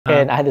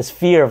And I had this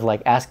fear of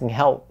like asking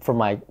help from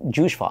my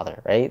Jewish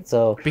father, right?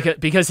 So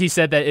because he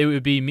said that it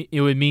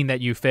would mean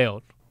that you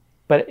failed.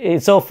 but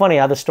it's so funny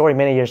how the story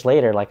many years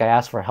later, like I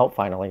asked for help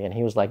finally, and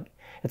he was like,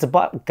 "It's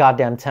about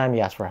goddamn time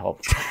you asked for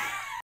help."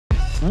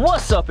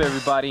 What's up,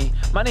 everybody?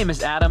 My name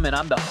is Adam, and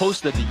I'm the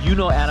host of the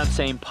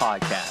Tsang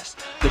podcast,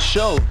 the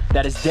show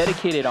that is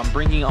dedicated on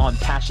bringing on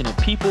passionate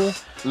people,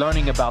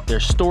 learning about their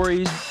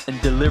stories, and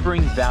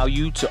delivering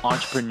value to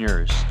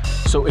entrepreneurs.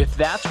 So if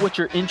that's what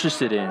you're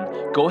interested in,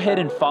 go ahead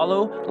and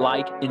follow,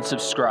 like, and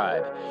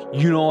subscribe.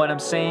 You know what I'm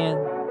saying?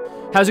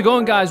 How's it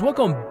going, guys?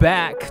 Welcome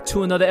back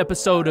to another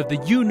episode of the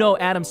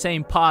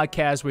Tsang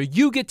podcast, where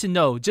you get to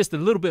know just a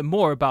little bit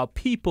more about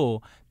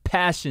people,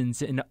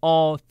 passions, and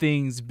all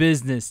things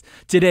business.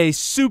 Today,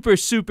 super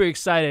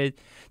excited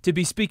to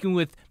be speaking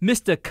with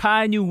Mr.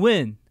 Khai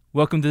Nyugen.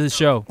 Welcome to the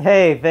show.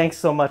 Hey, thanks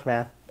so much,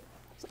 man.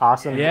 It's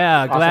awesome.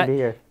 Yeah, awesome glad to be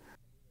here.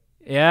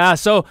 Yeah,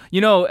 so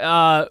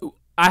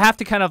I have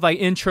to kind of like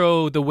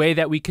intro the way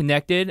that we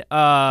connected.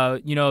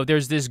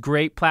 There's this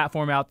great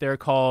platform out there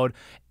called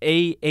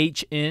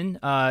AHN.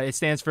 It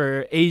stands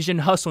for Asian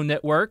Hustle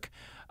Network.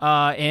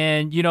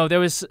 And there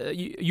was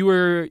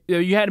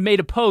you had made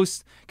a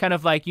post kind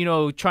of like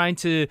trying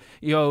to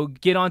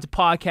get onto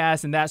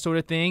podcasts and that sort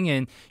of thing,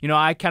 and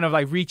I kind of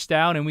like reached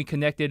out and we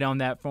connected on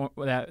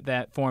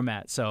that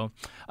format. So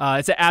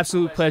it's an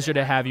absolute pleasure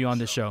to have you on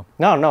the show.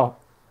 No,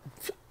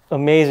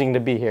 amazing to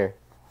be here,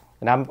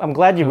 and I'm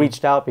glad you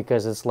reached out,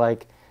 because it's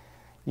like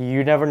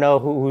you never know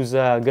who's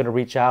gonna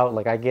reach out.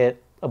 Like I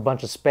get a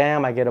bunch of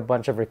spam, I get a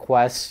bunch of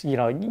requests.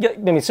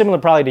 Similar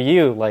probably to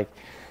you, like.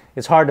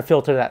 It's hard to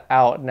filter that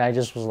out, and I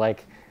just was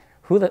like,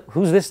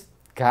 who's this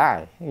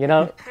guy?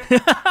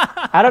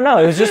 I don't know.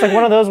 It was just like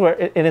one of those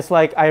where, and it's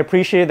like, I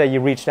appreciate that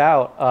you reached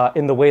out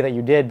in the way that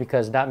you did,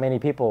 because not many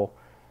people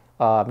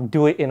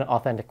do it in an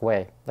authentic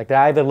way. Like they're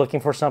either looking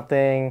for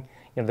something,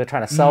 they're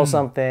trying to sell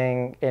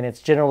something, and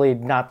it's generally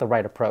not the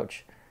right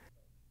approach.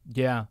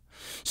 Yeah.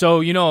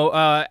 So,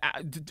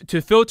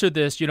 to filter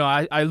this,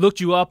 I looked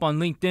you up on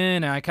LinkedIn,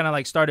 and I kind of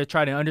like started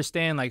trying to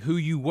understand like who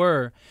you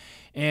were.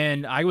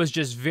 And I was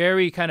just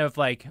very kind of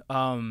like,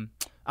 I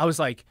was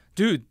like,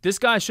 dude, this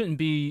guy shouldn't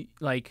be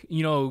like,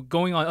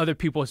 going on other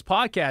people's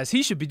podcasts.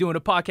 He should be doing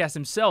a podcast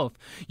himself.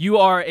 You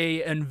are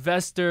a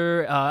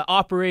investor,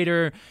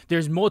 operator.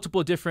 There's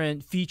multiple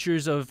different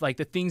features of like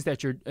the things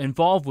that you're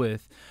involved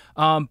with.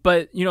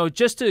 But,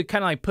 just to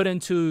kind of like put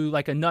into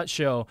like a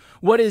nutshell,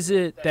 what is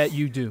it that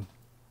you do?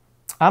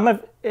 I'm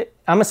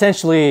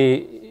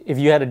essentially, if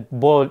you had to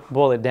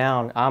boil it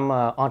down, I'm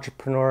an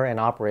entrepreneur and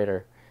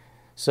operator.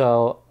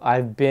 So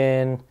I've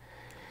been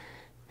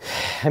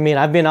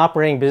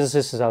operating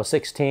businesses since I was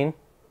 16.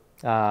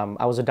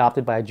 I was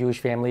adopted by a Jewish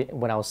family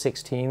when I was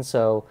 16.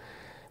 So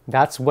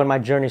that's when my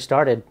journey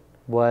started.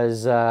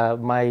 Was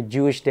my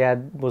Jewish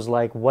dad was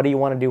like, "What do you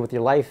want to do with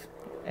your life?"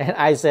 And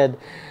I said,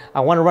 "I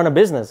want to run a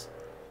business."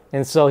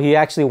 And so he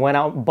actually went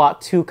out and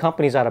bought 2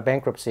 companies out of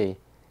bankruptcy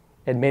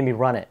and made me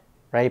run it,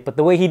 right? But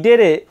the way he did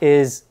it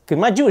is, because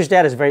my Jewish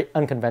dad is very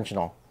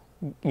unconventional,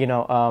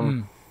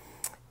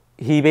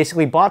 He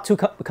basically bought 2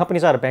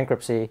 companies out of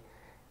bankruptcy.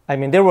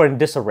 They were in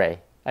disarray.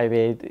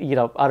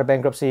 Out of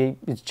bankruptcy,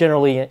 it's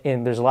generally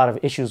there's a lot of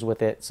issues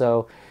with it.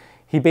 So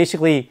he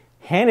basically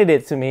handed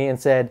it to me and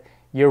said,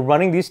 "You're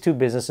running these 2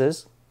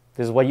 businesses.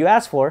 This is what you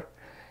asked for.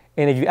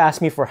 And if you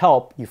ask me for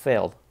help, you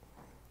failed."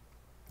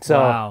 So,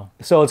 wow.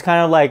 So it's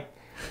kind of like,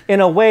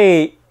 in a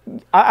way,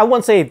 I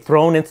wouldn't say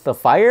thrown into the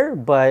fire,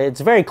 but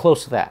it's very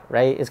close to that,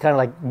 right? It's kind of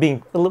like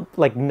being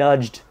like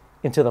nudged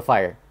into the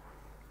fire.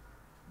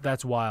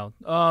 That's wild.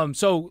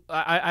 So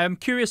I'm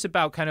curious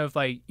about kind of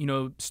like,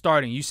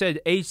 starting. You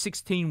said age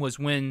 16 was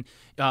when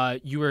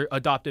you were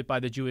adopted by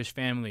the Jewish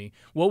family.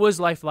 What was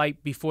life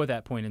like before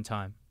that point in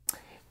time?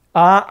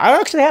 I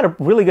actually had a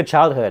really good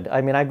childhood.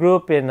 I grew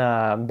up in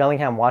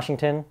Bellingham,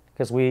 Washington,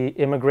 because we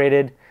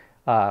immigrated.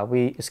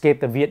 We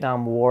escaped the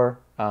Vietnam War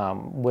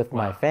with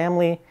my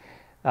family.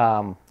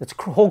 It's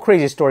a whole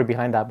crazy story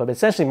behind that. But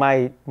essentially,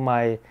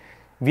 my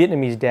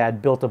Vietnamese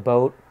dad built a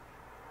boat,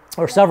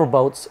 or several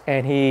boats,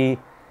 and he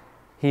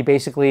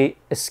basically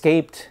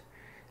escaped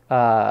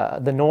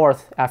the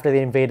North after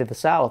they invaded the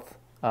South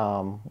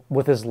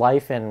with his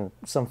life and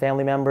some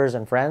family members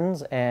and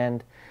friends.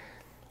 And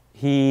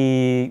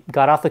he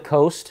got off the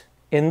coast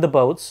in the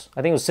boats.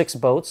 I think it was 6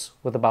 boats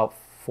with about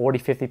 40,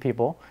 50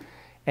 people.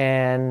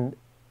 And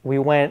we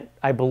went,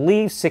 I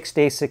believe, 6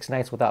 days, 6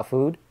 nights without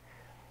food.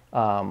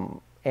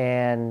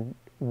 And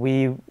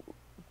think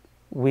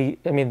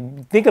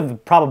of the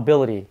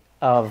probability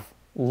of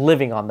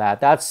living on that.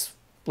 That's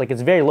like,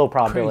 it's very low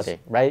probability, crazy.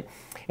 Right?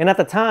 And at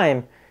the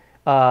time,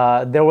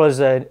 there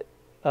was a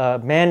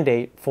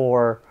mandate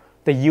for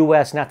the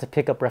U.S. not to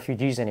pick up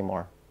refugees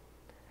anymore.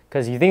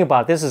 Because you think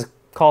about it, this is,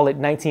 call it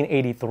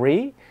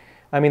 1983.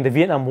 The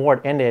Vietnam War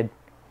ended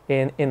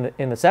in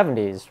the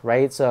 70s,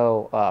 right?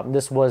 So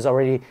this was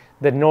already,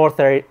 the North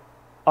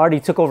already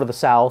took over the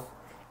South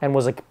and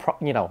was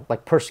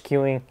like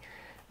persecuting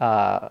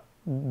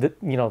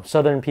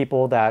Southern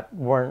people that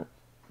weren't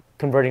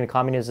converting to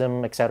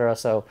communism, etc.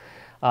 So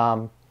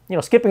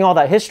skipping all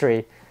that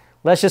history,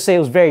 let's just say it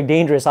was very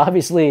dangerous,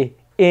 obviously,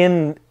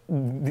 in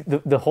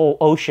the whole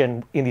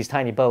ocean in these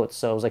tiny boats.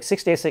 So it was like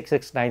 6 days,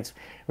 six nights.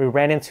 We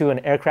ran into an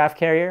aircraft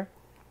carrier.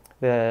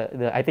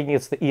 I think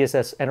it's the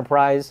ESS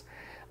Enterprise.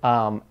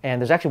 And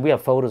we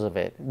have photos of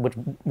it,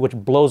 which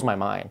blows my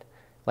mind.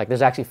 Like,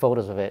 there's actually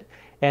photos of it.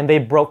 And they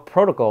broke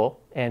protocol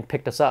and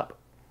picked us up,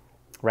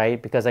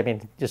 right? Because, I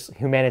mean, just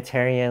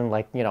humanitarian,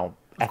 like,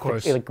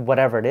 like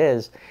whatever it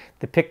is.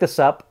 They picked us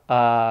up,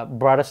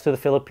 brought us to the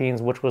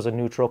Philippines, which was a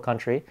neutral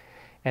country.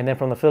 And then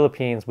from the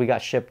Philippines, we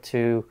got shipped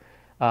to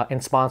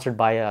and sponsored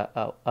by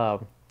an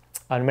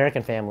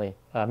American family,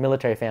 a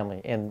military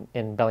family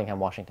in Bellingham,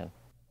 Washington.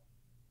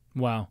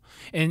 Wow.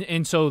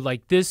 And so,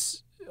 like,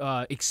 this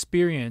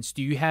experience,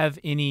 do you have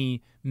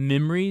any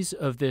memories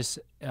of this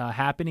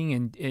happening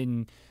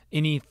and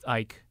any,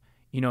 like,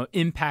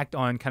 impact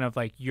on kind of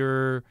like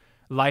your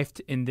life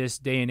in this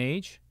day and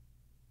age?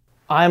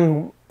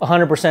 I'm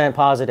 100%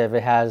 positive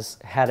it has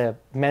had a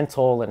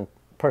mental and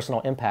personal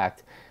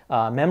impact.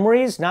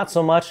 Memories, not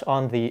so much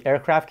on the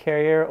aircraft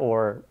carrier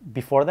or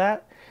before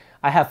that.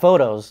 I have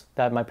photos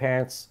that my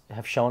parents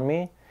have shown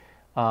me.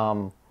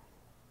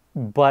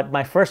 But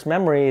my first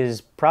memory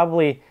is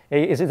probably,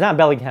 it's not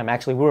Bellingham,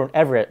 actually. We were in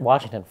Everett,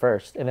 Washington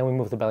first, and then we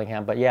moved to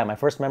Bellingham. But yeah, my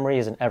first memory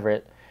is in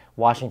Everett,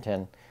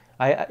 Washington.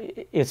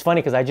 It's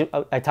funny because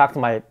I talked to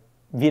my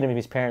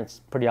Vietnamese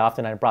parents pretty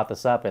often. I brought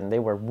this up, and they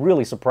were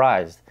really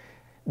surprised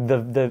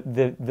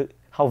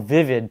how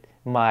vivid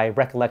my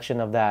recollection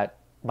of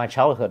my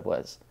childhood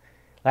was.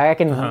 Like, I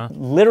can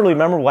literally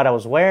remember what I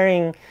was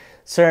wearing,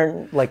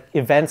 certain like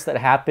events that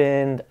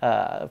happened.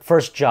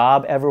 First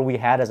job ever we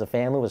had as a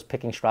family was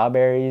picking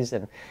strawberries,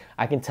 and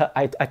I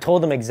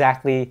told them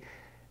exactly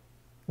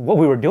what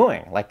we were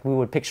doing. Like, we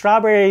would pick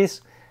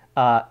strawberries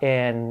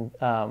and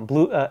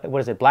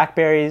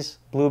blackberries,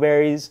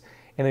 blueberries,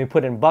 and then we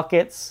put in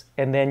buckets,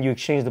 and then you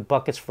exchange the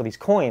buckets for these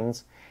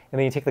coins, and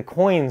then you take the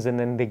coins, and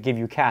then they give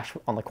you cash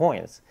on the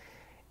coins.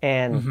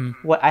 And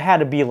I had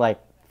to be like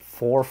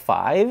 4 or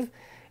 5,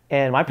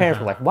 and my parents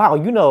were like, "Wow,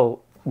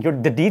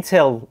 the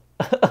detail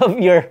of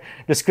your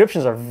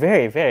descriptions are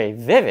very, very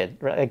vivid."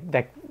 Right?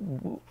 Like,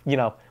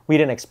 we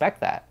didn't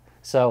expect that.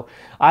 So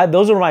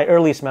those were my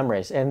earliest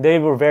memories, and they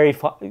were very,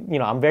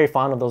 I'm very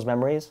fond of those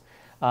memories.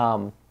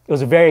 It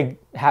was a very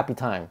happy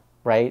time,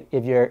 right?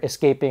 If you're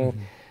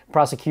escaping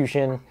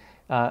prosecution,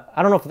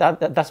 I don't know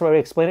if that's the way we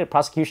explain it.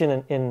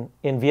 Prosecution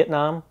in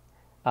Vietnam,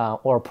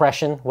 or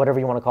oppression,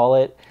 whatever you want to call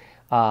it,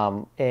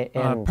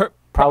 and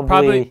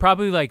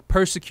probably like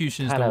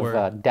persecution is the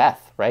word.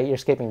 Death, right? You're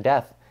escaping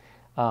death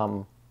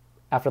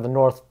after the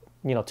North,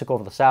 took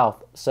over the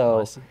South.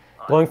 So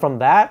going from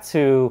that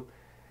to,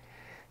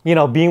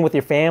 being with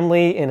your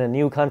family in a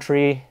new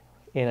country,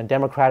 in a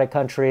democratic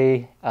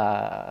country,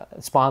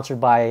 sponsored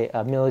by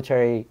a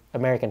military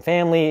American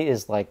family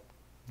is like,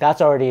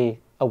 that's already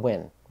a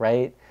win,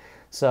 right?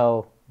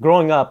 So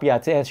growing up,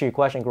 to answer your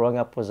question, growing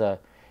up was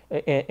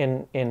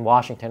in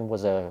Washington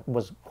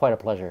was quite a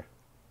pleasure.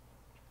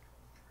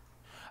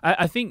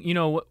 I think,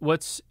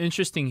 what's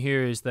interesting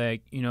here is that,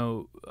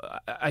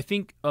 I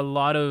think a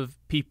lot of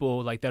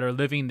people like that are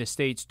living in the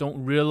States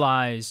don't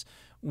realize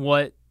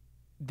what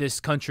this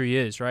country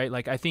is, right?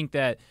 Like, I think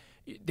that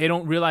they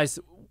don't realize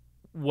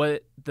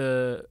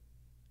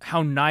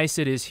how nice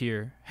it is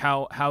here,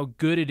 how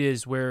good it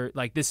is, where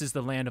like this is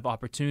the land of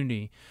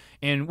opportunity.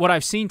 And what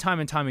I've seen time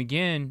and time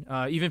again,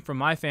 even from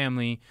my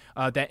family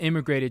that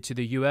immigrated to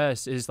the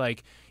U.S. is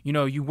like,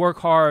 you work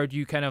hard,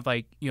 you kind of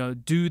like,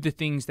 do the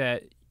things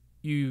that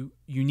you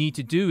need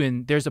to do,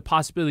 and there's a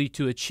possibility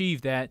to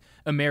achieve that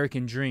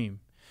American dream.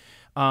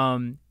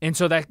 And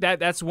so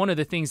that's one of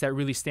the things that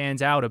really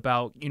stands out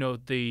about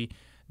the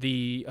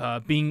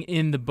being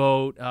in the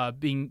boat,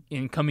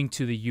 coming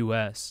to the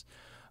U.S.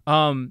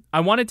 I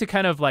wanted to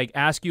kind of like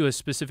ask you a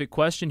specific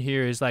question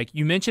here. Is like,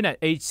 you mentioned at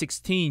age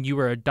 16 you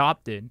were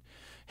adopted.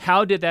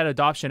 How did that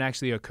adoption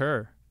actually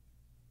occur?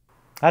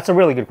 That's a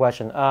really good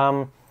question,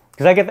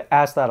 because I get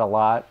asked that a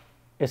lot,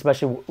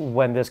 especially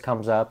when this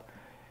comes up.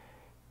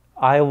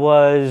 I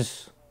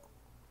was,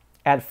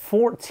 at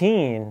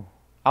 14,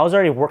 I was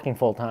already working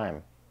full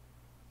time.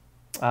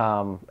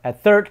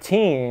 At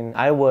 13,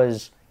 I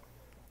was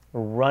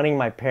running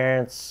my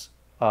parents'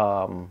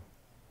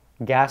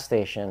 gas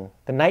station,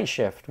 the night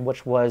shift,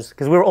 which was,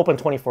 because we were open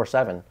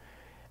 24/7,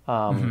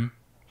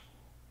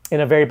 in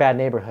a very bad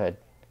neighborhood.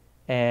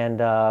 And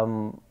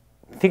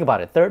think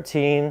about it,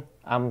 13,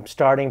 I'm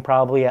starting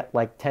probably at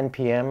like 10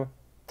 p.m.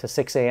 to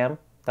 6 a.m.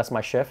 That's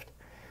my shift.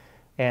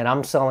 And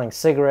I'm selling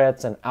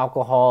cigarettes and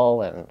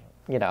alcohol, and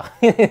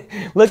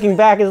looking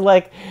back is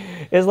like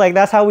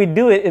that's how we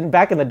do it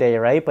back in the day,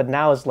 right? But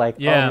now it's like,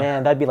 oh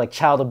man, that'd be like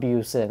child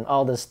abuse and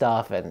all this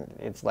stuff, and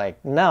it's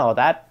like, no,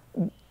 that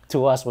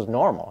to us was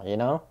normal,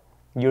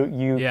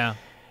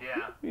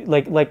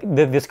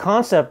 this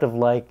concept of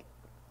like,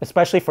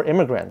 especially for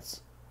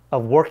immigrants,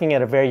 of working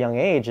at a very young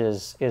age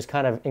is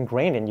kind of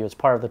ingrained in you. It's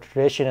part of the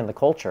tradition and the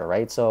culture,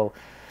 right? So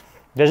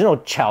there's no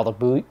child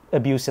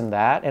abuse in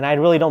that, and I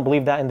really don't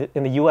believe that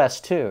in the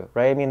U.S. too,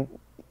 right? I mean,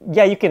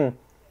 yeah, you can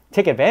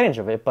take advantage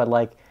of it, but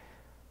like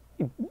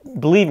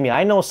believe me,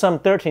 I know some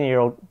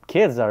 13-year-old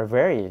kids that are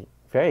very,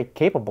 very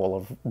capable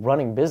of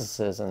running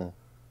businesses and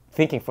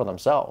thinking for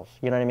themselves.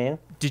 You know what I mean?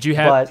 Do you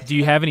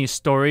have any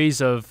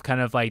stories of kind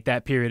of like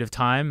that period of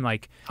time?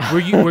 Like, were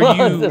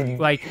you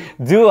like,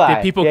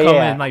 did people come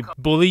and like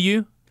bully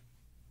you?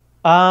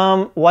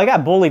 Well, I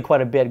got bullied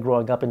quite a bit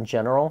growing up in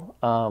general.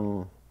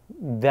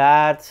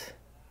 That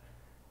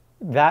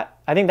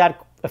I think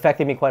that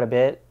affected me quite a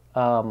bit,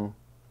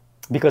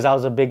 because I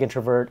was a big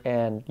introvert,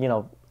 and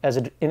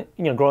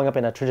growing up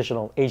in a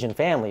traditional Asian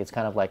family, it's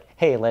kind of like,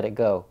 hey, let it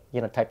go,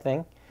 type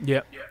thing.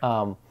 Yeah.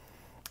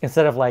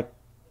 Instead of like,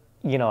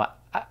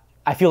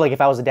 I feel like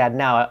if I was a dad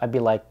now, I'd be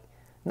like,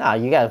 nah,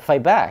 you gotta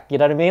fight back. You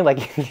know what I mean?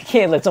 Like, you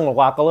can't let someone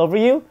walk all over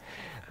you.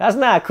 That's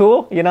not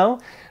cool,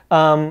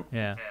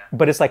 Yeah.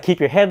 But it's like, keep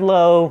your head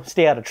low,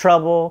 stay out of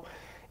trouble,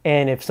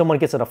 and if someone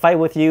gets in a fight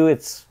with you,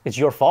 it's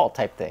your fault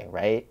type thing,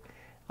 right?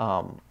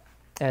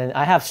 And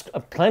I have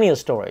plenty of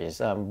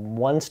stories.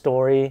 One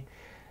story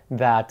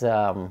that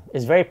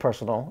is very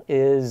personal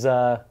is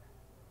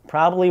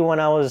probably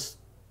when I was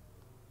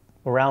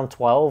around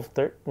 12,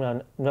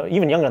 13, no,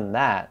 even younger than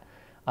that.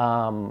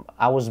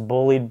 I was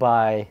bullied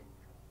by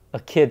a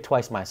kid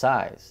twice my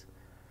size.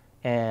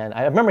 And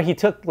I remember he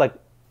took like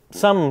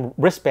some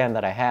wristband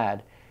that I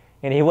had,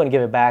 and he wouldn't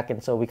give it back.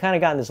 And so we kind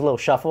of got in this little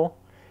shuffle,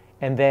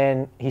 and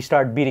then he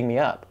started beating me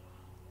up,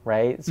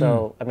 right?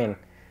 So, I mean,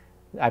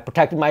 I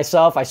protected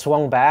myself, I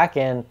swung back,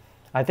 and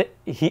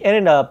he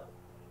ended up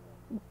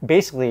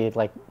basically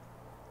like,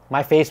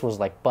 my face was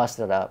like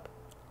busted up,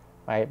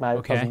 right? I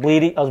was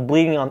bleeding. I was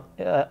bleeding on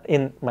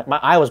in my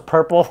eye was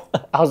purple.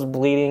 I was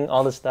bleeding,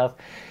 all this stuff,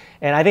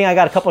 and I think I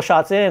got a couple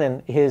shots in,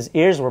 and his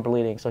ears were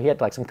bleeding, so he had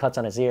like some cuts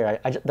on his ear.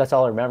 That's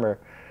all I remember.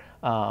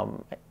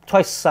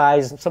 Twice the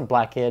size, some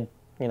black kid,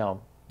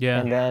 Yeah.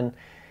 And then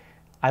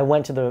I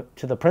went to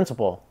the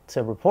principal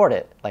to report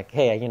it, like,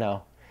 hey,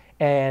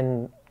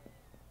 and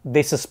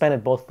they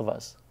suspended both of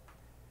us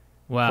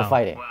for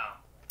fighting. Wow.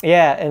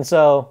 Yeah, and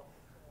so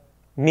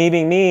me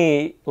being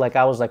me, like,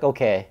 I was like,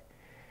 okay.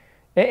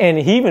 And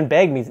he even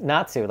begged me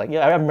not to. Like,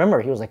 I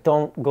remember he was like,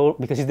 don't go,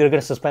 because they're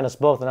going to suspend us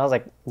both. And I was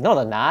like, no,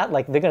 they're not.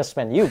 Like, they're going to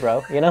suspend you,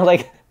 bro.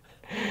 Like,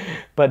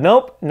 but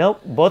nope.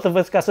 Both of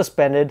us got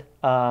suspended.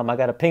 I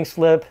got a pink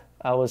slip.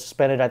 I was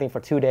suspended, I think, for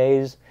 2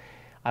 days.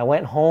 I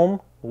went home,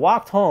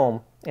 walked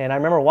home, and I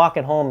remember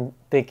walking home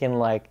thinking,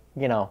 like,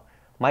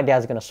 my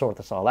dad's going to sort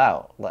this all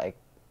out. Like,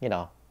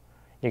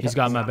 he's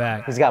got my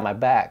back. He's got my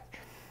back.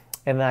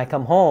 And then I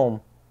come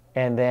home,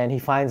 and then he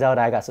finds out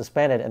I got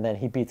suspended, and then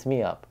he beats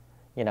me up,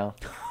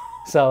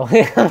 So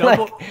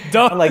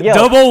I'm like, yo,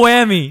 double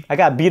whammy. I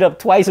got beat up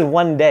twice in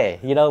one day,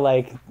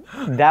 like,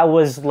 that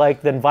was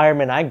like the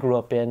environment I grew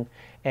up in.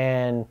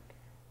 And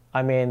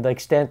I mean, the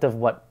extent of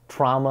what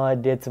trauma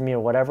it did to me or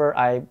whatever,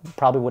 I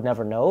probably would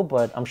never know,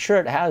 but I'm sure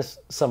it has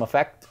some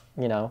effect,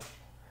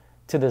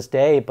 to this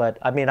day. But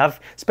I mean, I've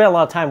spent a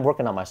lot of time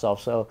working on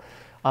myself, so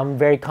I'm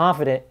very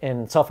confident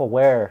and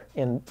self-aware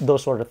in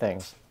those sort of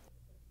things.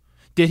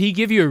 Did he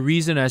give you a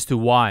reason as to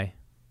why?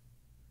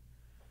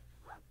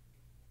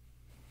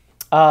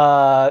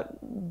 Yeah,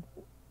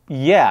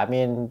 I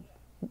mean,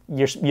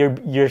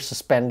 you're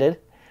suspended,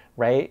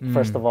 right?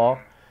 First of all,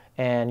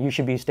 and you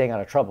should be staying out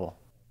of trouble.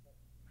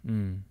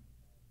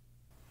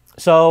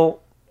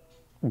 So,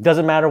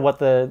 doesn't matter what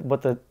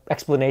the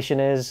explanation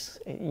is.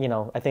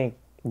 I think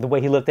the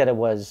way he looked at it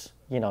was,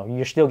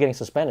 you're still getting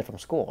suspended from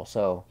school,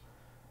 so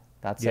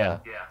that's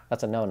a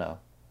no-no.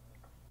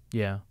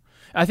 Yeah.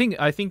 I think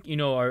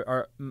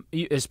our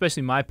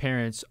especially my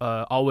parents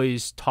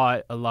always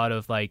taught a lot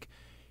of like,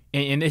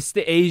 and it's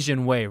the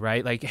Asian way,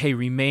 right? Like, hey,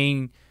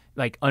 remain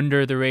like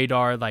under the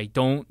radar, like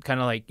don't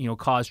kind of like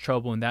cause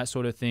trouble and that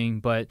sort of thing.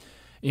 But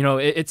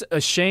it's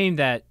a shame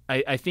that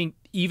I think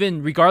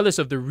even regardless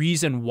of the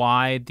reason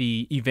why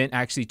the event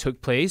actually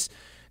took place,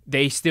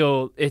 it's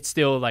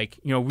still like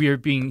we're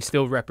being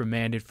still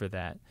reprimanded for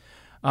that.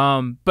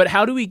 But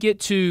how do we get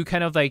to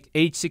kind of like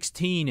age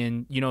 16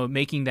 and,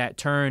 making that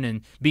turn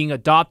and being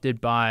adopted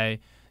by,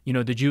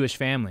 the Jewish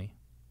family?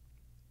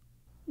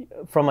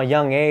 From a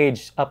young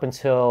age up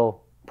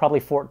until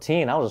probably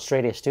 14, I was a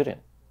straight A student.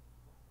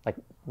 Like,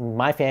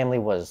 my family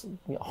was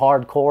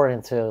hardcore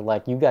into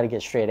like, you got to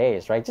get straight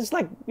A's, right? Just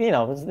like,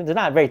 it's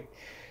not very,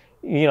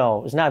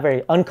 it's not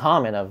very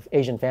uncommon of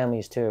Asian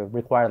families to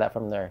require that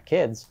from their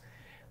kids.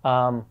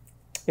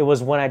 It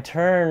was when I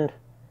turned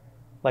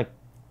like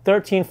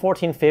 13,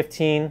 14,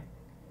 15,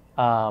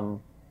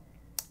 and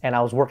I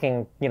was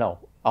working,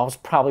 I was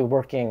probably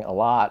working a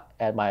lot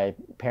at my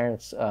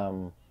parents'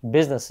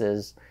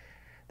 businesses,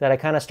 that I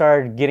kind of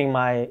started getting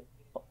my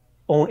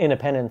own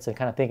independence and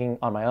kind of thinking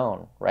on my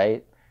own,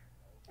 right?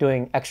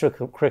 Doing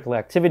extracurricular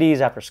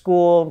activities after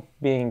school,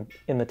 being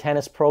in the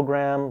tennis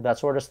program, that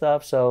sort of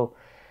stuff. So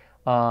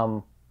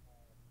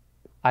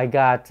I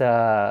got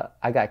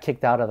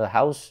kicked out of the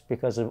house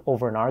because of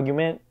over an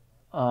argument.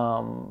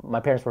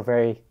 My parents were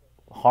very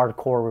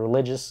hardcore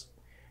religious.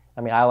 I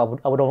mean,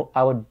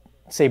 I would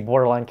say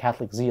borderline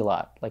Catholic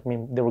zealot. Like, I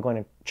mean, they were going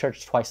to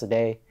church twice a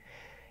day.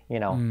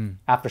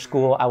 After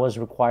school, I was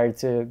required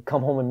to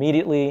come home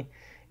immediately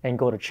and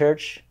go to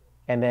church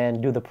and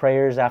then do the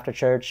prayers after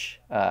church,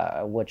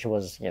 which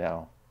was,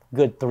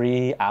 good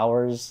 3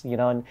 hours,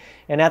 and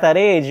at that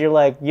age, you're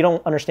like, you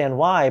don't understand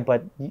why,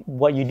 but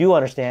what you do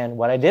understand,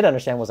 what I did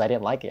understand was I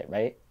didn't like it,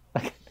 right?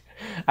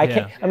 I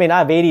can't, I mean, I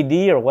have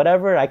ADD or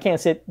whatever. I can't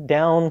sit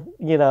down,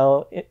 in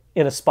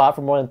a spot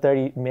for more than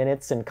 30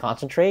 minutes and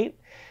concentrate,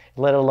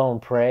 let alone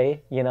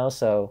pray,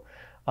 so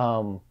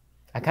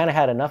I kind of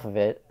had enough of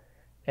it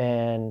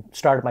and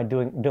started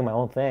doing my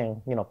own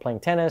thing, playing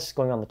tennis,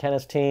 going on the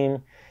tennis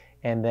team.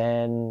 And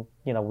then,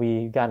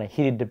 we got in a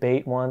heated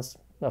debate once,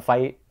 a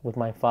fight with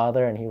my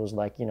father, and he was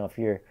like, if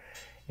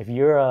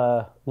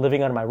you're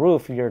living under my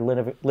roof, you're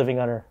living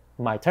under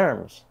my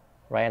terms,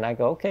 right? And I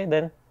go, okay,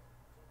 then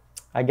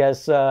I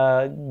guess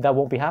that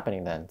won't be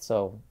happening then.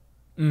 So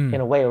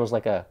in a way, it was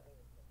like a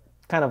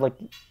kind of like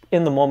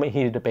in the moment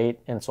heated debate,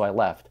 and so I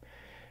left.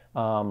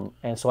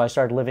 And so I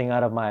started living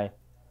out of my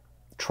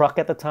truck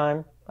at the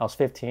time. I was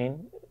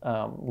 15,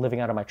 living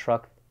out of my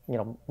truck.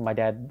 My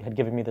dad had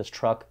given me this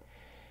truck.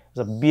 It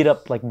was a beat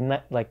up like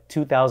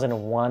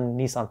 2001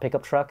 Nissan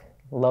pickup truck.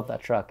 Love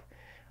that truck.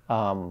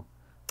 And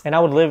I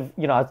would live,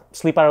 I'd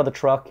sleep out of the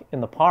truck in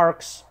the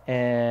parks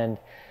and,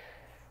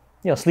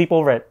 sleep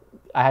over at,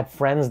 I had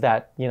friends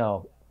that,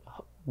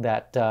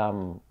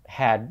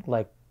 had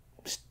like,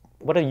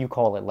 what do you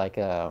call it? Like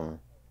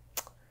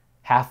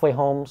halfway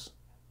homes,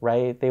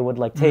 right? They would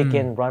like take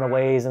in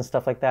runaways and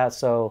stuff like that.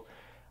 So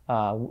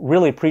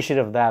really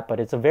appreciative of that, but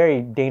it's a very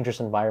dangerous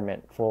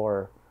environment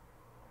for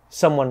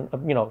someone,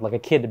 like a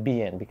kid to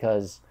be in,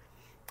 because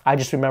I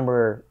just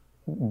remember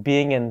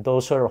being in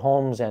those sort of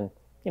homes and,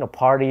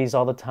 parties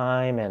all the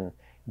time and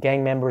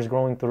gang members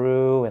going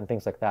through and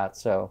things like that.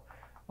 So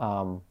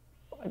I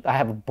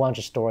have a bunch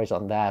of stories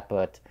on that,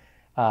 but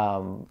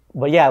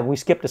yeah, we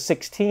skipped to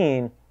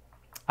 16.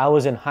 I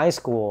was in high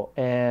school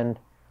and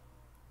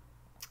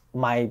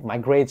my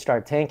grades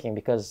started tanking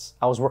because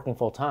I was working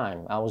full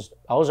time. I was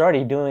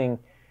already doing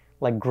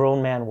like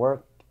grown man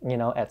work,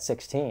 at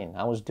 16.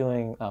 I was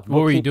doing bookkeeping.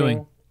 What were you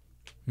doing?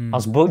 I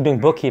was doing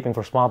bookkeeping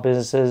for small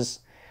businesses.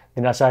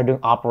 Then I started doing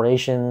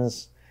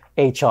operations,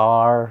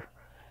 HR,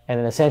 and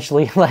then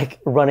essentially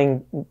like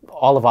running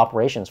all of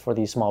operations for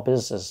these small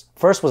businesses.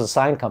 First was a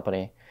sign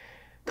company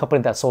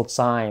that sold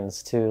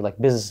signs to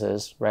like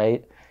businesses,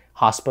 right?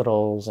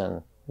 Hospitals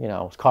and,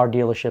 car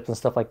dealerships and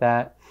stuff like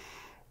that.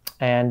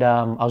 And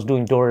I was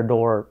doing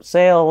door-to-door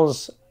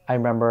sales. I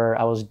remember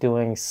I was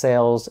doing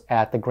sales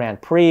at the Grand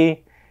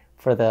Prix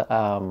for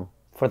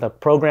the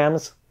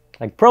programs,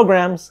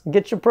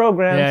 get your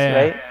programs,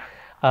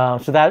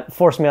 right? So that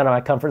forced me out of my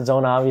comfort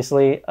zone,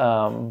 obviously.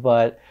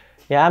 But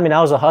yeah, I mean,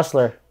 I was a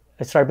hustler.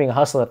 I started being a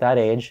hustler at that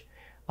age.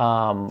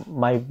 One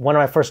of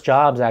my first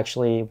jobs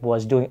actually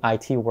was doing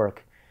IT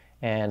work,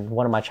 and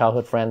one of my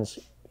childhood friends,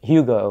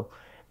 Hugo,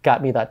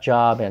 got me that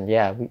job. And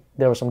yeah,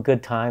 there were some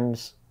good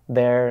times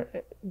there.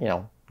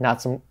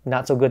 Not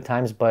so good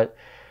times, but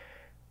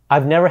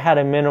I've never had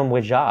a minimum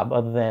wage job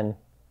other than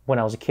when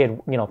I was a kid,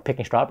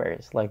 picking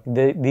strawberries. Like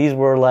these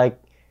were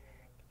like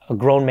a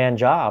grown man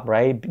job,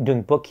 right?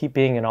 Doing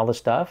bookkeeping and all this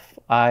stuff.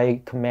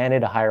 I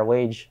commanded a higher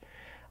wage,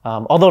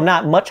 although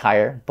not much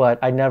higher, but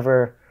I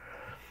never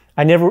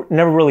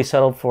really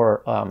settled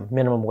for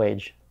minimum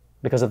wage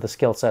because of the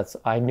skill sets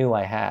I knew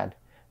I had.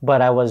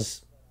 But I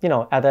was,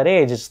 at that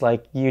age, it's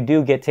like you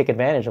do get taken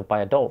advantage of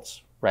by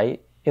adults,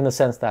 right? In the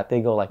sense that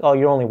they go like, oh,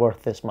 you're only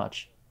worth this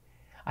much.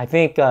 I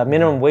think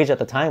minimum wage at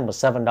the time was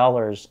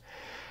 $7.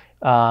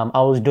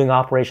 I was doing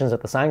operations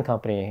at the sign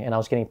company, and I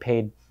was getting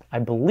paid, I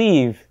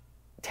believe,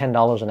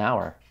 $10 an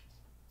hour.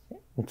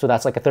 So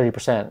that's like a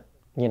 30%,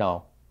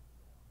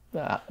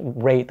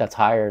 rate that's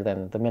higher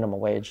than the minimum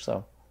wage.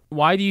 So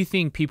why do you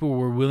think people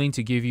were willing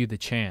to give you the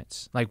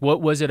chance? Like,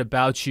 what was it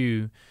about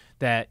you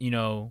that,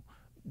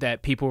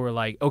 that people were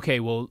like, okay,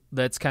 well,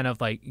 let's kind of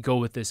like go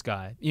with this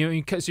guy,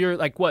 because you're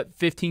like, what,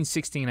 15,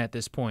 16 at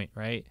this point,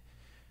 right?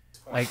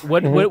 Like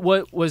what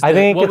was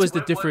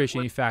the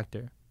differentiating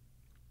factor?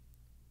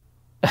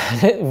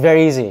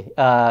 Very easy.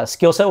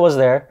 Skill set was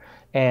there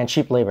and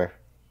cheap labor.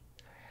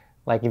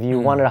 Like if you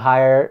wanted to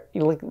hire,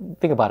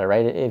 think about it,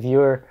 right?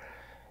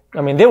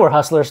 They were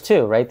hustlers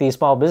too, right? These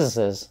small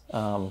businesses,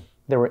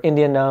 they were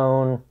Indian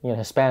owned,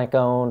 Hispanic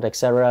owned,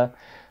 etc.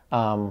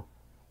 And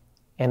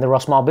they were all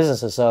small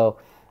businesses. So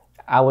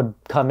I would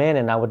come in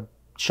and I would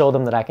show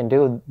them that I can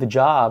do the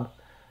job,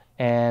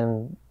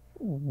 and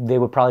they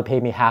would probably pay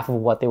me half of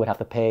what they would have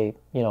to pay,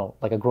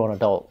 like a grown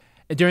adult.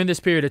 During this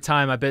period of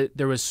time, I bet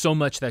there was so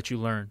much that you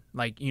learned.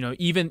 Like,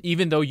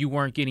 even though you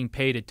weren't getting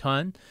paid a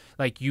ton,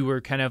 like you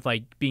were kind of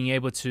like being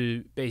able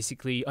to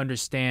basically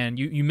understand.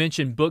 You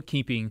mentioned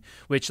bookkeeping,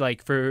 which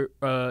like for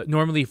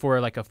normally for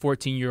like a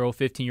 14-year-old,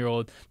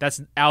 15-year-old,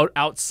 that's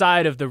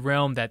outside of the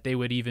realm that they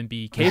would even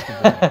be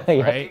capable of,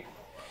 right?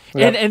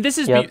 Yep. And this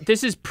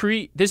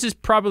is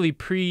probably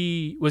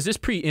was this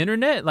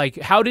pre-internet? Like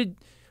how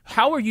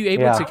were you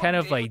able to kind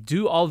of like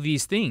do all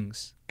these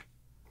things?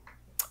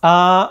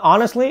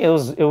 Honestly, it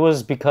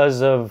was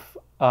because of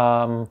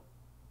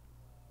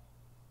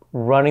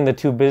running the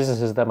two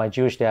businesses that my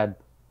Jewish dad,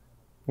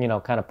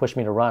 kind of pushed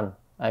me to run.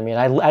 I mean,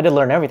 I had to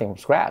learn everything from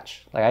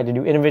scratch. Like I had to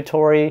do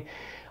inventory,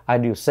 I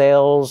had to do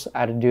sales, I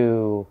had to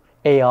do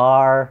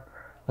AR,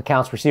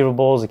 accounts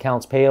receivables,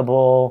 accounts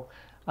payable,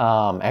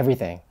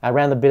 everything. I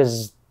ran the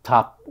business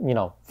top,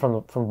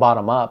 from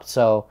bottom up.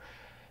 So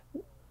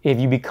if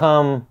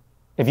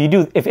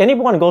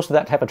anyone goes to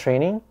that type of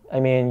training, I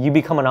mean, you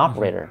become an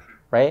operator,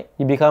 right?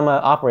 You become an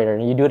operator,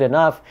 and you do it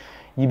enough,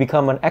 you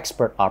become an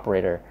expert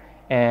operator.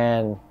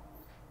 And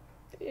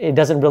it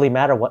doesn't really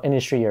matter what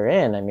industry you're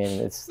in. I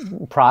mean,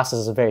 process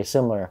is very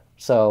similar.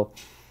 So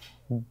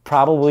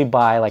probably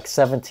by like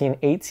 17,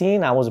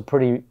 18, I was a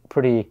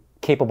pretty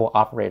capable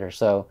operator.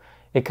 So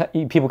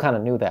people kind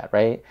of knew that,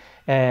 right?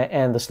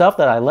 And the stuff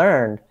that I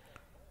learned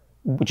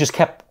just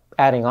kept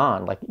adding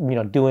on, like,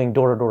 doing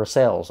door-to-door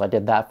sales. I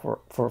did that for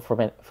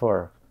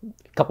a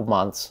couple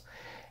months.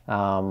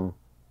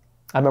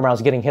 I remember I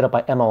was getting hit up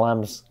by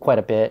MLMs quite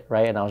a bit,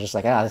 right? And I was just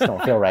like, this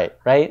don't feel right,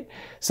 right?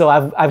 So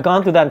I've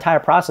gone through that entire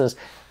process.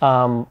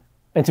 And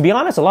to be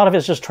honest, a lot of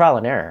it's just trial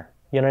and error.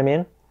 You know what I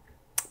mean?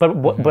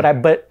 But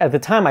at the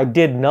time, I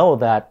did know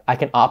that I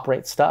can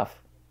operate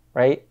stuff,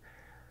 right?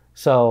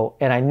 So,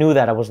 and I knew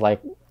that I was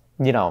like,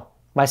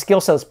 my skill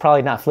set is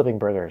probably not flipping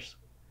burgers.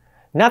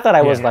 Not that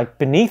I was like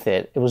beneath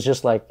it. It was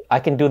just like, I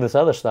can do this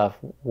other stuff.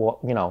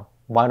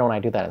 Why don't I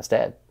do that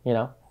instead?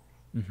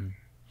 Mm-hmm.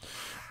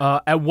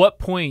 At what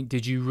point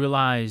did you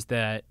realize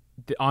that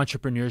the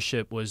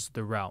entrepreneurship was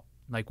the route?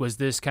 Like, was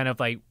this kind of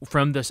like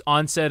from this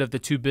onset of the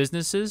two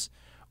businesses,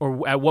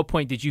 or at what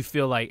point did you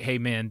feel like, hey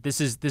man,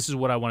 this is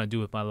what I want to do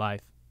with my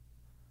life?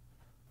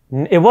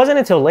 It wasn't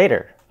until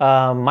later.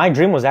 My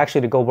dream was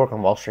actually to go work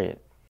on Wall Street.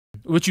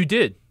 Which you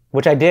did.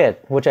 Which I did.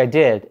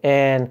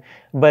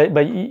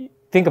 But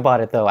think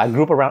about it though. I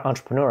grew up around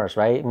entrepreneurs,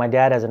 right? My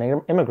dad, as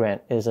an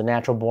immigrant, is a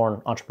natural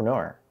born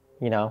entrepreneur,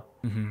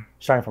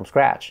 starting from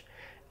scratch.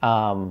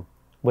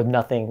 With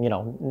nothing,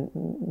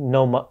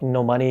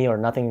 no money or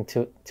nothing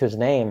to his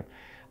name.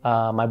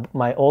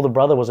 My older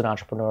brother was an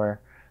entrepreneur,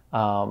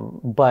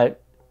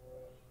 but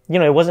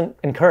it wasn't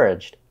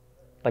encouraged.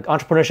 Like,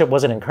 entrepreneurship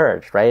wasn't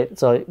encouraged, right?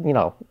 So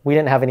we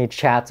didn't have any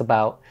chats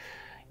about,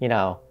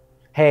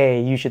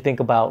 hey, you should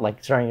think about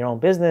like starting your own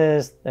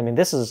business. I mean,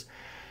 this is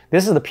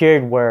the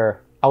period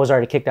where I was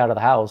already kicked out of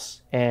the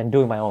house and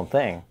doing my own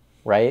thing,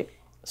 right?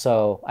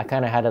 So I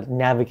kind of had to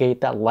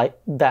navigate that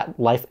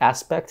life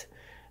aspect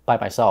by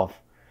myself.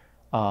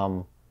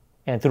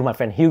 And through my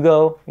friend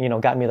Hugo,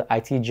 got me the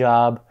IT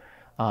job.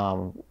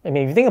 I mean,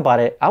 if you think about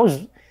it,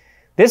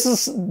 this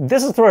is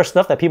sort of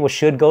stuff that people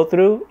should go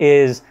through.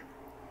 Is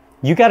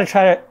you got to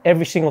try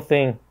every single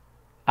thing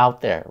out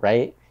there,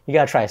 right? You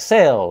got to try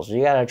sales,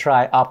 you got to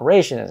try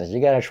operations,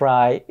 you got to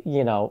try,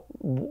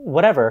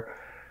 whatever.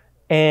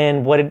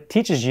 And what it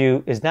teaches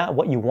you is not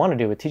what you want to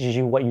do, it teaches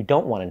you what you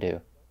don't want to do.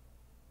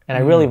 And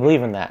I really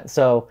believe in that.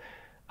 So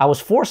I was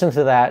forced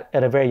into that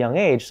at a very young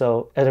age.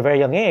 So at a very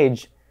young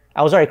age,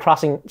 I was already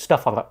crossing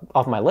stuff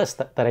off my list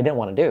that I didn't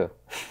want to do.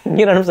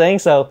 You know what I'm saying?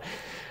 So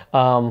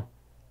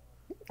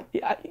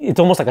it's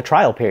almost like a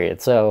trial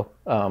period. So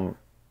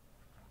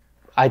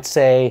I'd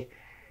say,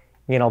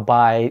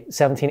 by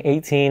 17,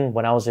 18,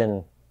 when I was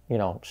in,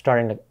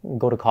 starting to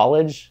go to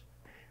college,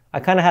 I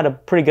kind of had a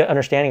pretty good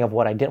understanding of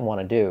what I didn't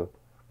want to do.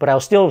 But I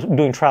was still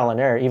doing trial and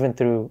error even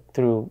through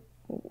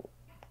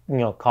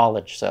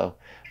college. So,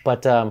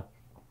 but where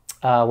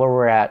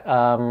we're at.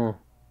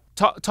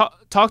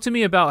 Talk to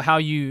me about how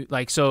you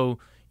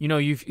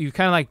you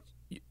kind of like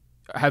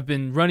have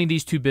been running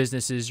these two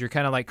businesses. You're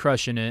kind of like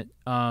crushing it.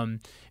 And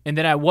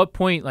then at what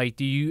point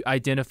do you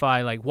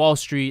identify like Wall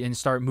Street and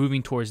start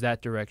moving towards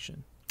that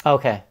direction?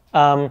 Okay.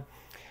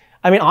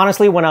 I mean,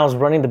 honestly, when I was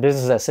running the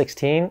business at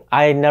 16,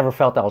 I never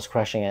felt I was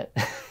crushing it.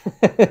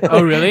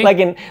 Oh, really? Like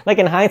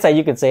in hindsight,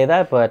 you could say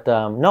that, but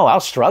no, I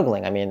was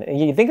struggling. I mean,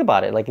 you think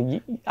about it, like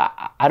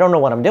I don't know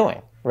what I'm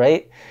doing,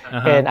 right?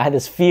 And I had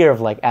this fear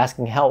of like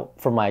asking help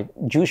from my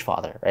Jewish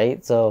father,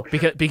 right? So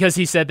because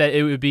he said that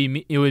it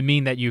would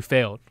mean that you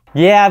failed.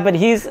 Yeah, but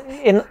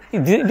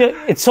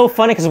it's so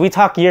funny because we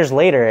talk years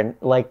later, and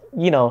like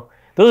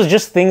those are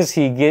just things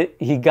he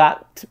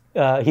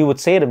would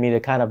say to me to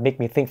kind of make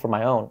me think on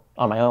my own.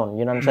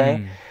 You know what I'm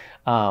saying?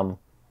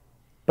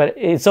 But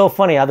it's so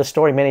funny how the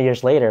story many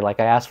years later,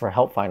 like I asked for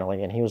help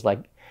finally, and he was like,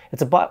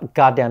 "It's about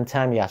goddamn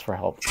time you asked for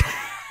help."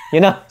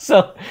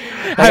 So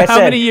like how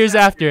many years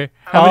after?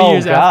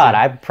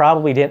 I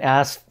probably didn't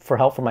ask for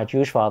help from my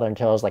Jewish father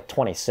until I was like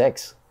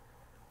 26.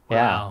 Yeah,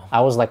 wow.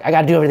 I was like, I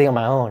gotta do everything on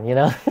my own,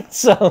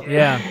 So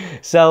yeah.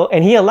 So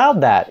and he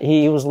allowed that.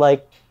 He was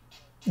like,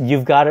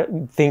 you've got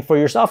to think for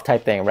yourself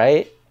type thing,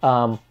 right?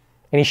 And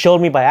he showed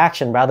me by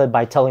action rather than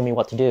by telling me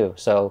what to do.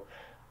 So,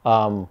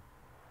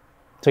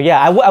 yeah,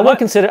 I would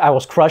consider I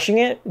was crushing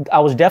it.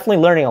 I was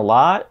definitely learning a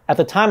lot. At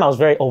the time, I was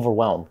very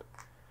overwhelmed.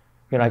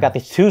 I got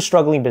these two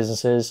struggling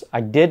businesses. I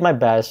did my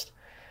best.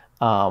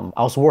 I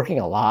was working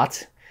a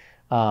lot.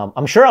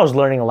 I'm sure I was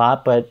learning a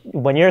lot, but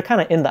when you're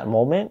kind of in that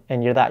moment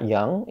and you're that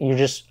young, you're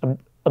just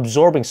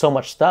absorbing so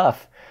much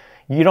stuff.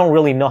 you don't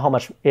really know how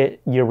much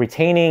you're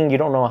retaining. You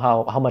don't know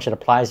how much it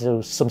applies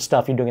to some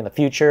stuff you're doing in the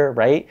future,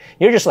 right?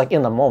 You're just like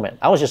in the moment.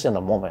 I was just in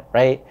the moment,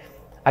 right?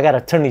 I got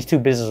to turn these two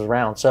businesses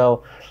around.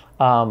 So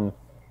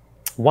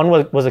one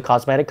was a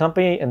cosmetic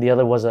company and the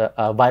other was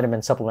a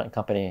vitamin supplement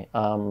company.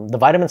 The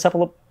vitamin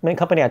supplement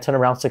company I turned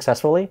around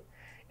successfully,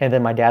 and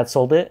then my dad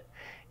sold it.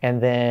 And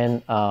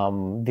then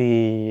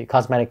the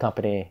cosmetic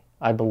company,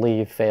 I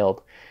believe,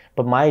 failed.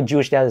 But my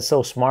Jewish dad is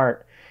so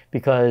smart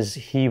because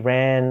he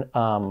ran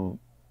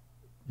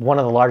one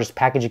of the largest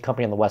packaging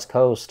company on the West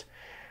Coast.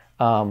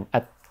 Now,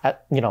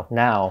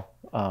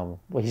 well,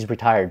 he's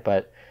retired,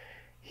 but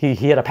he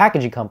had a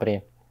packaging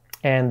company,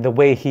 and the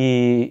way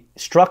he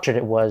structured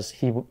it was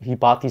he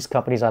bought these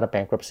companies out of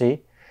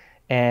bankruptcy,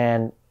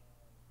 and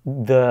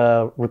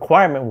the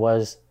requirement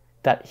was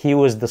that he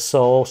was the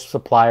sole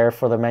supplier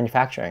for the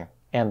manufacturing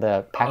and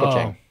the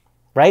packaging,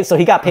 right? So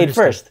he got paid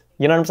first.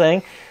 You know what I'm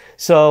saying?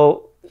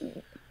 So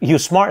he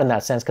was smart in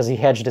that sense because he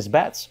hedged his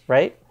bets,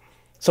 right?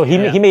 So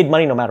he made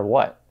money no matter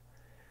what.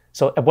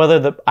 So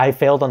whether I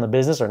failed on the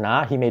business or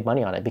not, he made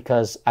money on it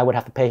because I would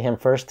have to pay him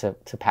first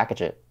to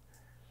package it,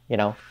 you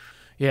know?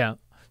 Yeah.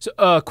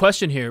 So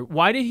question here.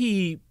 Why did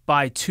he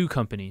buy two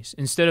companies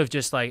instead of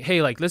just like,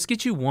 hey, like, let's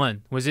get you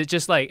one? Was it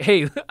just like,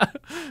 hey,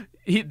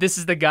 this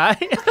is the guy?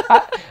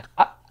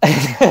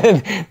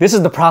 This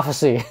is the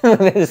prophecy.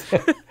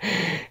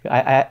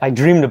 I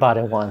dreamed about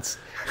it once.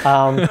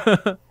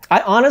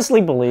 I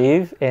honestly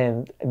believe,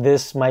 and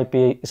this might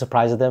be a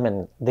surprise to them,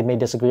 and they may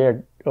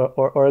disagree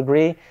or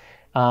agree.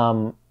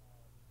 I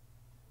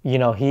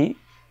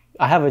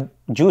have a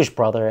Jewish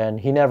brother, and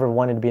he never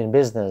wanted to be in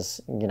business.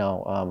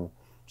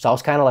 So I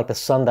was kind of like the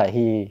son that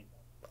he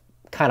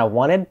kind of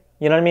wanted.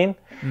 You know what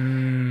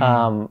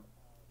I mean?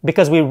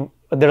 Because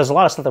there's a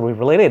lot of stuff that we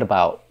related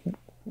about.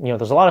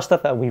 There's a lot of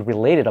stuff that we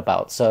related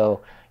about.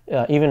 So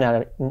even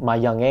at my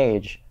young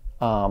age,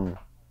 I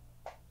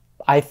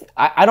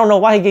don't know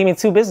why he gave me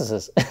two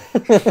businesses.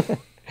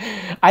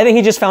 I think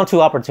he just found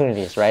two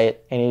opportunities, right?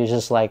 And he was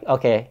just like,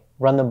 okay,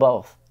 run them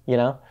both,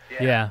 Yeah.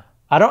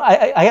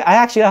 I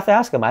actually have to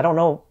ask him. I don't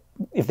know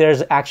if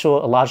there's a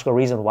logical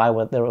reason why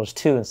there was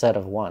two instead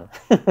of one.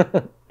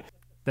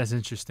 That's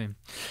interesting.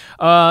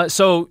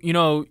 So,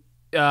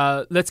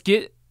 let's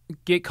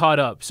get caught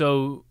up.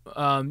 So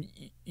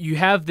you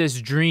have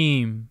this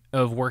dream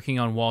of working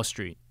on Wall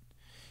Street.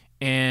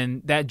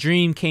 And that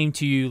dream came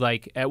to you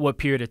like at what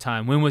period of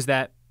time? When was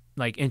that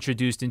like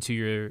introduced into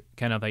your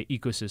kind of like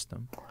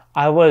ecosystem?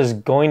 I was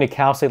going to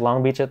Cal State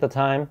Long Beach at the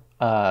time.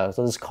 So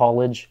this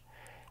college.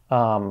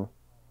 I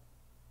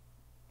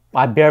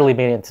barely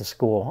made it into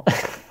school.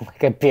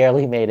 I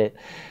barely made it.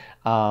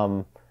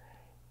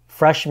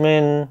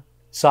 Freshman,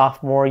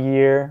 sophomore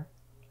year,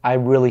 I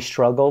really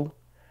struggled.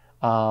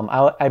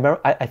 I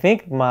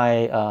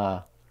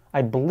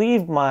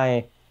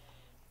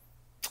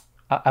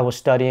was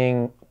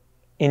studying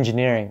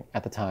engineering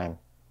at the time.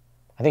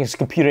 I think it's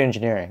computer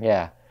engineering.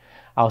 Yeah.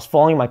 I was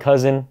following my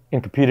cousin in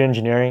computer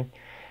engineering.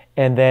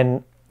 And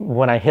then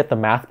when I hit the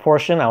math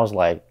portion, I was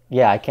like,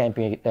 yeah, I can't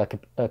be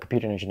a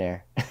computer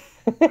engineer.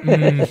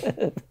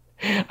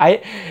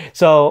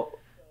 So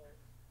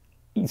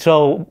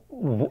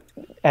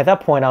at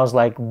that point, I was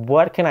like,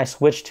 what can I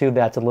switch to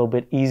that's a little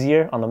bit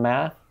easier on the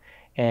math?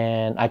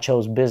 And I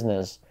chose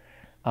business.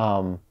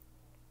 And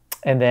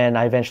then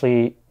I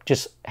eventually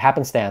just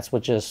happenstance,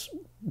 which is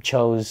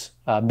chose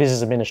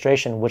business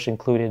administration, which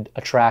included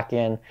a track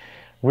in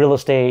real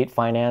estate,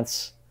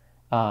 finance,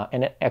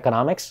 and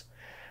economics.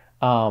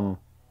 And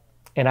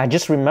I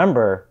just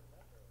remember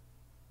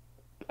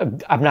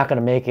I'm not going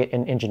to make it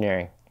in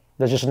engineering.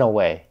 There's just no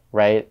way,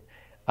 right?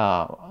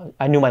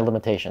 I knew my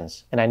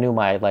limitations, and I knew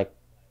my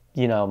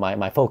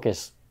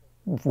focus.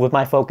 With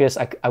my focus,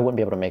 I wouldn't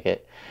be able to make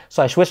it.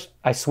 So I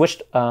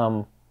switched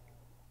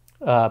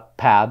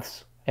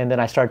paths, and then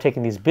I started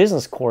taking these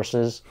business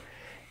courses.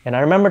 And I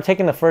remember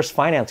taking the first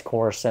finance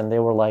course, and they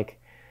were like,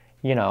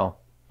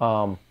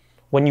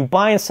 when you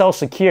buy and sell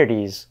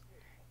securities,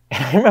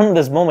 and I remember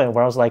this moment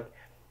where I was like,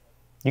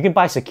 you can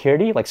buy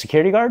security, like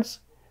security guards?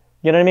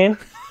 You know what I mean?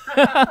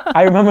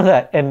 I remember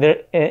that, and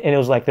it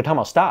was like they're talking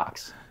about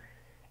stocks,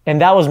 and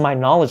that was my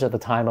knowledge at the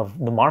time of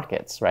the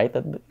markets, right?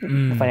 The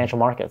financial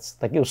markets.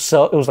 Like it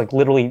was like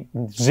literally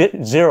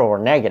zero or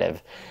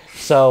negative.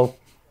 So,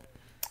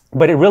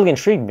 but it really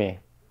intrigued me,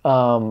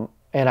 and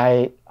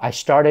I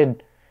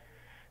started.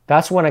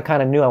 That's when I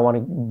kind of knew I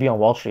wanted to be on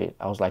Wall Street.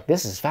 I was like,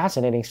 this is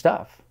fascinating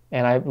stuff,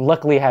 and I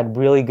luckily had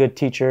really good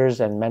teachers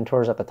and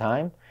mentors at the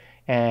time.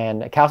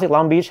 And Cal State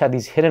Long Beach had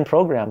these hidden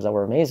programs that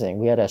were amazing.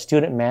 We had a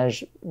student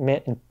managed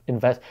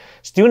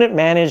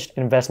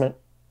investment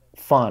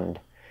fund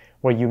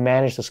where you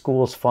manage the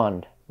school's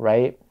fund,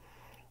 right?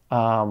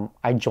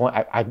 I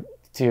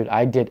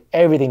did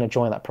everything to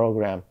join that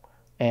program.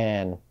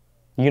 And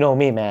you know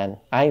me, man,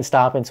 I ain't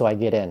stopping until I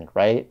get in,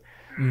 right?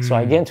 So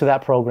I get into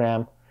that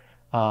program.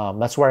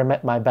 That's where I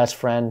met my best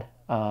friend,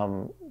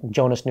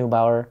 Jonas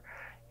Neubauer.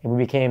 And we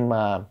became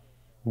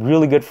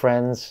really good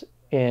friends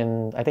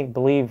in,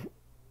 believe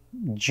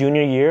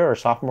junior year or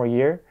sophomore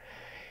year.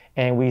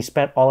 And we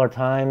spent all our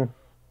time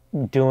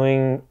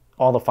doing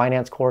all the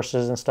finance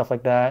courses and stuff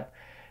like that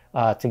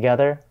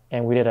together,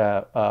 and we did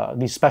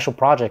these special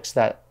projects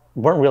that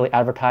weren't really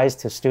advertised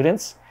to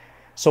students.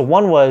 So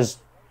one was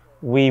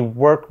we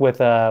worked with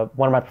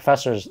one of my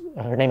professors.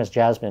 Her name is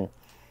Jasmine.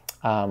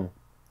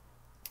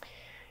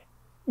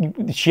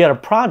 She had a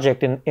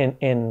project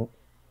in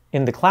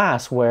the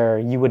class where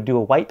you would do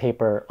a white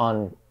paper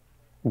on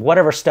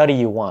whatever study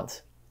you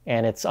want,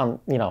 and it's on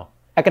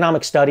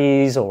economic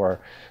studies or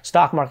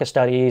stock market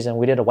studies, and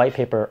we did a white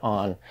paper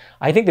on,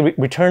 I think, the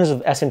returns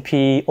of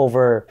S&P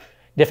over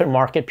different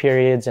market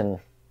periods, and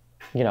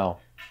how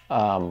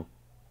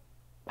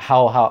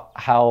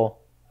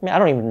I mean, I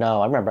don't even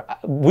know. I remember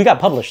we got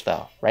published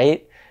though,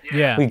 right?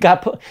 Yeah. We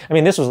got I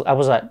mean, I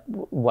was at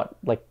what,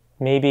 like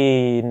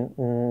maybe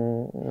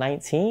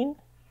 19?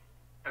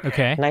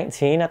 Okay.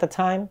 19 at the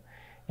time,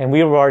 and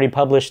we were already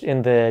published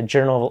in the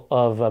Journal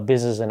of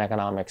Business and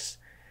Economics.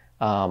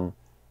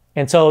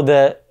 And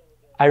so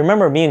I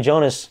remember me and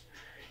Jonas,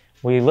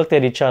 we looked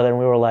at each other and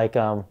we were like,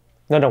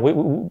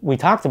 we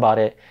talked about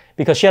it,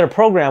 because she had a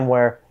program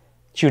where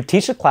she would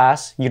teach a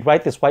class, you'd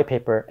write this white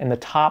paper, and the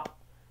top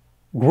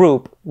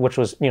group, which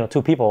was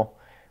 2 people,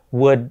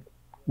 would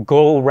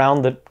go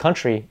around the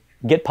country,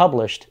 get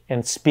published,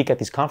 and speak at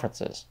these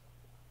conferences.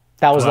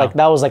 That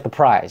was like the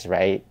prize,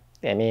 right?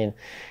 I mean,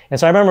 and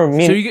so I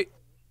remember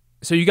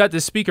So you got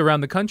to speak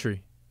around the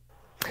country.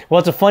 Well,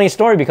 it's a funny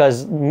story,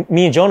 because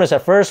me and Jonas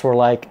at first were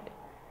like,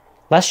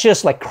 let's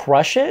just like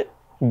crush it,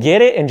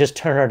 get it, and just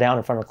turn her down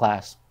in front of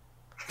class.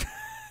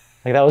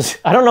 Like that was,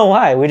 I don't know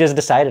why, we just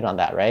decided on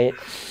that, right?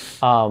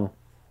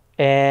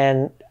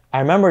 And I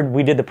remember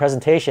we did the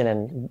presentation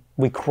and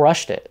we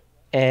crushed it.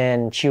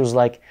 And she was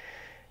like,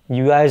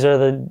 you guys are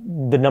the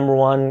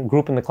 #1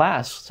 group in the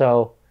class.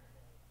 So,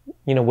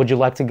 would you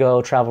like to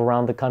go travel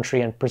around the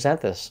country and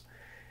present this?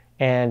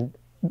 And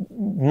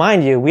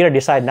mind you, we had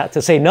decided not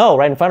to say no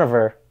right in front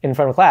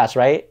of class,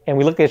 right? And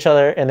we looked at each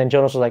other, and then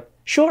Jonas was like,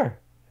 sure.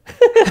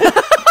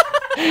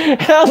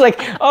 And I was like,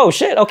 oh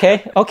shit,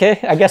 okay,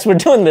 I guess we're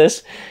doing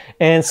this.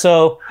 And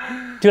so,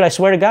 dude, I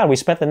swear to God, we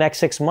spent the next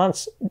 6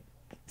 months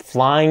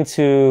flying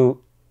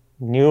to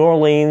New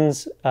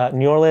Orleans,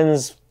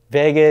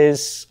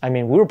 Vegas. I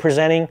mean, we were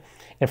presenting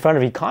in front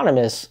of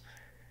economists,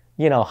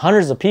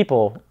 hundreds of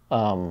people,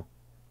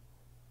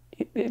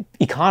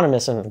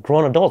 economists and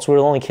grown adults. We were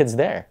the only kids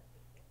there.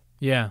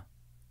 Yeah.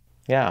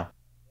 Yeah.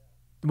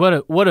 What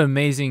an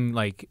amazing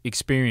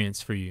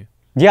experience for you.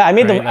 Yeah,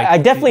 I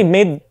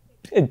definitely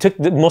took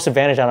the most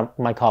advantage out of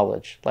my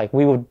college. Like,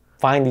 we would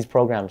find these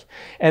programs.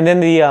 And then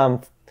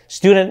the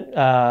student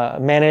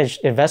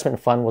managed investment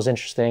fund was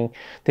interesting.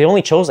 They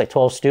only chose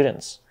 12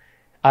 students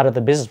out of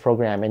the business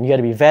program, and you had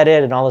to be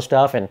vetted and all this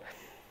stuff. And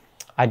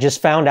I just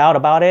found out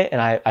about it,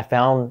 and I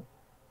found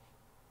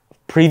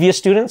previous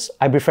students.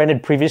 I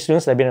befriended previous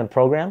students that had been in the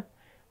program.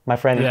 My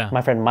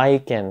friend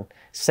Mike and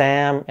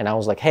Sam, and I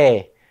was like,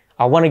 hey,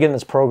 I want to get in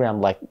this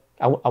program. Like,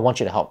 I want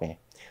you to help me.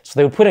 So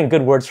they would put in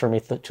good words for me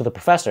to the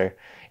professor,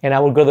 and I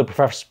would go to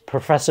the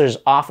professor's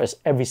office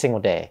every single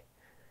day.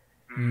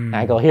 And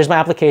I go, here's my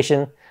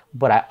application,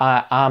 but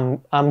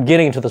I'm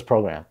getting into this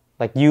program.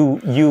 Like,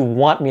 you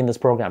want me in this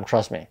program,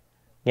 trust me.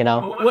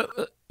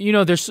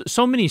 There's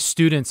so many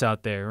students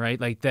out there,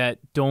 right? Like, that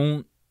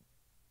don't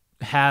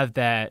have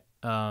that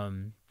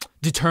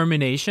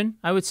determination,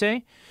 I would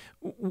say.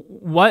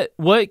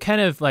 What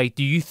kind of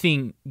do you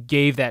think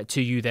gave that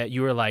to you, that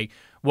you were like,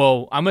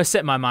 well, I'm gonna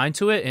set my mind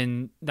to it,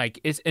 and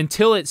it's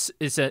until it's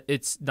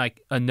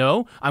like a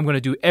no, I'm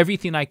gonna do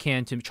everything I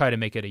can to try to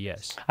make it a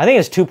yes? I think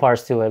it's 2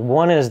 parts to it.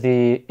 One is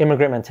the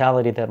immigrant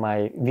mentality that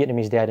my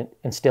Vietnamese dad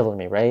instilled in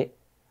me, right?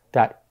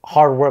 That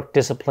hard work,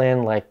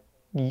 discipline,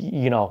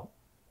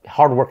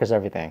 hard work is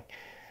everything.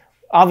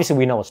 Obviously,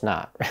 we know it's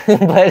not,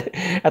 but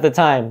at the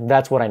time,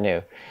 that's what I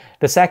knew.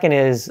 The second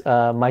is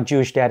my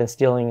Jewish dad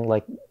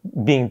instilling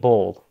being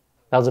bold.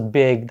 That was a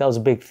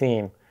big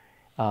theme,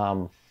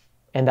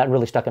 and that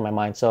really stuck in my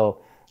mind.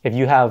 So if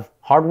you have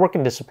hard work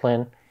and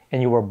discipline,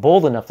 and you were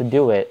bold enough to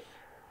do it,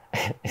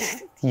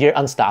 you're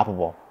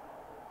unstoppable.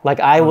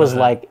 I was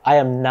I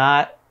am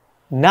not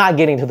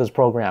getting to this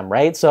program,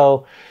 right?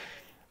 So,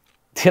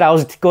 dude, I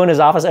was going to his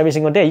office every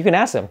single day. You can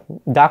ask him,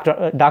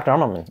 Dr.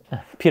 Ammerman,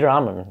 Peter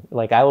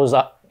Ammerman. I was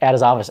at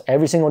his office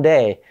every single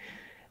day.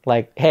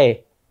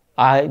 Hey,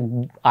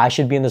 I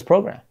should be in this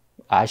program.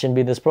 I shouldn't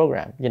be in this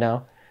program,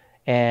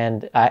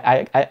 And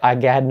I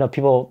had enough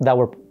people that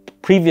were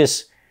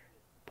previous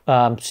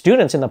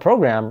students in the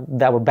program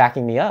that were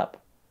backing me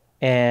up,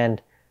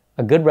 and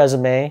a good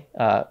resume,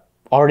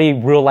 already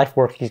real life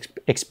work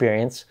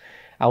experience.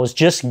 I was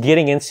just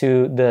getting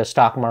into the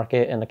stock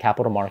market and the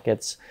capital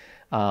markets.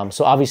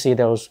 So obviously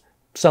there was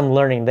some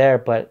learning there,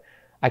 but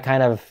I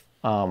kind of,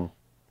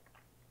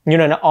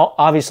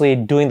 obviously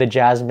doing the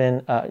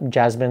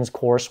Jasmine's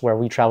course where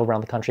we travel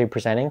around the country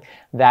presenting,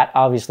 that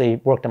obviously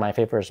worked in my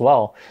favor as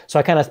well. So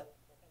I kind of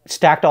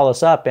stacked all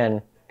this up,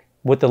 and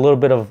with a little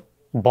bit of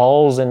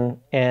balls and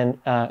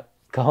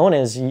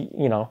cojones,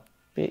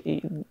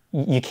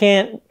 you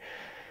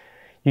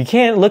you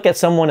can't look at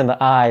someone in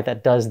the eye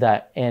that does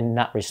that and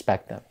not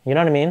respect them. You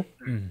know what I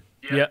mean?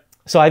 Yeah.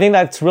 So I think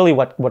that's really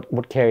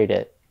what carried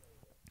it.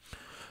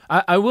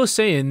 I will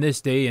say in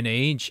this day and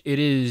age, it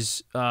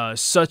is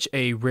such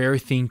a rare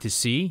thing to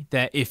see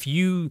that if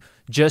you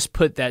just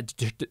put that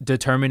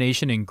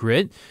determination and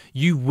grit,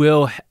 you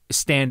will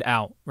stand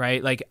out,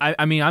 right? Like,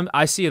 I mean,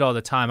 I see it all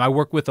the time. I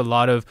work with a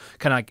lot of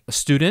kind of like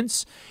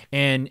students,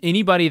 and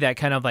anybody that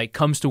kind of like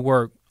comes to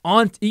work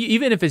on,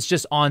 even if it's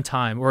just on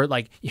time or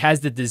like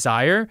has the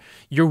desire,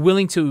 you're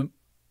willing to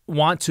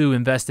want to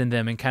invest in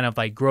them and kind of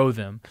like grow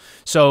them.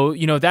 So,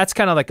 you know, that's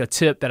kind of like a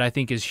tip that I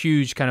think is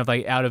huge, kind of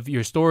like out of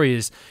your story,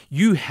 is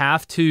you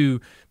have to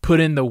put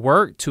in the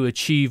work to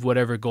achieve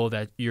whatever goal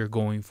that you're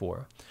going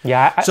for.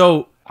 Yeah.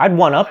 So I'd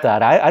one up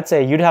that. I'd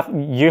say you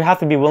have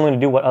to be willing to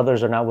do what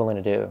others are not willing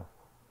to do.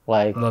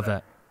 Like, love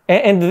that.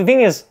 And the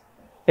thing is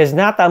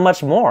not that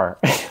much more.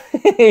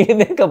 You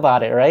think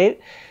about it, right?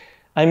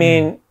 I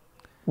mean,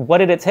 what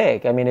did it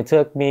take? I mean, it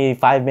took me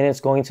 5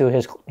 minutes going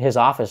to his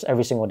office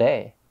every single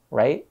day,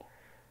 right?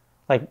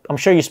 Like, I'm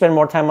sure you spend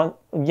more time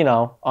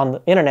on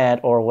the internet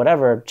or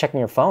whatever, checking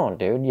your phone,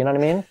 dude. You know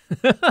what I mean?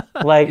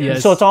 Like,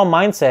 Yes. So it's all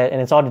mindset and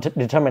it's all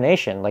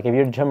determination. Like, if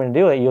you're determined to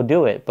do it, you'll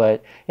do it.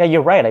 But yeah,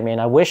 you're right. I mean,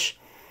 I wish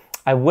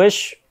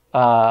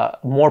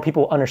more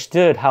people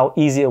understood how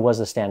easy it was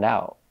to stand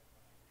out.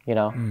 You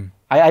know,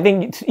 I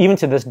think even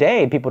to this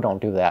day, people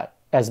don't do that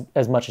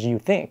as much as you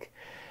think.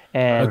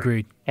 And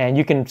Agreed. And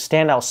you can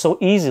stand out so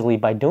easily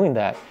by doing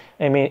that.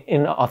 I mean,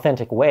 in an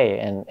authentic way,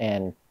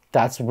 and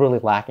that's really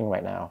lacking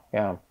right now.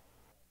 Yeah,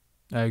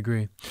 I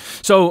agree.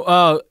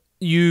 So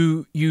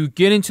you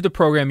get into the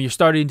program. You're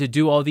starting to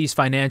do all these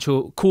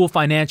cool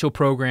financial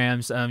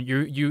programs. I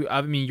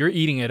mean, you're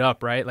eating it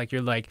up, right? Like,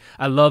 you're like,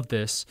 I love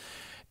this.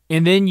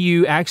 And then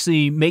you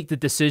actually make the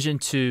decision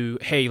to,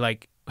 hey,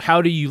 like,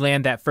 how do you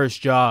land that first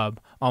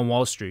job on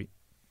Wall Street?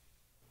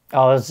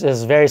 Oh, it's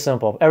very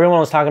simple. Everyone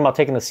was talking about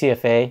taking the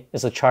CFA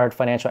as a chartered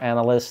financial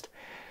analyst.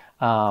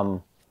 I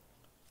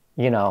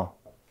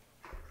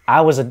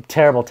was a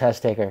terrible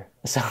test taker.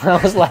 So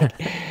I was like,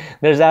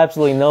 there's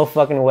absolutely no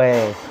fucking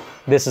way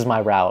this is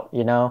my route,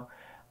 you know?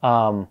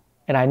 And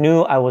I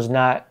knew I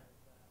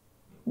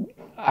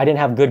didn't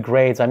have good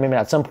grades. I remember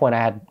at some point I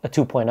had a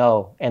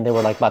 2.0 and they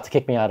were like about to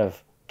kick me out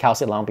of Cal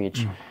State Long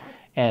Beach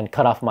and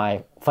cut off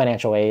my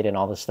financial aid and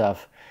all this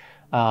stuff.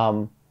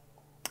 And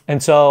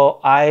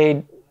so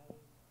I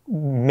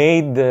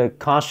made the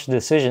conscious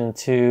decision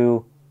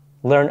to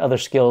learn other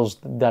skills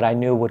that I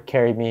knew would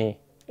carry me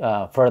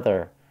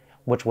further,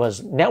 which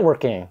was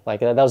networking.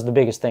 Like, that was the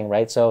biggest thing,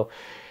 right? So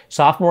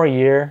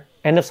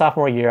end of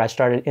sophomore year, I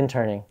started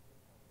interning.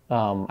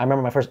 I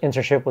remember my first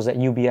internship was at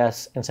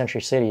UBS in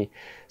Century City.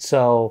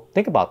 So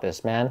think about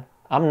this, man.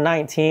 I'm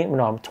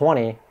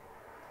 20.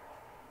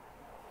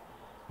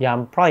 Yeah,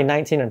 I'm probably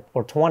 19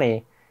 or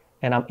 20,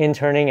 and I'm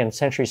interning in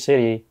Century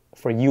City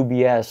for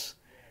UBS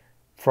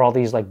for all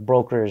these like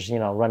brokers,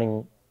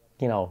 running,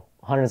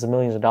 hundreds of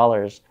millions of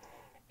dollars.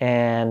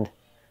 And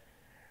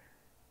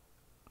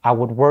I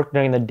would work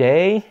during the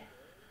day,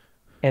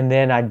 and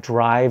then I'd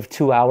drive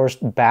 2 hours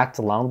back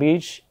to Long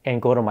Beach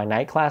and go to my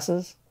night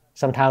classes.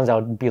 Sometimes I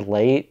would be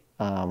late,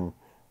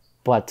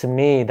 but to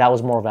me, that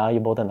was more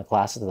valuable than the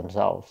classes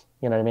themselves.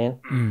 You know what I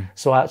mean?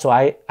 So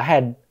I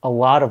had a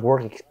lot of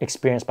work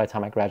experience by the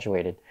time I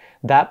graduated.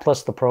 That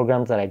plus the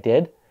programs that I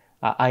did,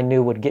 I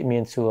knew would get me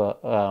into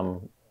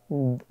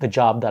the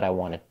job that I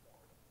wanted.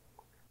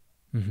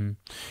 Mm-hmm.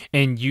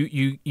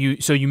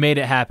 And so you made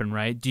it happen,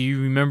 right? Do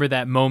you remember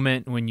that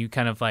moment when you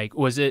kind of like,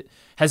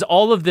 has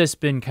all of this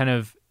been kind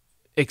of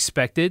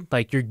expected?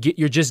 Like, you're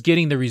just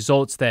getting the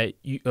results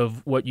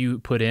of what you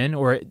put in,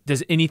 or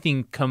does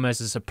anything come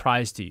as a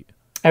surprise to you?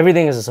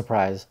 Everything is a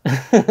surprise.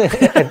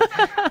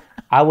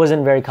 I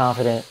wasn't very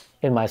confident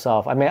in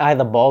myself. I mean, I had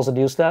the balls to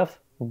do stuff,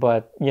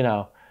 but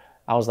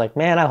I was like,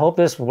 man, I hope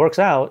this works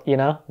out.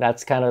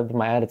 That's kind of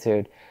my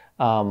attitude.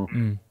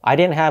 I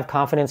didn't have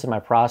confidence in my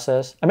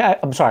process. I mean,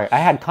 I'm sorry, I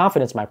had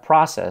confidence in my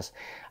process.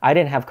 I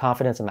didn't have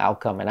confidence in the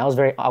outcome, and I was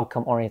very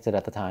outcome oriented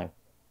at the time.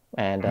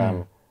 And,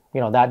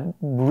 that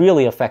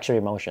really affects your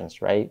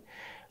emotions, right?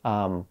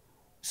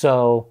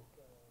 So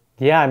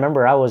yeah, I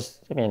remember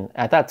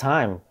at that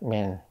time,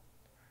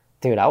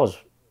 dude, I was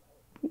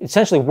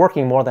essentially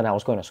working more than I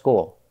was going to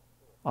school.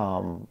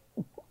 I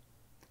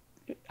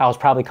was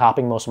probably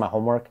copying most of my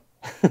homework.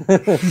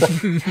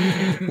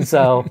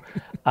 So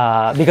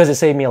because it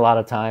saved me a lot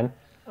of time,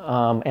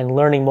 and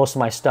learning most of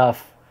my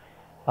stuff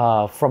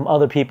from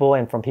other people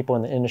and from people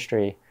in the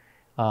industry.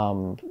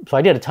 So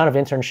I did a ton of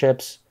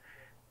internships.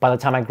 By the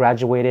time I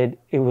graduated,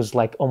 it was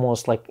I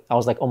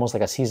was almost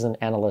like a seasoned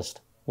analyst,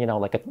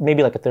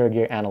 maybe like a third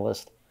year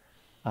analyst.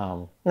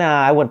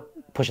 I wouldn't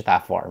push it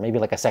that far. Maybe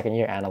like a second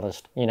year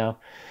analyst,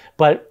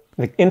 But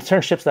the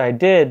internships that I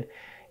did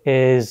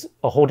is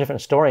a whole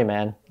different story,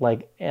 man.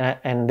 Like,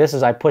 and this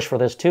is, I push for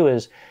this too,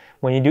 is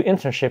when you do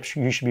internships,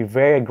 you should be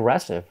very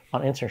aggressive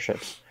on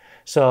internships.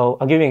 So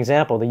I'll give you an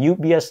example. The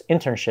UBS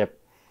internship,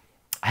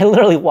 I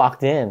literally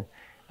walked in.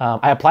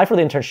 I applied for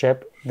the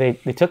internship they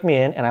took me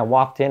in, and I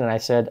walked in, and I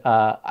said,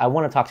 I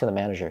want to talk to the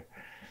manager.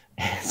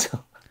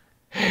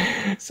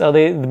 So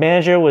the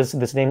manager was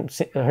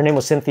her name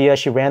was Cynthia.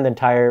 She ran the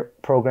entire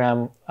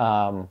program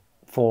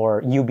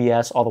for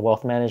UBS, all the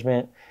wealth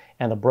management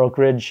and the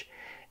brokerage.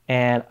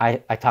 And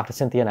I talked to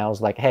Cynthia, and I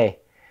was like, hey,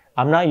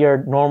 I'm not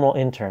your normal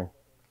intern.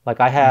 Like,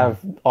 I have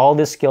all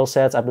these skill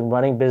sets. I've been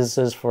running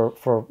businesses for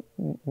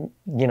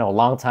a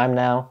long time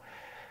now.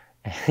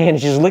 And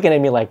she's looking at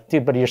me like,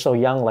 dude, but you're so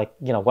young. Like,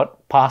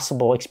 what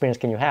possible experience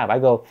can you have? I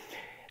go,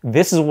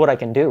 this is what I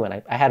can do.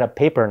 And I had a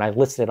paper, and I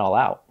listed it all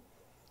out.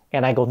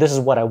 And I go, this is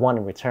what I want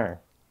in return.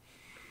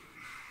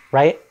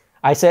 Right?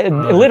 I said,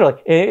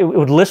 literally, it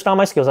would list all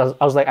my skills.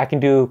 I was like,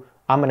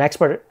 I'm an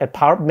expert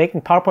at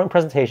making PowerPoint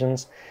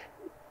presentations,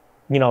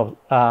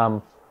 any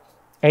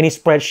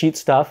spreadsheet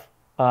stuff,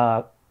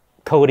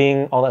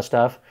 coding, all that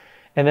stuff.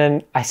 And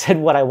then I said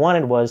what I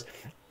wanted was,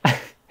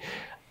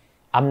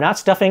 I'm not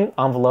stuffing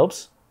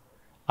envelopes.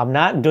 I'm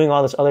not doing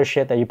all this other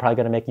shit that you're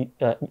probably going to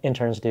make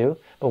interns do.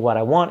 But what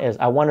I want is,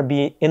 I want to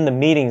be in the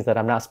meetings that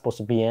I'm not supposed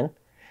to be in.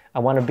 I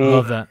want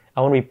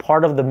to be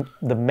part of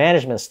the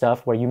management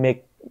stuff where you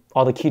make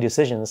all the key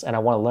decisions, and I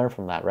want to learn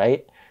from that,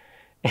 right?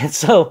 And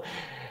so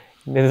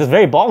it's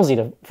very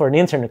ballsy for an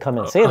intern to come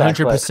and say that.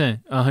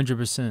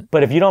 100%.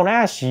 But if you don't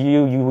ask,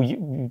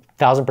 you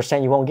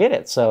 1000% you won't get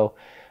it. So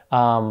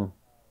I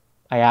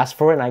asked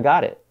for it, and I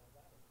got it.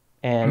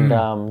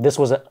 And this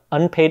was an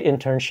unpaid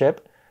internship.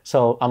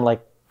 So I'm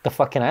like, the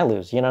fuck can I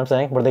lose? You know what I'm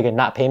saying? Were they going to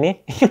not pay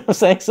me? You know what I'm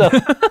saying? So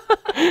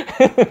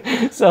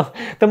so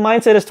the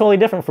mindset is totally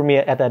different for me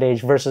at that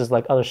age versus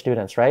like other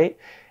students, right?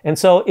 And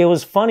so it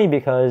was funny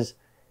because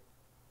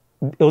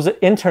it was an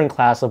intern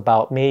class of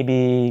about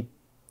maybe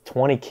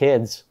 20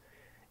 kids,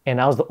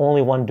 and I was the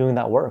only one doing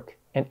that work.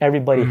 And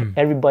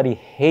everybody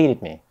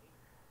hated me.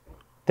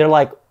 They're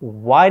like,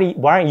 why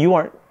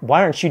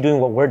aren't you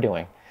doing what we're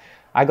doing?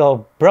 I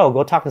go, bro,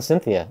 go talk to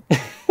Cynthia.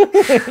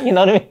 You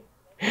know what I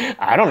mean?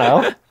 I don't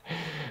know.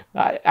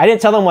 I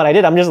didn't tell them what I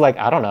did. I'm just like,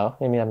 I don't know.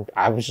 I mean,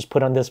 I was just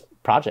put on this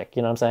project.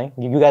 You know what I'm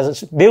saying? You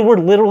guys, they were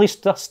literally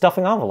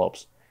stuffing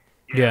envelopes.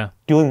 Yeah.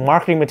 Doing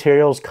marketing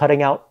materials,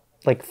 cutting out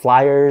like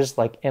flyers,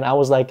 and I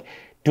was like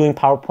doing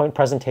PowerPoint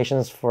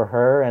presentations for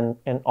her and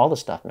all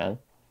this stuff, man.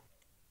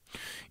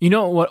 You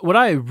know, what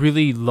I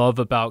really love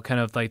about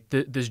kind of like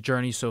this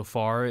journey so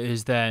far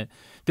is that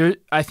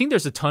I think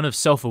there's a ton of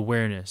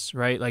self-awareness,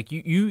 right? Like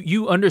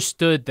you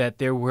understood that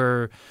there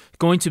were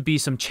going to be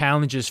some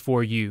challenges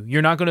for you.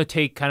 You're not going to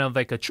take kind of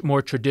like a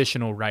more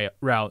traditional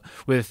route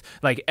with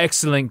like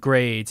excellent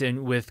grades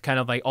and with kind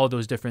of like all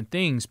those different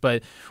things.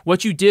 But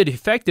what you did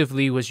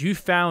effectively was you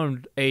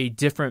found a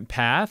different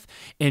path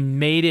and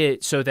made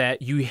it so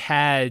that you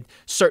had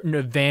certain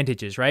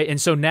advantages, right? And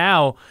so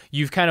now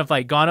you've kind of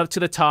like gone up to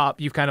the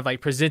top. You've kind of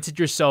like presented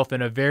yourself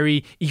in a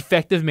very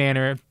effective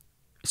manner.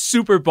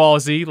 Super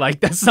ballsy, like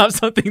that's not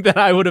something that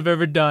I would have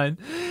ever done.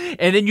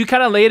 And then you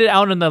kind of laid it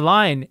out on the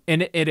line,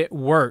 and it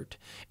worked.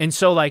 And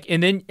so like,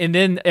 and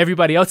then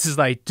everybody else is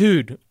like,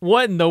 dude,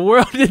 what in the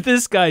world did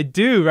this guy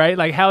do, right?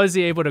 Like, how is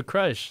he able to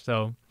crush?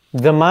 So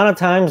the amount of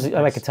times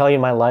I could tell you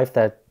in my life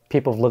that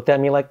people have looked at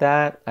me like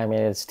that, I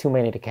mean, it's too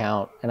many to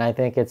count. And I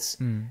think it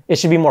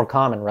should be more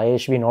common, right? It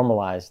should be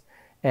normalized.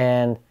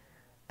 And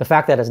the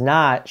fact that it's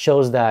not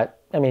shows that,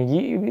 I mean,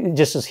 you,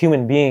 just as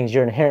human beings,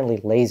 you're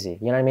inherently lazy.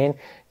 You know what I mean?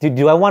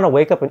 Do I want to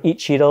wake up and eat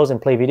Cheetos and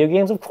play video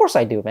games? Of course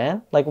I do,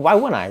 man. Like, why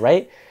wouldn't I,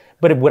 right?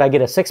 But would I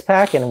get a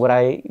six-pack and would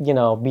I,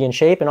 be in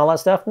shape and all that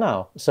stuff?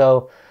 No.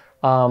 So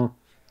the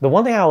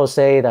one thing I will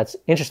say that's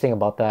interesting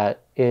about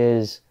that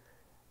is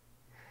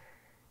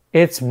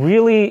it's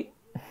really,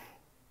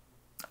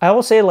 I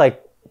will say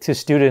like to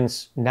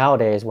students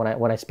nowadays when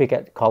I speak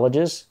at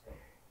colleges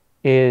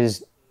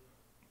is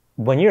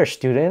when you're a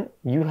student,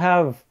 you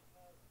have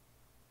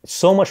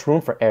so much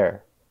room for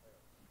error.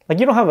 Like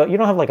you don't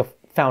have like a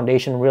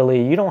foundation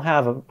really. You don't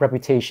have a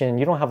reputation.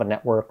 You don't have a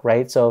network,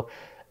 right? So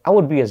I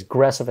would be as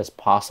aggressive as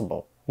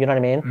possible. You know what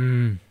I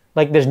mean?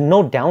 Like there's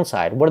no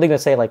downside. What are they gonna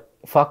say? Like,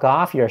 fuck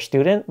off, you're a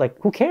student? Like,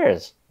 who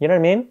cares? You know what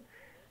I mean?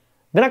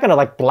 They're not gonna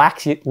like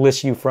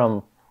blacklist you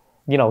from,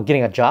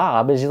 getting a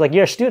job. It's just like,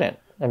 you're a student.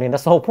 I mean,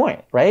 that's the whole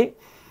point, right?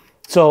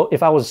 So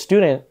if I was a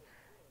student,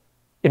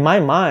 in my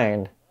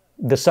mind,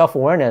 the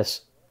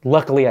self-awareness,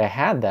 luckily I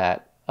had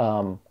that.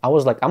 I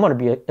was like, I'm going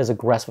to be as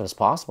aggressive as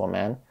possible,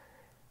 man.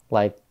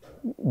 Like,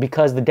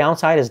 because the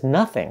downside is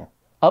nothing.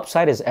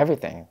 Upside is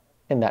everything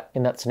in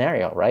that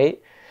scenario,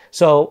 right?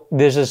 So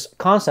there's this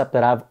concept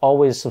that I've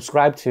always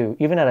subscribed to,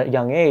 even at a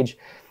young age,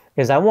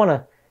 is I want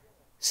to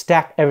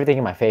stack everything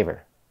in my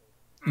favor,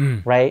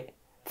 right?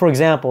 For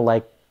example,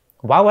 like,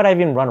 why would I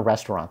even run a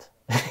restaurant?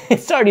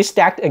 It's already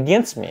stacked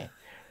against me.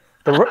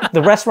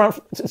 The restaurant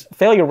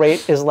failure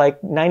rate is like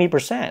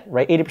 90%,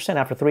 right? 80%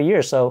 after 3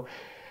 years. So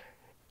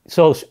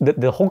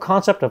the whole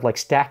concept of like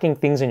stacking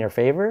things in your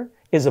favor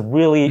is a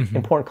really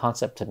important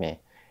concept to me.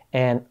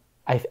 And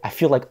I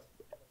feel like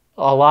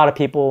a lot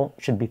people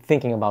should be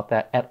thinking about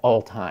that at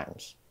all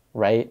times,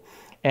 right?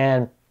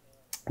 And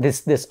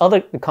this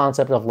other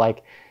concept of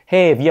like,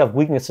 hey, if you have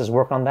weaknesses,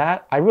 work on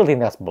that. I really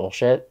think that's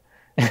bullshit.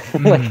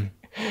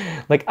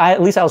 like,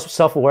 at least I was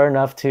self-aware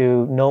enough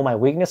to know my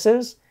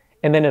weaknesses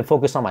and then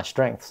focus on my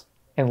strengths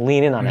and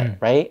lean in on it,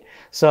 right?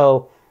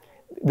 So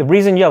the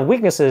reason you have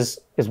weaknesses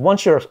is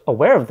once you're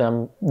aware of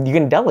them, you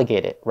can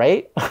delegate it,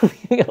 right?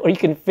 Or you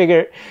can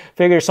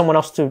figure someone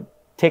else to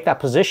take that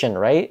position,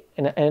 right?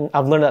 And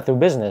I've learned that through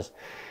business,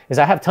 is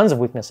I have tons of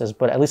weaknesses,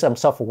 but at least I'm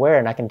self-aware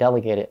and I can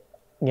delegate it,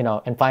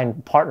 and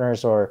find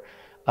partners or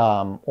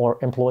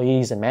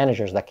employees and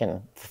managers that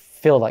can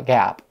fill that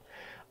gap.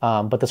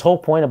 But this whole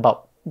point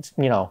about,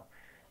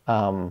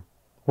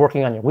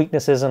 working on your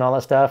weaknesses and all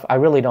that stuff, I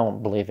really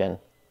don't believe in,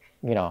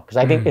 because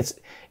I think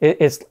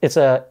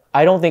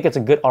I don't think it's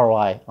a good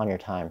ROI on your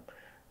time.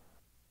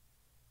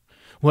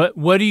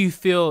 What do you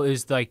feel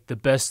is like the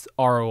best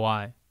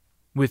ROI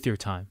with your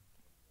time?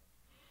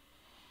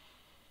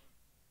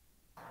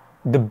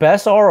 The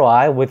best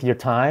ROI with your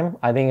time,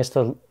 I think, is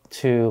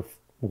to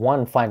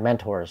one, find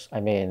mentors. I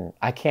mean,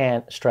 I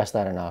can't stress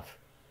that enough.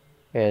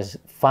 Is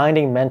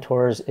finding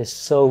mentors is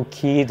so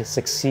key to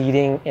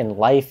succeeding in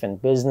life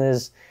and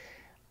business.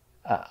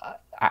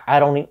 I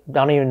don't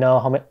even know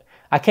how many.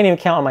 I can't even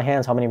count on my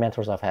hands how many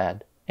mentors I've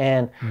had.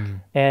 And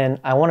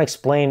I want to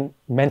explain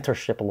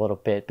mentorship a little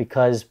bit,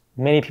 because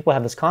many people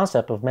have this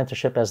concept of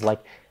mentorship as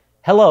like,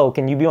 hello,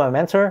 can you be my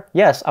mentor?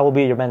 Yes, I will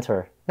be your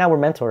mentor. Now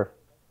we're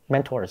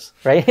mentors,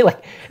 right?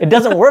 Like, it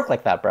doesn't work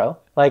like that, bro.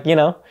 Like,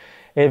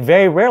 it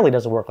very rarely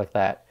doesn't work like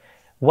that.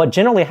 What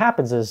generally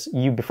happens is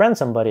you befriend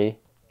somebody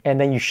and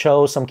then you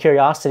show some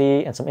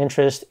curiosity and some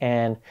interest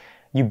and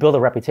you build a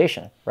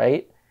reputation,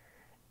 right?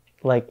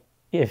 Like,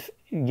 if,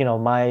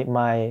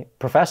 my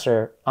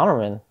professor,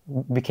 Ammerman,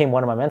 became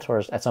one of my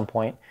mentors at some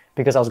point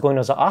because I was going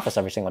to his office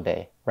every single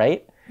day,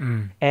 right?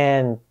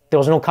 And there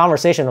was no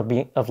conversation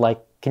of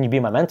like, can you be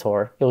my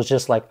mentor? It was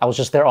just like, I was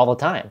just there all the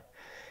time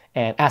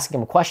and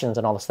asking him questions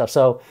and all this stuff.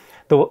 So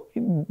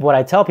what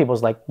I tell people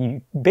is like,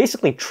 you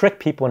basically trick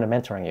people into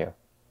mentoring you.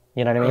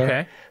 You know what I mean?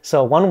 Okay.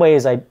 So one of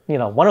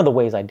the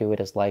ways I do it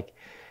is like,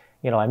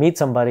 I meet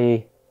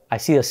somebody, I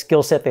see a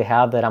skill set they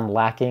have that I'm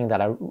lacking,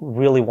 that I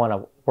really want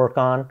to work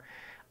on,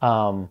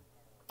 or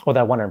that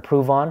I want to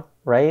improve on,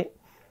 right?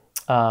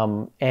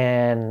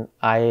 And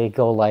I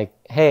go like,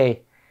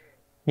 hey,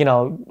 you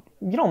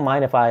don't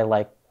mind if I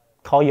like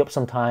call you up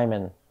sometime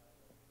and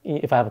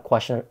if I have a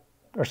question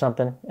or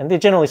something? And they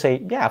generally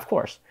say, yeah, of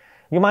course.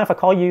 You mind if I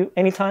call you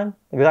anytime?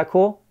 Is that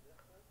cool?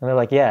 And they're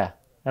like, yeah.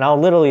 And I'll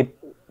literally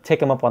take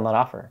them up on that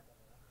offer.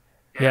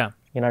 Yeah.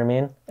 You know what I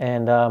mean?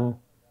 And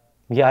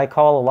I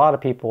call a lot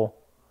of people.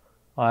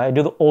 I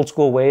do the old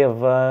school way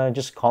of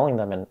just calling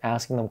them and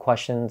asking them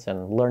questions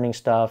and learning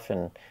stuff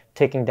and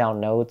taking down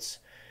notes.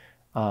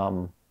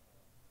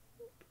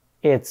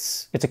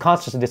 It's a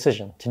conscious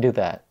decision to do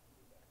that.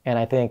 And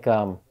I think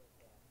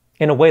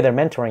in a way they're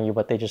mentoring you,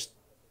 but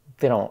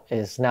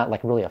it's not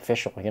like really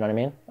official. You know what I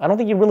mean? I don't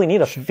think you really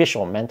need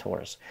official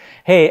mentors.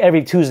 Hey,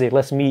 every Tuesday,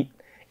 let's meet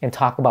and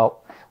talk about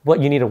what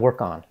you need to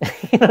work on.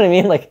 You know what I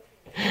mean? Like,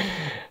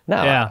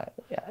 no. Yeah.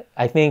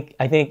 I think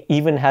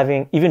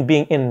even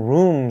being in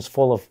rooms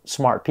full of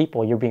smart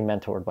people, you're being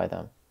mentored by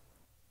them.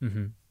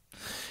 Mm-hmm.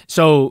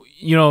 So,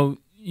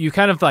 you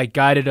kind of like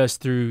guided us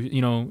through,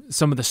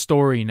 some of the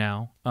story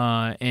now.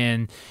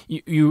 And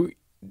you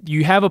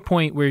have a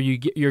point where you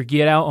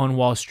get out on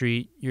Wall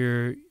Street.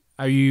 You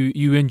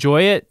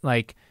enjoy it?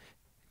 Like,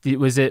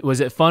 was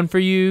it fun for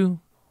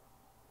you?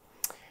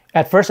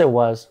 At first it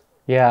was.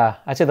 Yeah.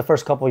 I'd say the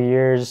first 5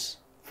 years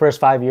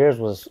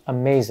was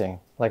amazing.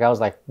 Like, I was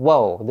like,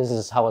 whoa, this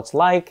is how it's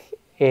like.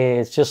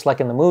 It's just like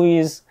in the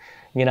movies,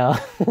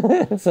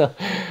 So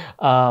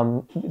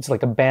it's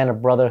like a band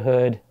of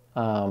brotherhood,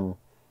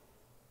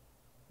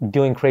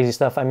 doing crazy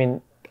stuff. I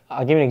mean,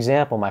 I'll give you an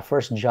example. My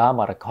first job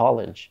out of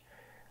college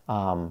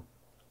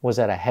was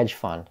at a hedge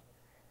fund,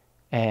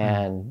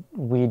 and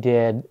we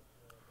did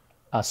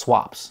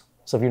swaps.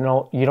 So if you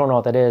don't know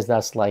what that is,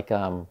 that's like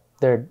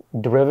they're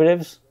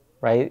derivatives,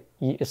 right?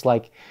 It's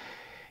like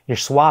you're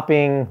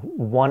swapping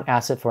one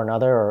asset for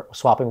another, or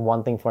swapping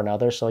one thing for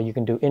another. So you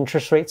can do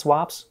interest rate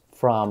swaps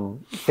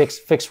from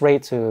fixed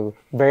rate to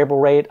variable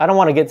rate. I don't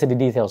want to get to the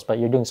details, but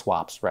you're doing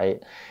swaps,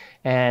 right?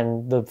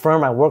 And the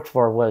firm I worked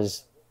for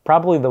was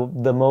probably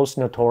the most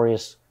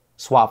notorious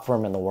swap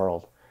firm in the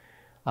world.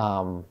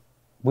 I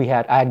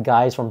had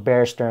guys from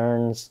Bear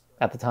Stearns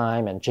at the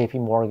time and JP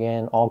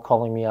Morgan all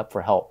calling me up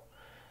for help,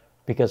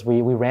 because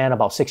we ran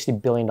about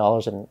 $60 billion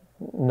in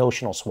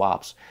notional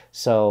swaps.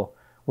 So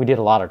we did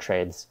a lot of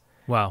trades.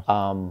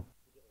 Wow.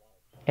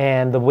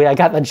 And the way I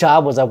got the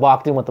job was I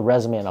walked in with the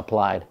resume and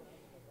applied.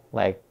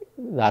 Like,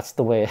 that's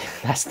the way,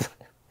 that's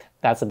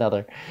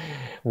another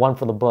one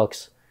for the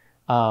books.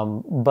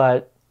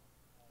 But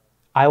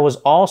I was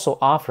also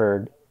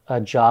offered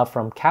a job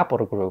from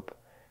Capital Group,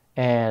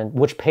 and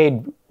which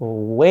paid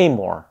way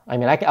more. I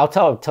mean, I'll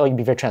tell you,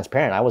 be very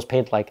transparent. I was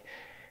paid like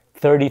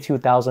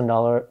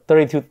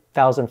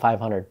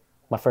 $32,500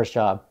 my first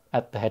job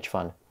at the hedge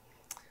fund,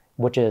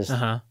 which is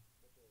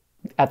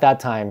at that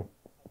time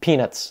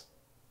peanuts.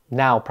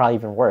 Now probably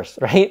even worse,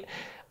 right?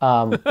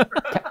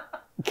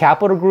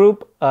 Capital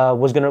Group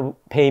was gonna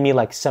pay me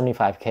like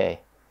 $75K,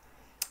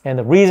 And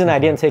the reason I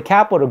didn't take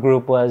Capital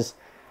Group was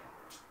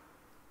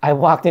I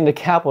walked into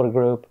Capital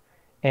Group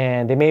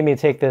and they made me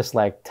take this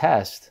like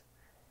test.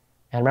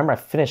 And I remember I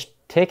finished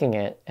taking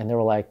it and they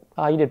were like,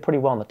 oh, you did pretty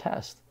well on the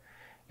test.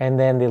 And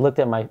then they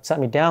sat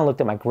me down,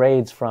 looked at my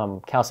grades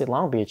from Cal State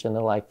Long Beach, and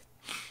they're like,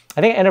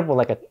 I think I ended up with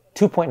like a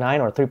 2.9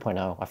 or a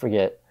 3.0, I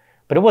forget.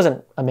 But it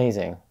wasn't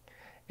amazing.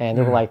 And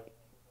they were like,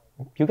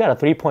 you got a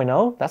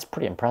 3.0? That's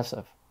pretty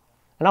impressive.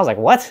 And I was like,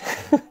 what?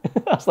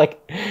 I was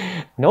like,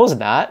 no, it's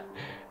not.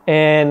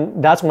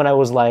 And that's when I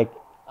was like,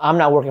 I'm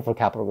not working for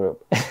Capital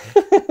Group.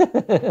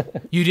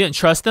 You didn't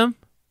trust them?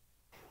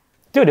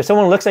 Dude, if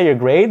someone looks at your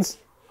grades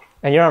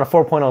and you're on a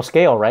 4.0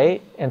 scale,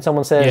 right? And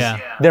someone says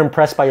they're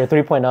impressed by your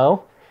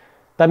 3.0,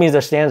 that means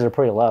their standards are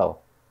pretty low.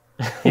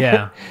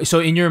 Yeah. So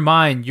in your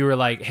mind, you were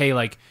like, hey,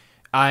 like,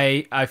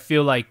 I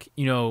feel like,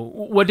 you know,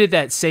 what did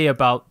that say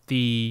about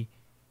the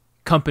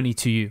company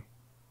to you?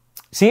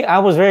 See, I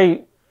was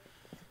very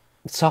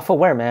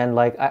self-aware, man.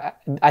 Like,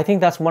 I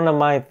think that's one of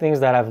my things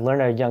that I've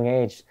learned at a young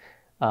age,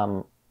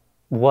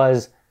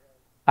 was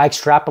I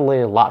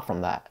extrapolated a lot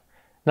from that.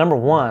 Number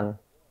one,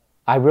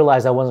 I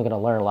realized I wasn't going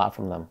to learn a lot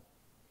from them,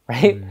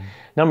 right?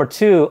 Number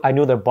two, I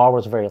knew their bar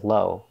was very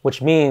low,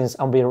 which means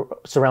I'm going to be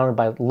surrounded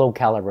by low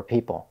caliber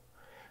people.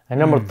 And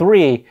number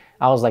three,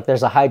 I was like,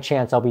 there's a high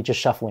chance I'll be just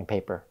shuffling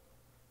paper.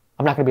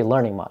 I'm not going to be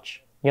learning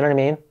much. You know what I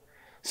mean?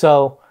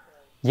 So,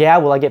 yeah,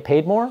 will I get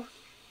paid more?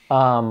 A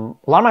lot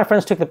of my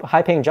friends took the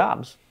high-paying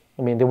jobs.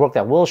 I mean, they worked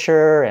at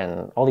Wilshire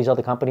and all these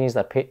other companies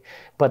that pay.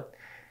 But,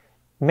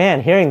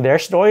 man, hearing their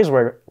stories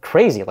were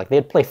crazy. Like,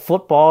 they'd play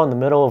football in the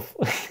middle of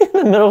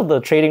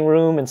the trading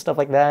room and stuff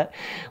like that.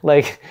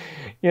 Like,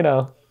 you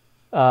know,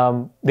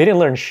 they didn't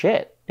learn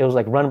shit. It was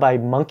like run by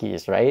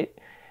monkeys, right?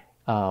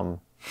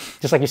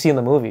 Just like you see in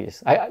the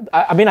movies.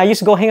 I mean, I used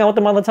to go hang out with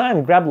them all the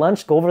time, grab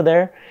lunch, go over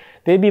there.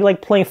 They'd be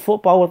like playing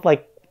football with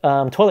like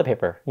toilet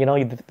paper, you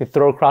know, they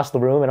throw across the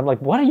room. And I'm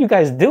like, what are you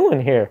guys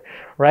doing here?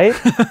 Right?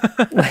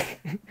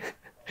 Like,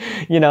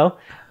 you know,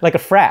 like a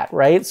frat,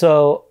 right?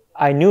 So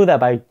I knew that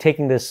by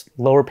taking this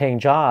lower paying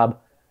job,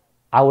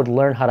 I would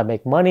learn how to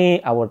make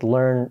money. I would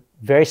learn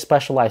very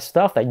specialized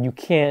stuff that you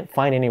can't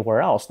find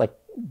anywhere else. Like,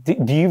 do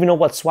you even know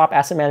what swap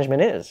asset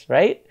management is?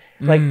 Right?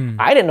 Like,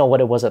 I didn't know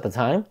what it was at the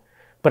time.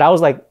 But I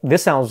was like,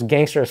 this sounds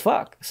gangster as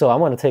fuck. So I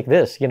want to take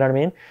this. You know what I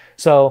mean?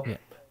 So,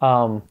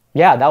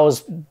 that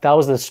was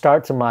the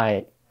start to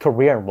my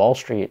career in Wall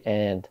Street.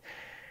 And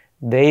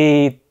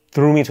they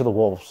threw me to the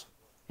wolves.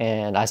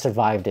 And I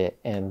survived it.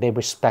 And they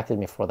respected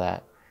me for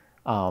that.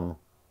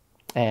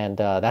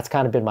 That's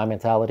kind of been my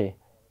mentality.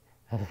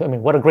 I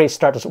mean, what a great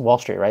start to Wall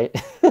Street, right?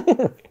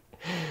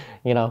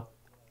 You know?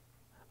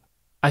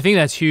 I think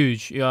that's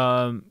huge.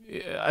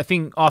 I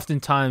think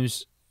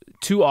oftentimes,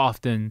 too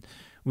often,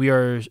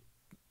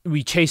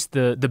 we chase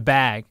the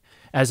bag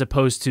as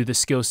opposed to the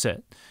skill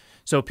set.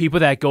 So people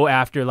that go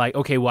after like,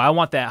 okay, well, I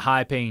want that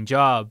high paying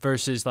job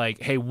versus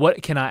like, hey,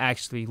 what can I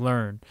actually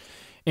learn?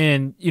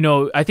 And, you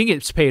know, I think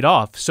it's paid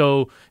off.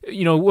 So,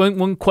 you know,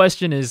 one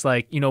question is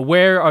like, you know,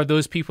 where are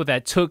those people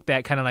that took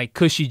that kind of like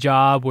cushy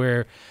job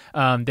where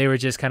they were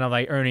just kind of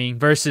like earning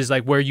versus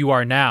like where you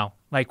are now?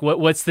 Like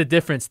what's the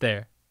difference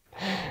there?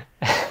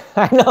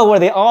 I know where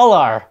they all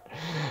are.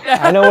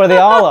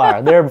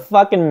 They're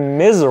fucking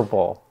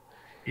miserable.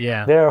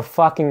 Yeah. They're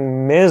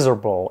fucking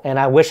miserable. And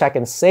I wish I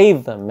can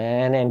save them,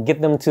 man, and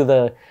get them to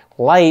the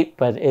light,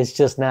 but it's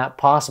just not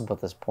possible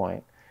at this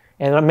point.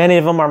 And many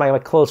of them are my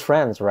close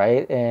friends,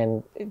 right?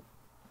 And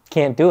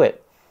can't do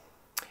it.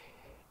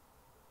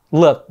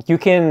 Look, you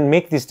can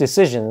make these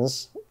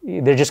decisions.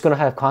 They're just going to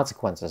have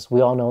consequences.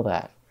 We all know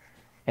that.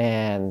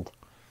 And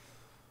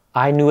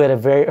I knew at a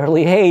very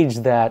early age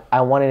that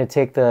I wanted to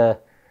take the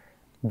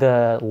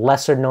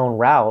lesser known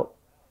route,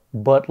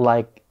 but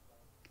like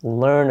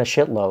learn a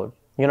shitload.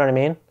 You know what I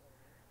mean?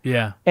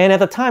 Yeah. And at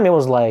the time, it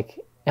was like,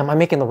 am I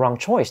making the wrong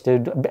choice,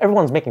 dude?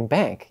 Everyone's making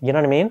bank. You know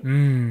what I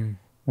mean?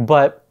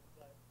 But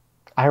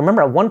I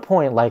remember at one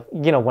point, like,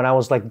 you know, when I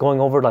was like going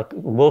over like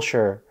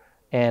Wilshire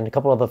and a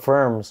couple of the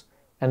firms,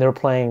 and they were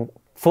playing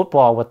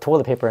football with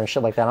toilet paper and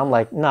shit like that. I'm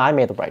like, I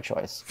made the right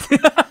choice.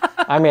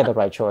 I made the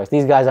right choice.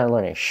 These guys aren't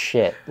learning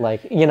shit.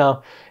 Like, you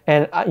know,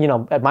 and you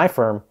know, at my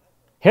firm,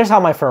 here's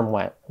how my firm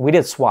went. We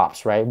did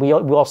swaps, right? We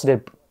also did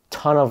a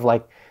ton of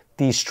like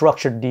these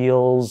structured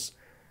deals.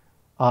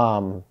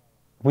 I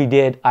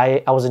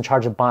was in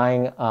charge of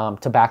buying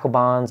tobacco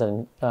bonds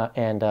and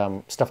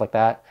stuff like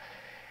that.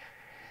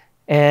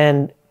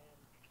 And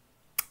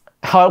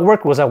how it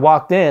worked was I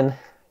walked in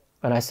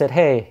and I said,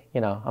 hey,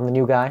 you know, I'm the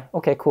new guy.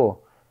 Okay,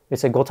 cool. They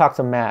said, go talk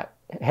to Matt,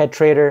 head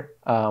trader.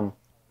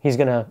 He's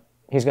gonna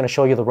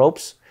show you the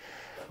ropes.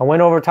 I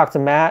went over to talk to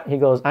Matt. He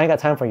goes, I ain't got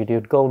time for you,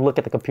 dude. Go look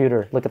at the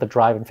computer, look at the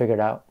drive and figure it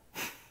out.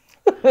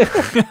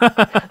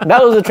 That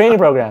was the training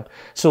program.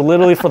 So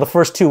literally for the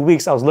first 2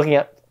 weeks, I was looking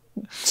at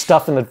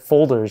stuff in the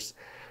folders,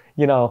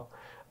 you know.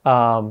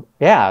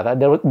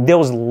 There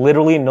was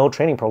literally no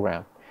training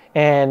program.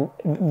 And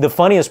the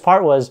funniest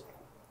part was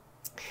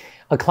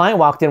a client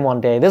walked in one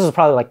day. This was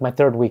probably like my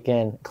third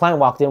weekend. A client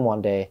walked in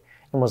one day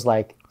and was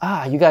like,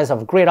 you guys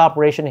have a great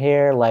operation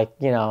here. Like,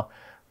 you know,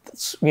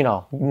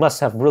 you must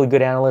have really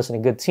good analysts and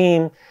a good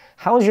team.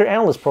 How is your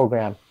analyst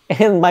program?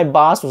 And my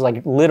boss was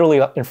like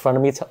literally in front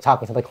of me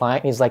talking to the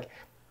client. He's like,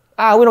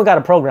 we don't got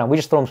a program. We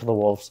just throw them to the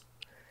wolves.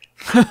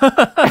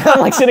 I'm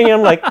like sitting here,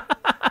 I'm like,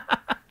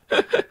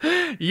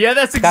 yeah,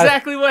 that's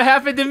exactly what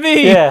happened to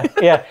me.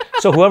 Yeah.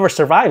 So whoever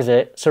survives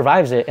it,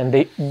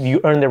 and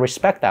you earn their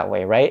respect that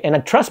way, right?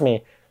 And trust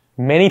me,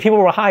 many people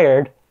were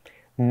hired.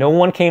 No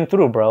one came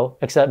through, bro,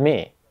 except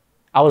me.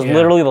 I was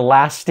literally the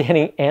last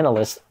standing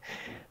analyst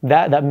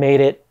that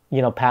made it,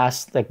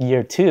 past like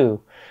year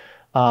 2.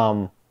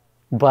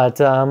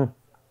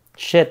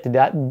 Shit, did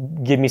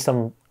that give me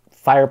some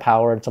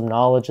firepower and some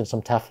knowledge and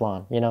some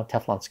Teflon,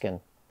 Teflon skin.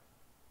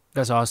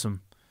 That's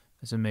awesome.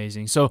 That's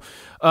amazing. So,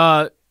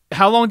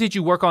 how long did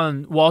you work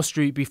on Wall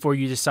Street before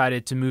you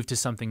decided to move to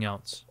something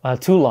else?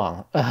 Too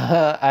long.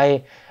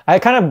 I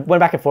kind of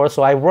went back and forth.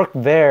 So I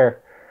worked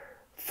there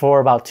for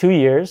about 2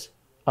 years.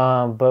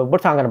 But we're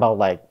talking about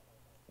like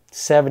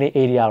 70,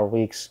 80-hour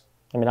weeks.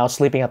 I mean, I was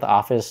sleeping at the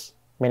office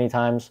many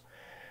times.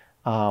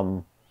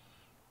 The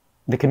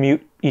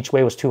commute each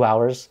way was 2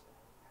 hours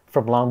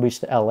from Long Beach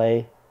to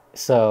LA.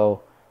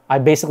 So I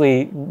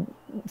basically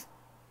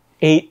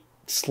ate,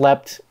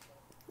 slept,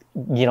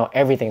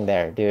 everything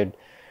there, dude.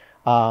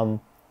 I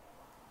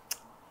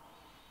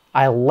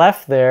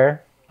left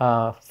there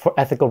for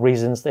ethical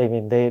reasons. I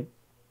mean,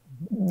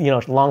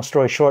 long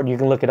story short, you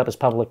can look it up as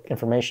public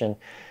information.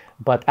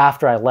 But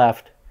after I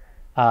left,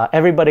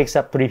 everybody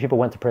except 3 people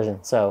went to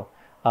prison. So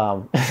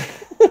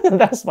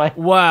that's my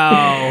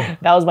wow.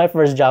 That was my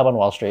first job on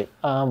Wall Street.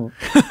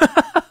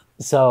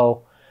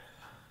 So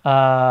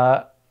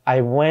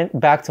I went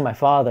back to my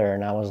father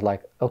and I was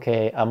like,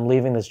 okay, I'm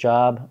leaving this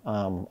job.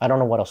 I don't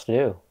know what else to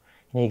do.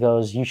 And he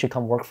goes, you should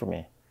come work for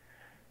me.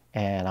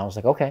 And I was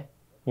like, okay,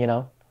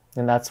 and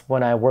that's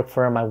when I worked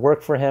for him. I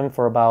worked for him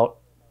for about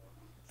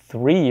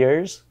 3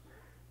 years.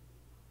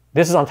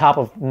 This is on top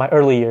of my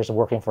early years of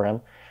working for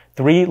him.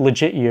 3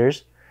 legit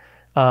years.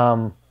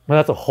 Well,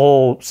 that's a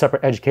whole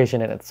separate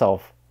education in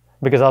itself.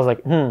 Because I was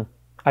like,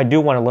 I do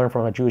want to learn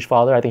from a Jewish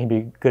father. I think he'd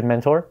be a good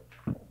mentor.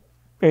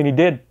 And he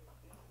did.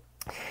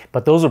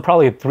 But those were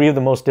probably 3 of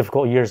the most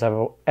difficult years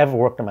I've ever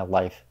worked in my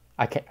life.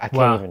 I can't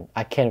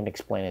even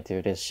explain it,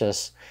 dude. It's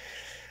just,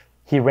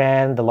 he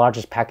ran the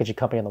largest packaging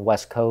company on the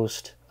West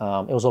Coast.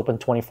 It was open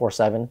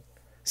 24/7.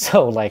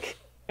 So like,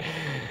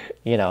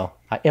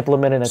 I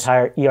implemented an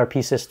entire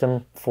ERP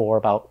system for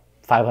about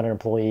 500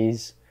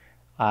 employees.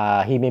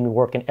 He made me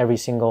work in every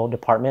single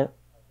department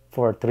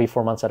for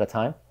 3-4 months at a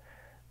time.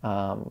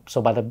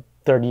 So by the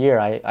 3rd year,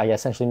 I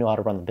essentially knew how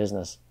to run the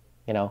business,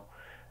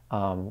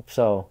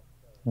 So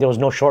there was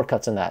no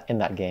shortcuts in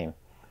that game.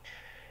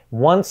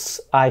 Once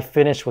I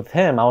finished with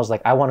him, I was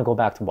like, I want to go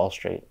back to Wall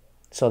Street.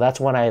 So that's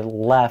when I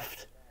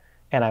left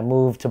and I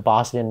moved to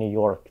Boston, New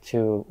York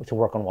to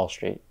work on Wall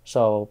Street.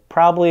 So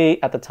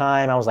probably at the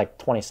time I was like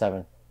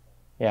 27.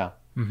 Yeah.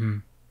 Mm-hmm.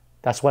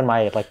 That's when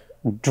my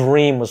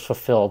dream was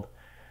fulfilled.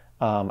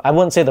 I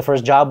wouldn't say the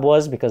first job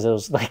was, because it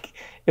was like,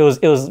 it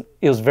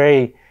was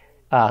very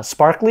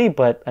sparkly,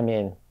 but I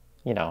mean,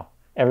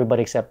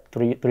 everybody except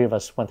three of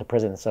us went to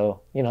prison. So,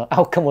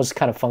 outcome was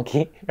kind of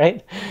funky,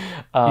 right?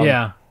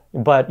 Yeah.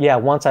 But yeah,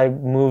 once I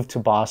moved to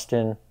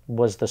Boston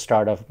was the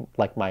start of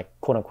like my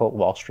quote unquote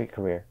Wall Street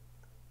career.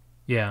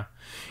 Yeah.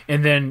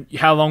 And then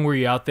how long were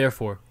you out there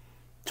for?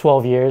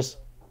 12 years.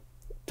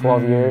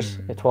 12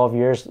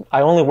 years.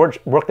 I only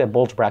worked at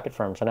bulge bracket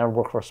firms. I never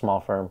worked for a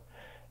small firm.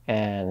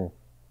 And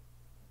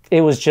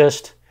it was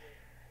just,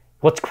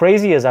 what's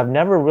crazy is I've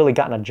never really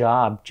gotten a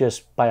job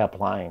just by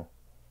applying,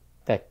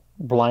 like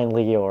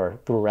blindly or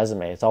through a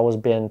resume. It's always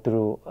been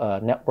through a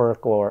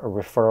network or a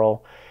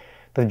referral.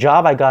 The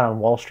job I got on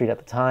Wall Street at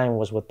the time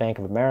was with Bank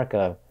of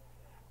America,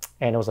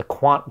 and it was a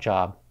quant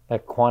job,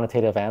 like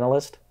quantitative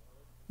analyst,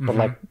 but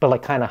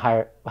like kind of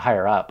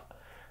higher up.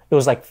 It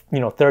was like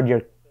 3rd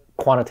year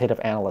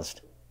quantitative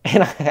analyst,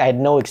 and I had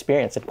no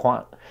experience at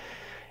quant.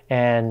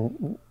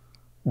 And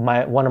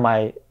one of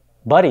my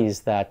buddies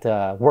that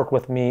worked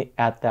with me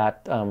at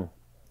that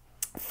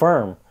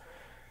firm,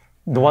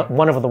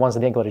 one of the ones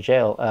that didn't go to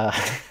jail,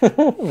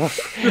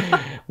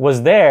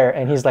 was there,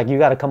 and he's like, you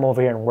got to come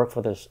over here and work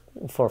for this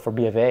for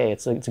B of A.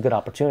 It's a good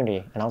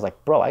opportunity. And I was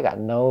like, bro, I got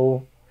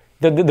no,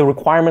 the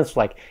requirements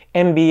like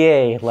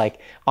MBA, like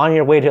on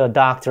your way to a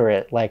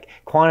doctorate, like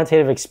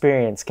quantitative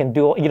experience, can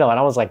do, and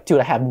I was like, dude,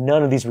 I have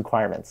none of these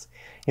requirements.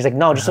 He's like,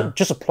 no,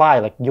 just apply,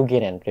 like you'll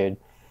get in, dude.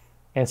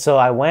 And so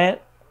I went,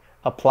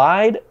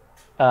 applied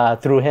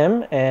through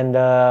him, and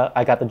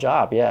I got the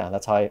job. Yeah,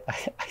 that's how I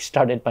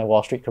started my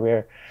Wall Street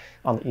career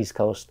on the East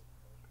Coast.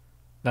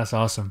 That's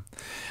awesome.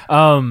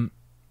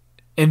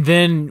 And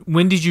then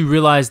when did you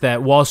realize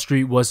that Wall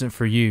Street wasn't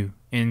for you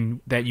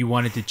and that you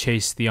wanted to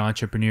chase the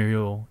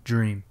entrepreneurial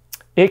dream?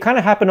 It kind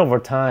of happened over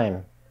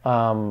time.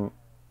 And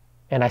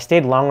I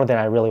stayed longer than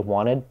I really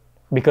wanted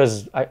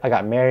because I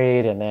got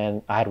married and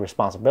then I had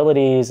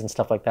responsibilities and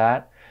stuff like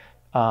that.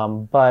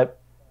 But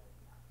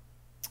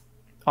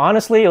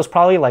honestly, it was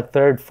probably like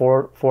 3rd,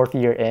 4th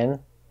year in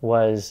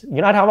was,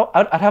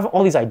 I'd have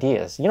all these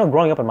ideas.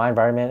 Growing up in my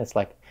environment, it's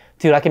like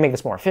dude, I can make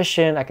this more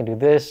efficient. I can do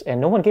this.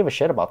 And no one gave a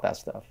shit about that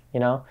stuff, you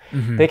know?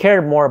 Mm-hmm. They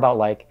cared more about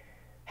like,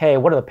 hey,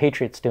 what are the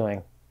Patriots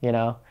doing? You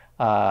know,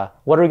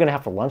 what are we going to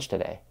have for lunch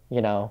today?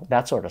 You know,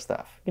 that sort of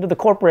stuff. You know, the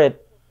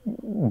corporate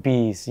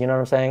bees, you know what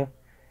I'm saying?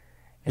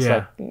 It's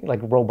like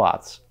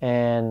robots.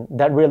 And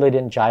that really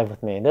didn't jive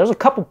with me. There's a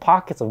couple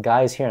pockets of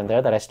guys here and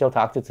there that I still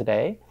talk to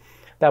today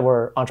that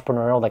were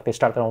entrepreneurial, like they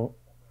start their own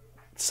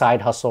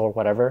side hustle or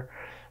whatever.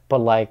 But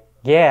like,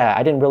 yeah,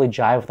 I didn't really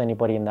jive with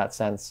anybody in that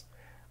sense.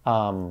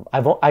 I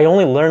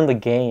only learned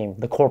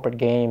the corporate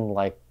game,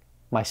 like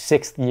my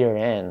 6th year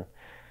in.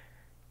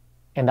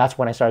 And that's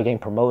when I started getting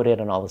promoted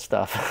and all this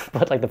stuff.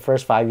 But like the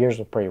first 5 years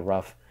were pretty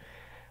rough.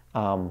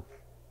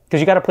 Because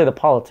you got to play the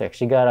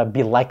politics. You got to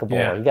be likable.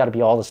 Yeah. You got to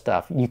be all the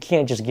stuff. You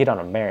can't just get on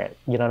a merit.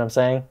 You know what I'm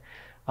saying?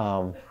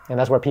 And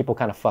that's where people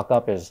kind of fuck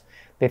up is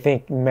they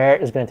think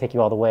merit is going to take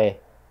you all the way.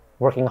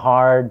 Working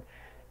hard,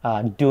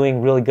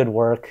 doing really good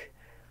work.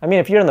 I mean,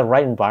 if you're in the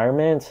right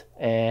environment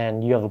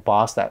and you have a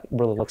boss that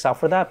really looks out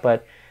for that,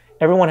 but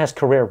everyone has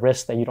career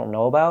risks that you don't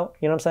know about.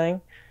 You know what I'm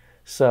saying?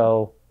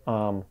 So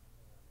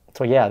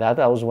yeah, that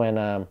was when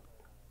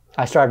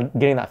I started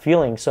getting that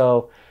feeling.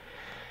 So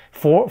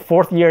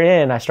fourth year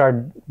in, I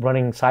started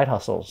running side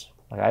hustles.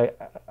 Like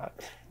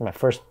my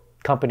first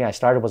company I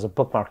started was a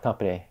bookmark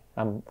company.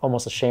 I'm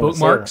almost ashamed to say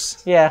Bookmarks?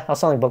 that. Yeah, I was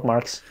selling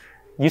bookmarks.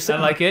 I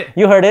like it.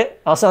 You heard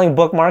it. I was selling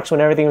bookmarks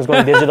when everything was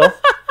going digital.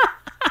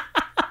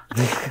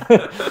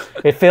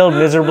 It failed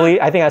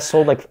miserably. I think I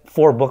sold like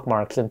 4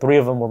 bookmarks, and 3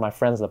 of them were my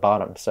friends that bought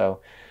them.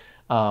 So,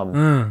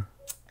 and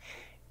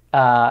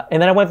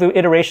then I went through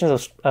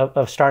iterations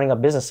of starting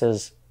up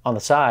businesses on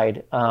the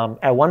side.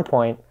 At one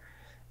point,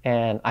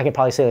 and I can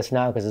probably say this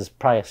now because it's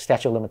probably a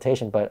statute of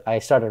limitation, but I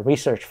started a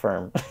research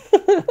firm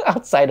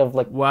outside of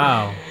like...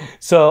 Wow.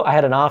 So I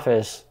had an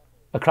office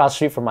across the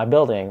street from my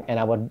building, and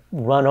I would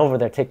run over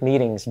there, take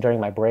meetings during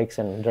my breaks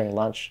and during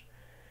lunch.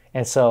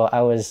 And so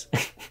I was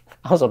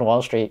on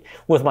Wall Street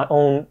with my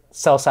own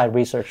sell-side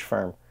research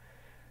firm.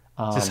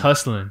 Just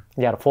hustling.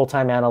 Yeah, a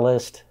full-time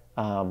analyst.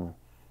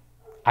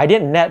 I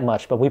didn't net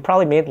much, but we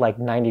probably made like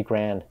 90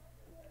 grand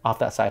off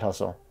that side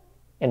hustle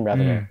in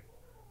revenue.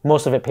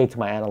 Most of it paid to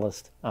my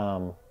analyst.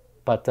 No,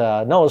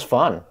 it was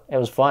fun. It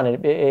was fun.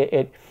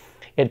 It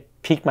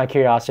piqued my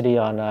curiosity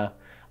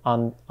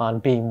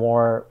on being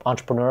more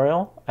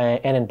entrepreneurial.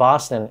 And in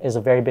Boston is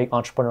a very big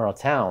entrepreneurial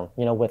town,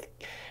 you know,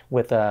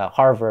 with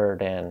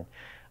Harvard and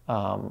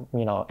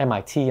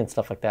MIT and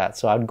stuff like that.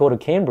 So I would go to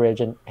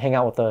Cambridge and hang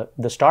out with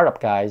the startup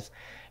guys,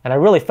 and I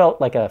really felt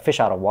like a fish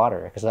out of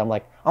water because I'm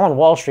like, I'm on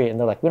Wall Street, and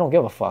they're like, we don't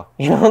give a fuck,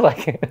 you know,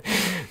 like.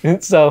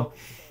 and so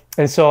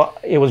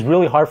it was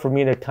really hard for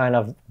me to kind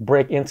of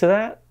break into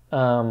that,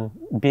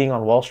 being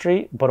on Wall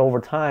Street. But over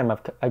time,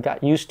 I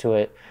got used to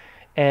it,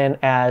 and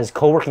as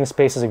co-working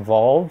spaces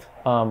evolved,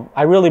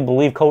 I really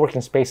believe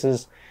co-working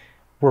spaces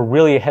were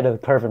really ahead of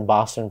the curve in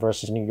Boston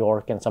versus New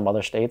York and some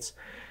other states.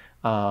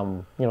 They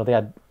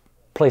had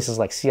places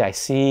like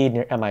CIC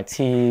near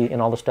MIT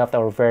and all the stuff that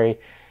were very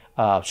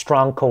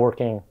strong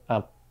co-working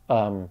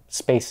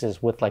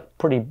spaces with like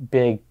pretty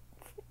big,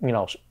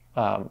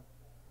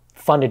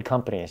 funded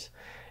companies.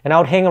 And I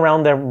would hang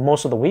around there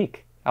most of the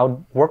week. I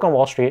would work on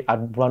Wall Street.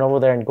 I'd run over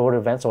there and go to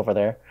events over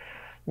there,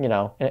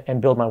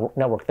 and build my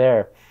network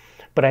there.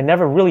 But I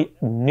never really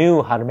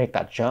knew how to make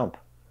that jump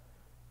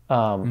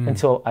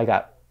until I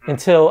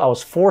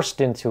was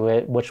forced into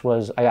it, which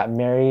was I got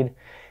married,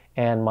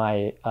 and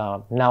my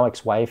now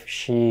ex-wife,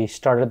 she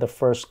started the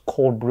first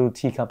cold brew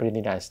tea company in the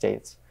United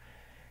States.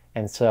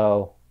 And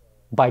so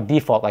by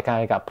default, I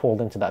kind of got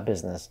pulled into that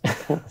business.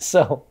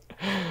 So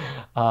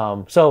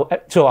I'll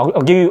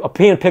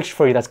paint a picture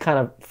for you that's kind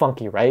of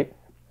funky, right?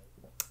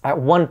 At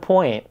one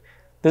point,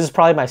 this is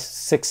probably my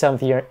 6th,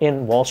 7th year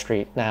in Wall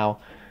Street now.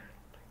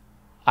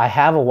 I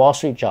have a Wall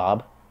Street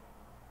job.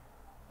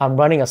 I'm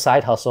running a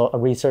side hustle, a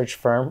research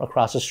firm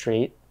across the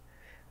street.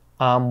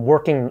 I'm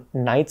working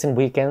nights and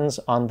weekends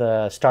on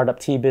the startup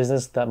tea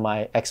business that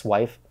my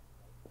ex-wife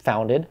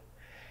founded.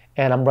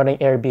 And I'm running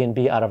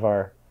Airbnb out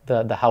of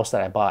the house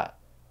that I bought.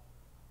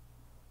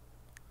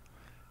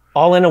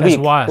 All in a week.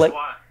 Wild. Like,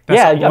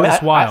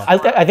 That's wild.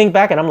 I think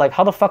back and I'm like,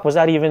 how the fuck was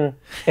that even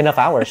enough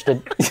hours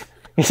to,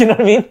 you know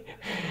what I mean?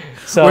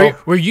 So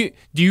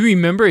do you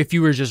remember if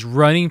you were just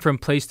running from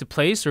place to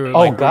place, or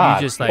were you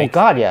just like... Oh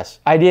God, yes.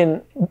 I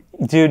didn't,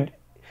 dude,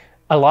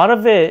 a lot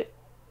of it,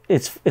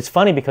 it's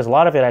funny because a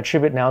lot of it I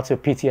attribute now to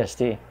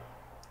PTSD.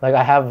 Like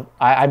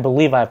I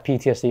believe I have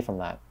PTSD from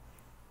that.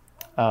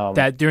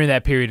 That during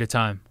that period of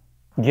time.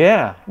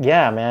 Yeah,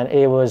 man.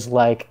 It was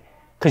like,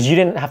 because you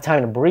didn't have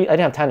time to breathe. I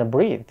didn't have time to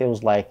breathe. It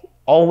was like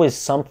always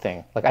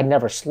something. Like I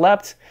never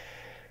slept.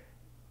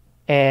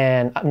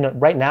 And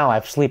right now I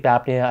have sleep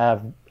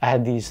apnea. I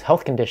had these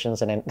health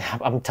conditions, and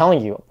I'm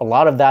telling you, a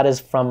lot of that is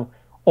from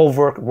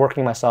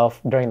overworking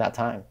myself during that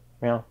time.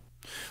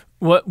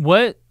 What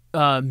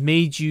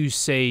made you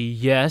say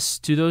yes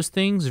to those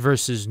things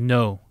versus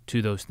no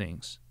to those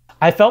things?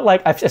 I felt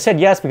like I said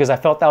yes because I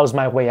felt that was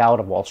my way out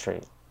of Wall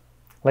Street.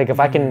 Like if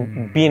I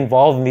can be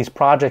involved in these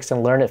projects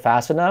and learn it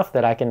fast enough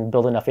that I can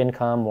build enough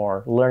income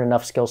or learn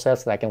enough skill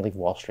sets that I can leave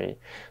Wall Street.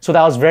 So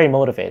that was very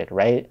motivated,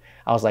 right?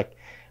 I was like,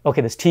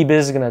 okay, this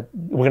T-biz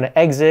we're gonna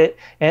exit,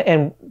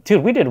 and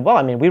dude, we did well.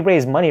 I mean, we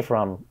raised money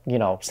from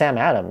Sam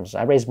Adams.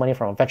 I raised money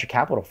from a venture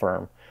capital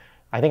firm.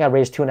 I think I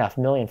raised $2.5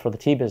 million for the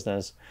tea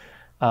business.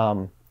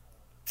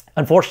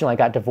 Unfortunately, I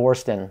got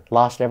divorced and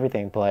lost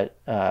everything. But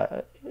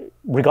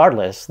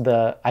regardless,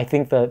 I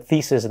think the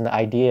thesis and the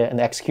idea and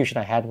the execution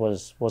I had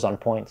was on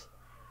point.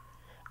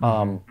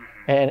 And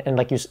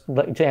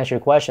to answer your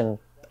question,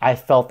 I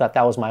felt that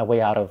was my way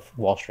out of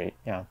Wall Street.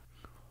 Yeah.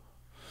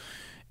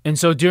 And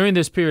so during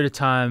this period of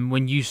time,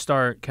 when you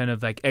start kind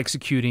of like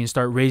executing,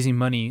 start raising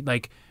money,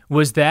 like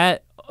was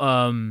that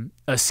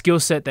a skill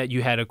set that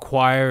you had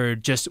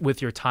acquired just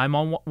with your time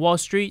on Wall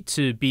Street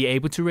to be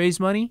able to raise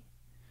money?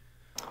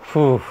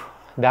 Whew,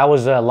 that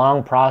was a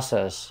long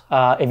process.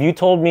 If you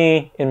told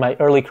me in my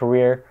early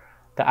career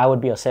that I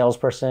would be a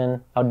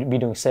salesperson, I would be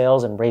doing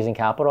sales and raising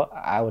capital,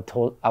 I would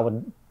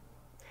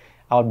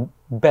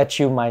bet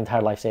you my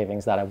entire life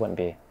savings that I wouldn't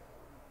be.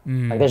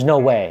 Like, there's no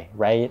way,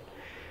 right?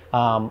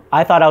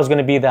 I thought I was going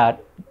to be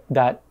that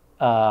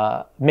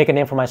make a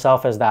name for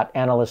myself as that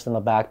analyst in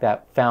the back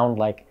that found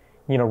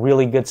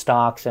really good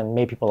stocks and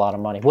made people a lot of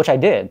money, which I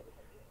did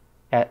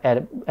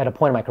at a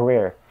point in my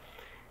career.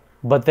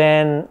 But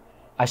then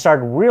I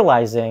started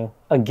realizing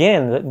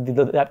again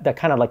that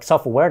kind of like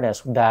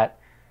self-awareness that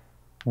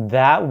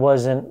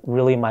wasn't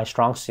really my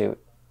strong suit.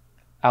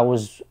 I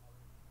was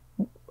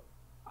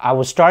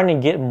starting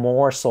to get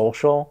more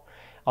social.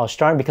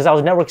 Because I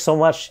was networked so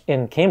much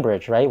in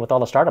Cambridge, right, with all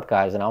the startup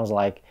guys, and I was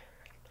like,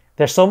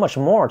 there's so much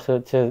more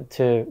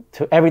to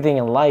everything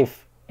in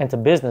life and to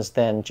business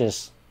than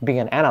just being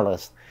an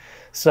analyst.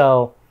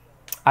 So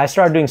I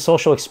started doing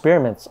social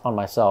experiments on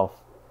myself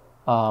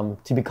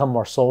to become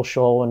more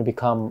social and to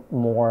become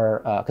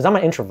more, because I'm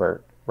an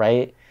introvert,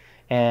 right?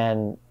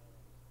 And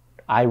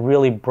I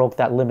really broke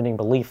that limiting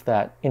belief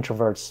that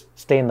introverts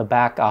stay in the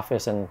back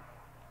office and,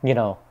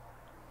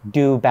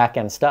 do back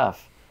end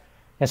stuff.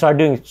 And started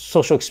doing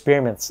social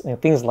experiments and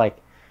things like,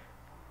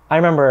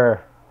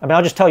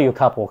 I'll just tell you a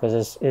couple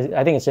because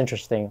I think it's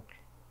interesting.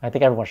 I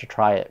think everyone should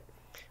try it.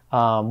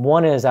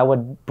 One is I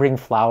would bring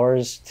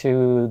flowers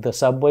to the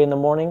subway in the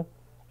morning.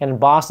 And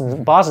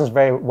Boston's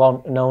very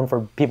well known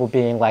for people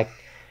being they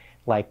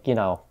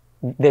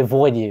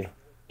avoid you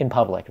in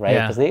public,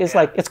 right? Because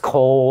it's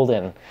cold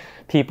and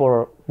people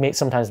are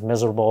sometimes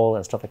miserable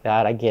and stuff like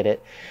that. I get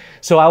it.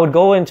 So I would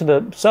go into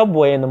the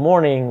subway in the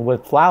morning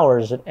with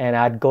flowers, and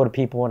I'd go to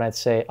people and I'd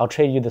say, I'll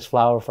trade you this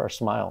flower for a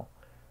smile.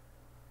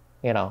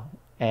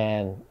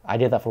 And I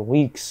did that for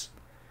weeks.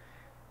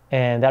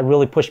 And that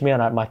really pushed me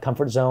out of my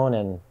comfort zone.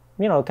 And,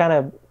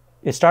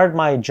 it started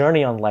my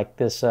journey on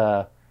this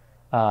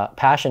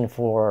passion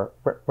for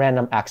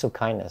random acts of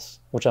kindness,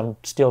 which I'm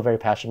still very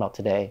passionate about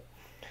today.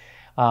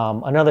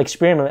 Another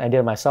experiment I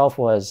did myself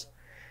was,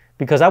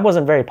 because I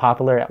wasn't very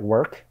popular at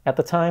work at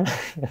the time,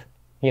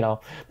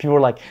 people were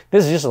like,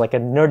 this is just like a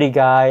nerdy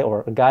guy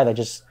or a guy that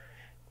just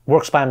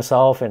works by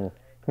himself, and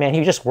man,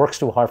 he just works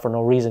too hard for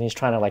no reason. He's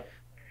trying to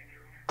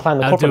climb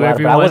the corporate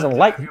ladder. But I wasn't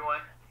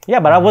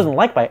but I wasn't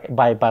liked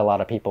by a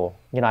lot of people.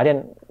 I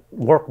didn't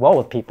work well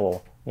with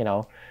people,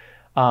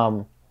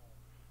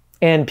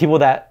 and people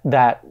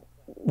that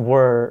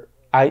were,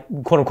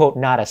 quote unquote,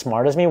 not as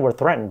smart as me were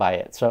threatened by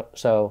it.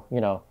 So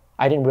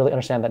I didn't really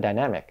understand that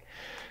dynamic.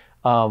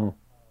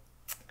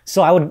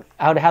 So I would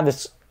have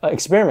this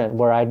experiment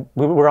where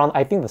we were on,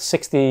 I think, the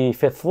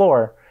 65th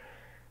floor.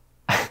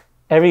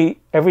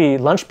 every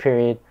lunch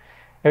period,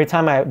 every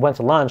time I went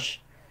to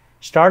lunch,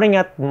 starting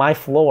at my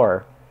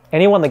floor,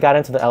 anyone that got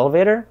into the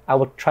elevator, I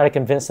would try to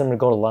convince them to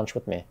go to lunch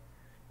with me.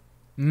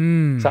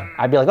 So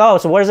I'd be like, oh,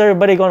 so where's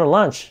everybody going to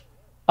lunch?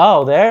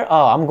 Oh, there?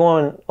 Oh, I'm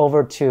going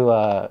over to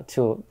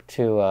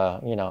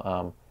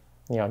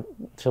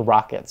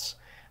Rockets.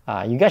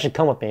 You guys should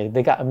come with me.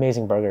 They got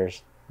amazing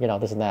burgers,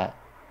 this and that.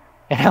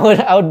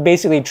 And I would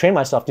basically train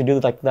myself to do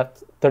that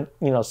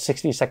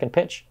 60-second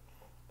pitch,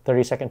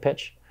 30-second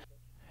pitch.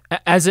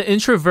 As an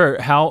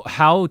introvert,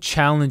 how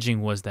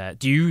challenging was that?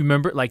 Do you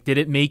remember, did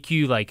it make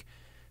you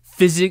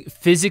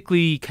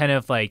physically kind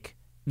of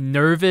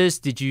nervous?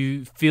 Did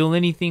you feel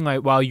anything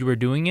while you were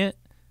doing it?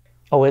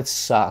 Oh, it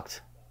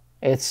sucked.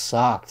 It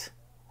sucked.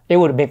 It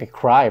would make me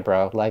cry,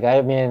 bro. I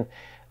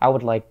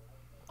would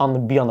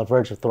be on the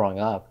verge of throwing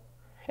up.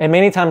 And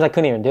many times I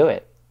couldn't even do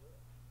it,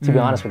 to be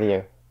honest with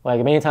you.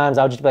 Many times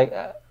I would just be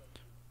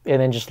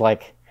and then just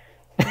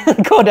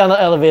go down the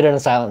elevator in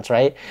silence,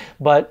 right?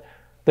 But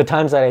the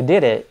times that I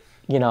did it,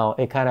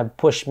 it kind of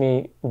pushed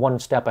me one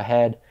step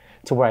ahead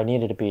to where I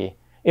needed to be.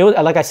 It was,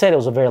 like I said, it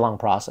was a very long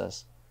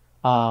process.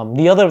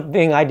 The other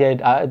thing I did,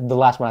 the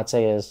last one I'd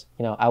say is,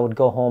 I would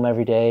go home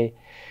every day.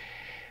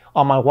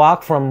 On my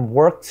walk from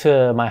work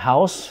to my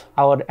house,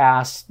 I would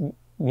ask,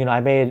 I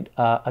made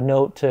a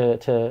note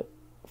to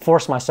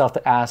force myself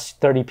to ask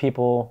 30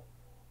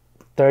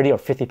 or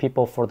 50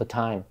 people for the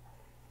time.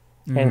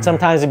 And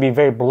sometimes it'd be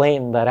very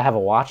blatant that I have a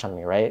watch on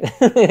me, right?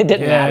 It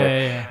didn't matter.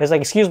 Yeah. It's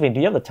excuse me, do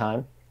you have the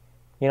time?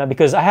 you know,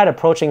 because I had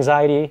approach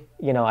anxiety.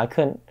 You know, I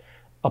couldn't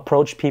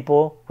approach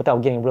people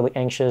without getting really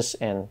anxious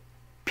and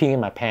peeing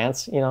my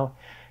pants, you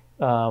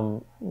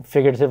know,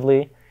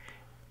 figuratively,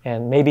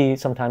 and maybe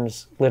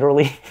sometimes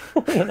literally,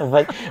 you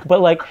know,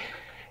 but like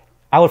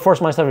I would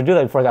force myself to do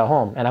that before I got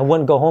home, and I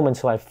wouldn't go home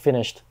until I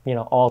finished, you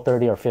know, all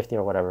 30 or 50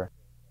 or whatever.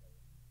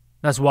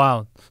 That's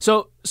wild.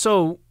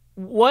 So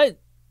what,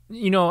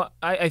 you know,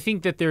 I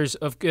think that there's,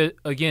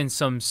 again,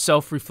 some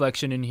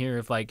self-reflection in here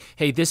of like,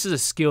 hey, this is a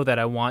skill that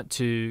I want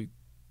to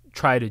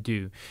try to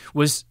do.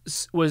 Was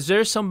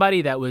there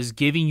somebody that was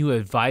giving you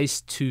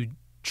advice to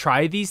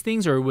try these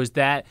things, or was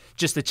that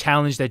just a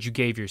challenge that you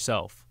gave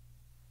yourself?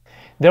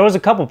 There was a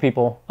couple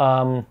people.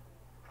 Some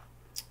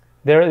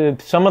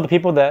of the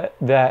people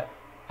that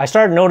I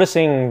started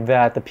noticing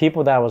that the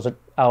people that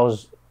I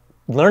was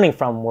learning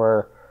from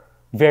were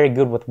very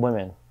good with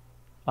women.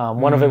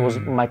 One of it was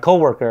my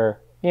coworker,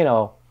 you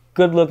know,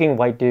 good-looking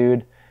white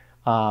dude.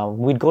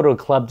 We'd go to a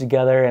club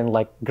together, and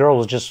like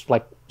girls just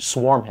like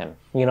swarm him.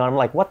 You know, I'm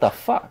like, what the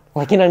fuck?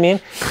 Like, you know what I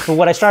mean? But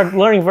what I started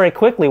learning very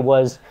quickly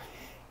was,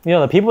 you know,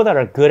 the people that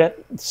are good at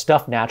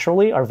stuff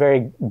naturally are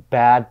very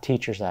bad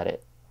teachers at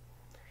it,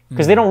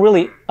 because they don't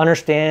really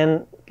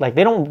understand. Like,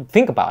 they don't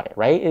think about it,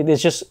 right?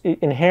 It's just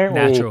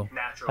inherently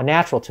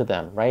natural to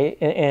them, right?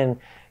 And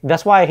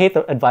that's why I hate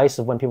the advice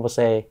of when people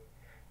say,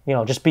 you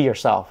know, just be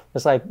yourself.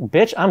 It's like,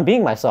 bitch, I'm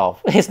being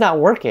myself. It's not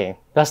working.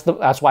 That's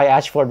why I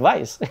asked for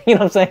advice. You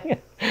know what I'm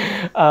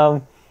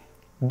saying?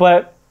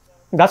 But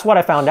that's what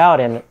I found out.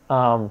 And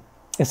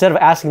instead of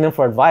asking them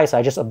for advice,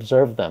 I just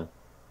observed them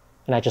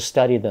and I just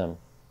studied them.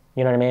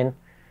 You know what I mean?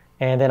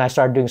 And then I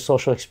started doing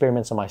social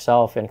experiments on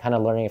myself and kind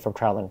of learning it from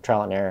trial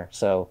and error.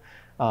 So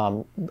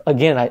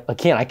again,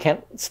 I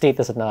can't state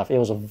this enough. It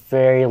was a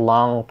very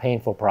long,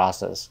 painful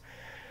process.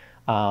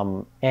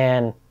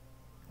 And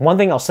one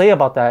thing I'll say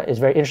about that is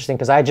very interesting,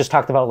 because I just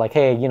talked about like,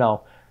 hey, you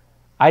know,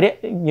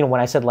 when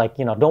I said like,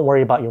 you know, don't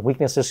worry about your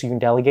weaknesses so you can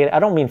delegate it, I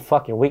don't mean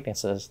fuck your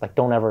weaknesses. Like,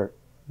 don't ever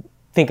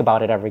think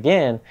about it ever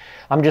again.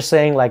 I'm just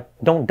saying like,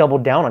 don't double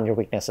down on your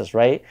weaknesses,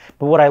 right?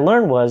 But what I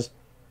learned was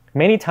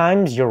many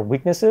times your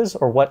weaknesses,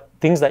 or what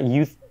things that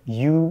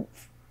you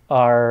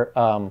are,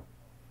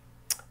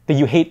 that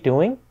you hate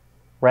doing,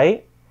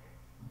 right?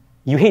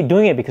 You hate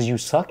doing it because you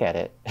suck at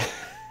it,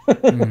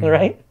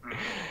 right?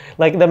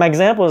 Like, my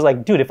example is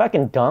like, dude, if I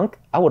can dunk,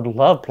 I would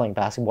love playing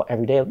basketball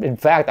every day. In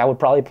fact, I would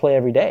probably play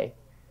every day.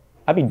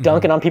 I'd be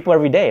dunking on people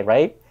every day,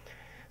 right?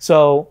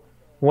 So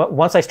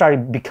once I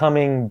started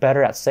becoming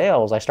better at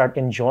sales, I started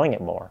enjoying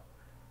it more.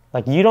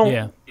 Like, you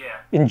don't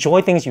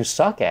enjoy things you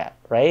suck at,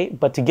 right?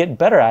 But to get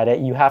better at it,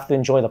 you have to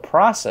enjoy the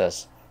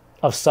process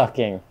of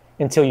sucking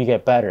until you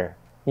get better.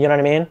 You know what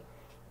I mean?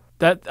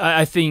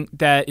 I think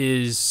that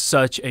is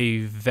such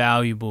a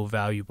valuable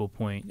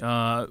point.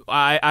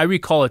 I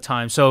recall a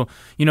time. So,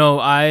 you know,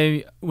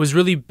 I was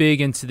really big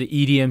into the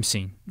EDM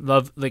scene.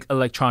 Love like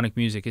electronic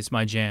music. It's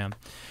my jam.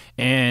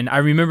 And I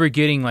remember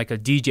getting like a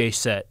DJ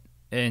set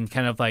and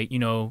kind of like, you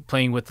know,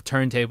 playing with the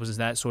turntables and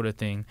that sort of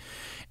thing.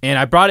 And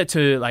I brought it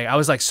to, like, I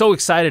was like so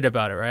excited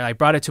about it, right? I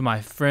brought it to my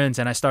friends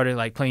and I started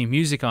like playing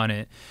music on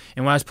it.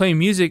 And when I was playing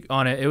music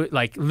on it, it was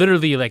like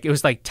literally like, it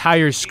was like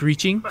tires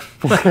screeching.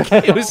 Like,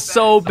 it was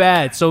so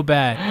bad.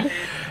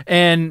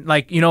 And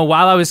like, you know,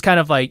 while I was kind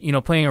of like, you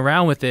know, playing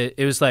around with it,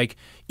 it was like,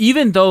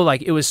 even though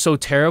like it was so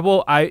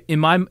terrible,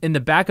 in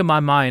the back of my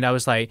mind, I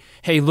was like,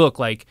 hey, look,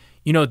 like,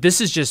 you know,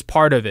 this is just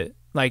part of it.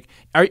 Like,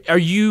 are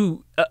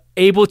you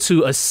able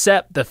to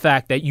accept the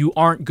fact that you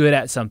aren't good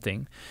at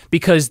something?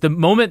 Because the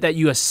moment that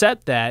you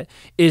accept that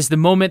is the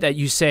moment that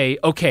you say,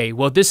 okay,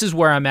 well, this is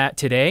where I'm at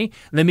today.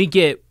 Let me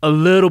get a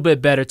little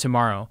bit better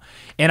tomorrow.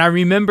 And I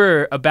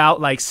remember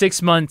about like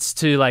 6 months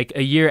to like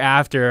a year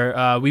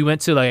after, we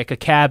went to like a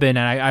cabin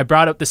and I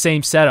brought up the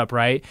same setup,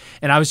 right?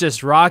 And I was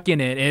just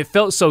rocking it. And it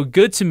felt so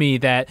good to me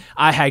that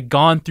I had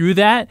gone through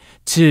that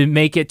to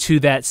make it to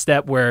that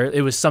step where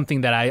it was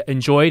something that I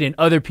enjoyed and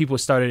other people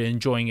started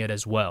enjoying it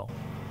as well.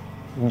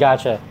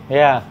 Gotcha.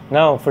 Yeah,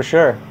 no, for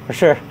sure.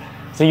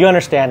 So you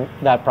understand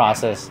that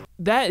process.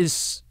 That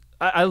is,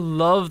 I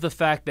love the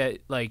fact that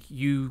like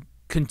you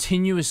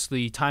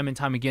continuously, time and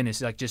time again,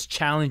 is like just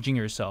challenging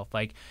yourself.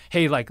 Like,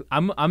 hey, like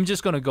I'm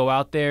just gonna go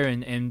out there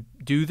and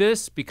do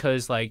this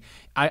because like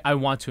I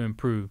want to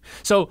improve.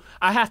 So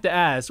I have to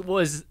ask,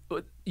 was,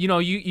 you know,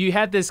 you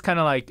had this kind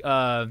of like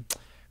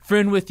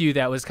friend with you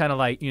that was kind of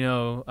like, you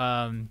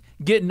know,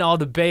 getting all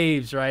the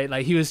babes, right?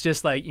 Like he was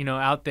just like, you know,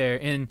 out there.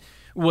 And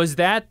was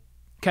that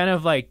kind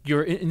of like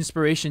your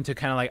inspiration to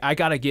kind of like, I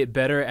got to get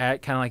better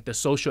at kind of like the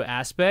social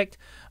aspect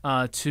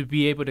to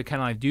be able to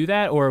kind of like do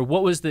that? Or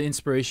what was the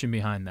inspiration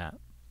behind that?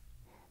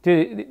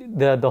 Dude,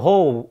 the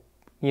whole,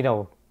 you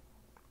know,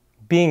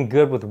 being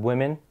good with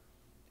women,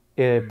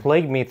 it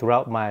plagued me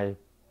throughout my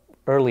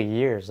early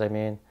years. I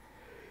mean,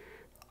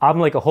 I'm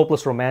like a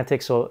hopeless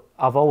romantic, so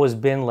I've always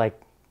been like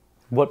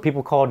what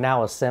people call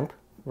now a simp,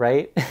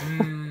 right?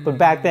 But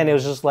back then it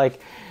was just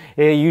like,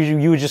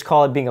 you would just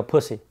call it being a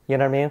pussy. You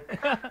know what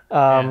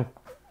I mean?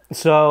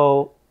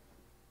 So,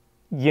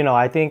 you know,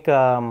 I think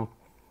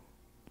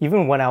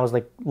even when I was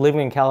like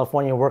living in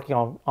California, working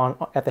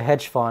on at the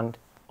hedge fund,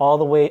 all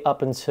the way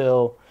up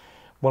until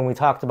when we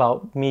talked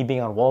about me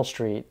being on Wall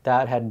Street,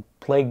 that had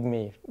plagued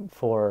me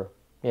for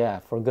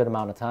a good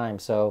amount of time.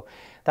 So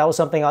that was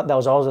something that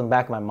was always in the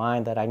back of my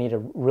mind that I need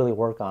to really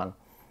work on.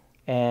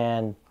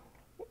 And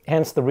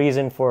hence the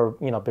reason for,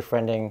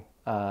 befriending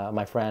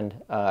my friend.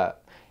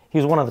 He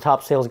was one of the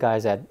top sales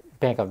guys at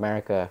Bank of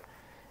America.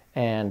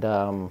 And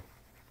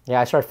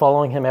I started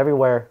following him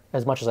everywhere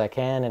as much as I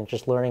can and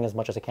just learning as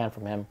much as I can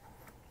from him.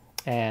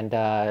 And,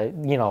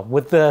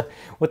 with the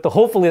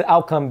hopefully the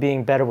outcome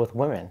being better with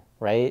women,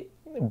 right?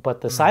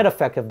 But the side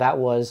effect of that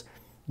was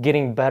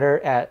getting better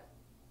at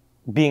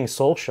being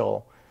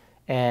social.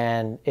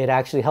 And it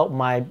actually helped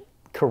my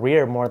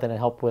career more than it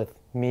helped with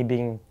me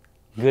being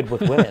good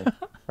with women,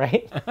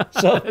 right?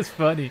 So That's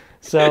funny.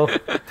 So,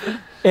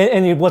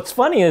 and what's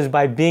funny is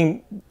by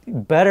being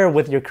better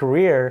with your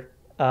career,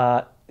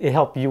 it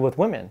helped you with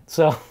women.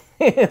 So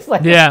it's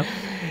like,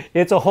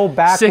 it's a whole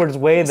backwards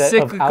way that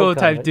cyclical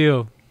type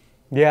deal.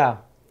 Yeah.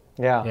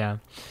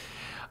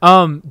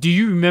 Do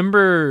you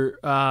remember,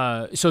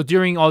 so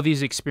during all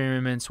these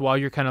experiments, while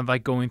you're kind of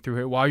like going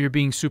through it, while you're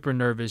being super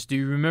nervous, do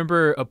you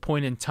remember a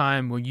point in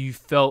time where you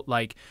felt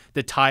like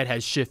the tide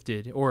has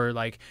shifted, or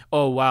like,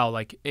 oh, wow,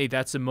 like, hey,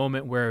 that's a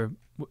moment where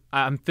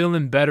I'm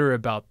feeling better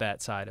about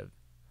that side of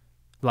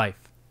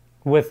life?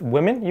 With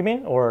women, you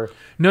mean? Or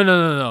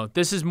No.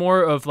 This is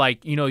more of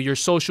like,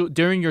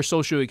 during your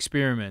social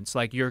experiments,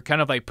 like you're kind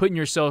of like putting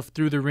yourself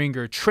through the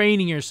ringer,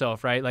 training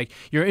yourself, right? Like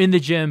you're in the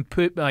gym,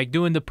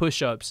 doing the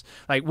push-ups.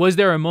 Like, was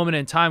there a moment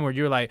in time where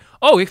you're like,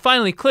 oh, it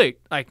finally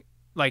clicked?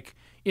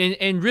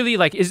 And really,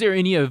 like, is there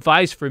any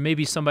advice for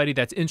maybe somebody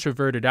that's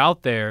introverted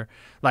out there?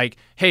 Like,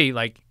 hey,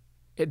 like,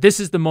 this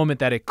is the moment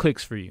that it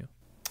clicks for you.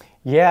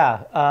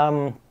 Yeah.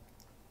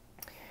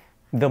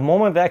 The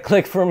moment that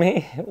clicked for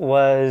me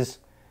was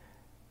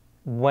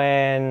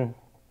when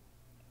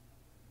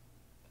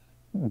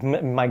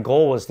my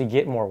goal was to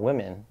get more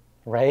women,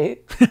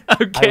 right?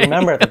 Okay. I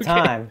remember at the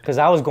time, because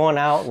I was going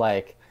out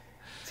to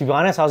be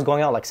honest, I was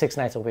going out like 6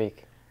 nights a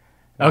week.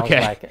 And I was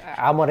like,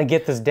 I'm going to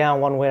get this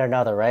down one way or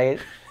another, right?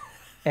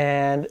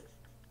 And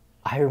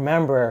I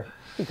remember,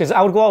 because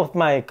I would go out with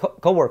my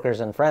coworkers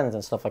and friends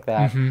and stuff like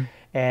that. Mm-hmm.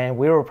 And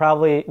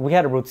we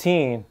had a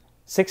routine.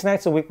 6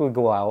 nights a week we'd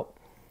go out.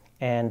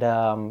 And,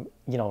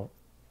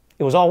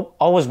 it was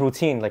always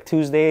routine. Like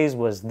Tuesdays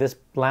was this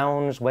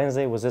lounge,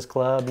 Wednesday was this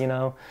club,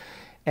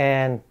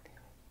 and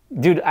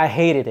dude, I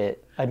hated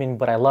it. I mean,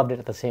 but I loved it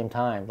at the same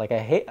time. Like I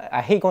hate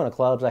going to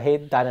clubs. I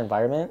hate that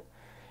environment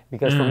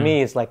because for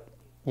me, it's like,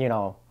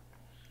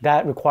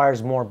 that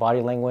requires more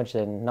body language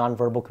and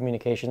nonverbal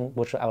communication,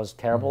 which I was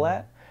terrible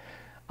at.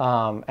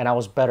 And I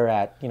was better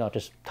at,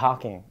 just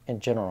talking in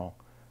general.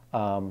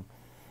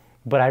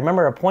 But I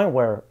remember a point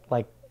where,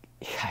 like,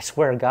 I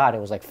swear to God,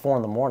 it was like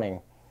 4 a.m.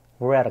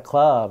 We were at a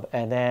club,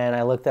 and then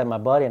I looked at my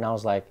buddy, and I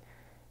was like,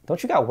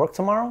 don't you got work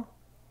tomorrow?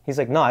 He's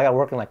like, no, I got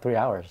work in like 3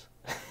 hours.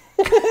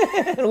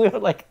 And we were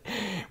like,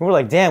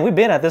 damn, we've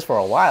been at this for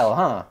a while,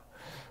 huh?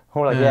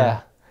 And we're like,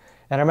 yeah.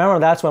 And I remember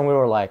that's when we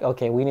were like,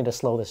 okay, we need to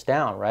slow this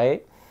down,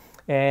 right?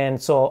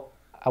 And so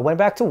I went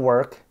back to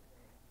work,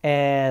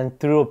 and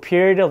through a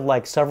period of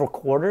like several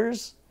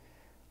quarters,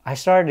 I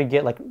started to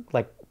get like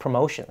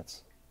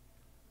promotions.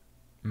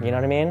 You know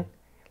what I mean?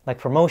 Like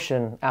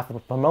promotion after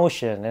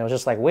promotion. And it was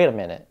just like, wait a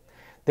minute.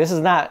 This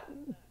is not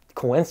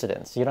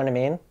coincidence. You know what I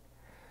mean?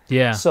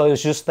 Yeah. So it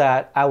was just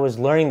that I was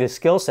learning the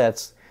skill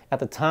sets at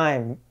the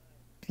time.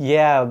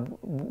 Yeah.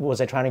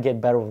 Was I trying to get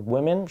better with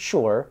women?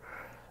 Sure.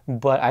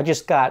 But I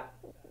just got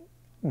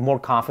more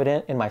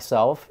confident in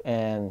myself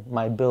and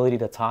my ability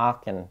to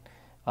talk and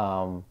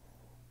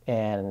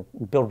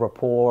build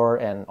rapport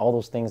and all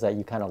those things that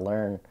you kind of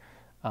learn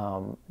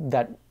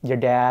that your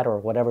dad or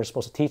whatever is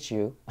supposed to teach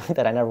you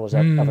that I never was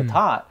ever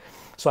taught.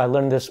 So I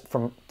learned this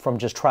from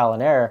just trial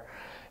and error.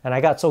 And I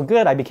got so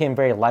good, I became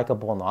very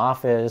likable in the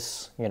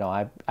office.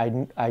 I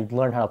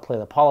learned how to play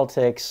the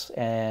politics,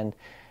 and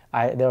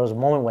there was a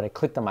moment when it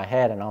clicked in my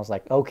head, and I was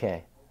like,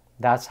 okay,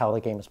 that's how the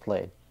game is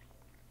played.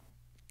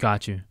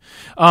 Got you.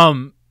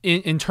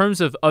 In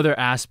terms of other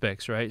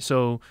aspects, right?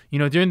 So,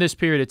 during this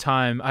period of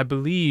time, I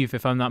believe,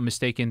 if I'm not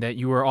mistaken, that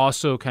you were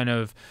also kind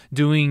of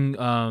doing,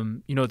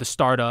 the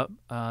startup,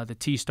 the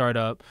tea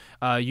startup.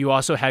 You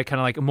also had kind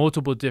of like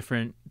multiple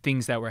different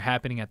things that were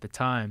happening at the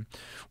time.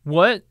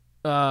 What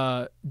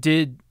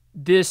did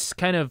this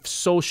kind of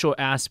social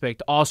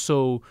aspect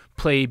also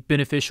play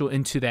beneficial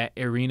into that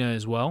arena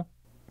as well?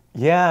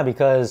 Yeah,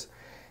 because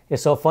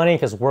it's so funny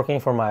because working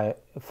for my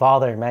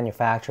father in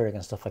manufacturing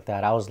and stuff like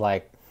that, I was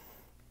like,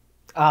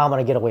 I'm going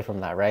to get away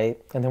from that, right?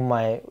 And then when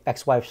my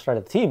ex-wife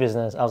started the tea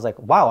business, I was like,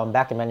 wow, I'm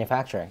back in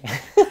manufacturing.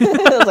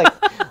 I was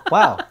like,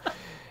 wow.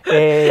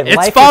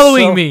 It's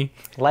following me.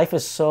 Life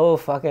is so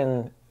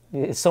fucking,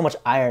 it's so much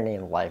irony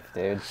in life,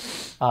 dude.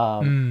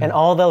 And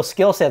all those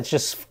skill sets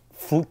just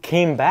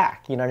came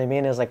back, you know what I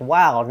mean? It's like,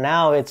 wow,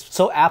 now it's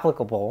so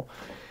applicable.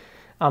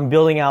 I'm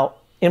building out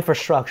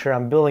infrastructure.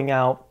 I'm building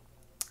out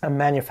a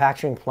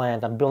manufacturing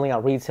plant. I'm building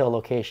out retail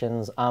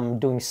locations. I'm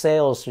doing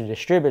sales to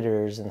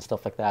distributors and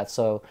stuff like that.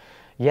 So,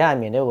 yeah, I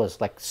mean, it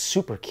was like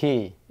super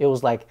key. It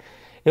was like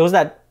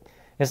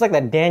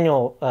that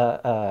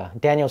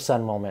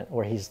Daniel-san moment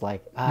where he's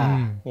like,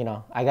 you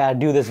know, I gotta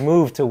do this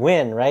move to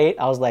win, right?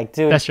 I was like,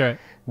 dude, That's right.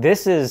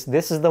 This is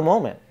the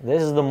moment.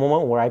 This is the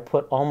moment where I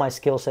put all my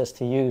skill sets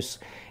to use,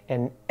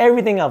 and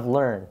everything I've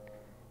learned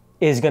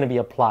is going to be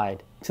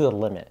applied to the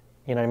limit.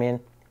 You know what I mean?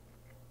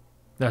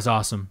 That's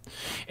awesome.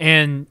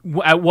 And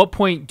at what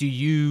point do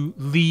you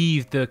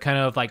leave the kind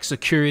of like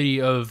security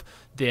of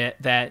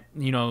that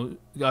you know,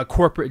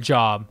 corporate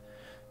job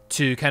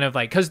to kind of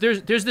like, because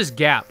there's this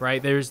gap,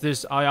 right? There's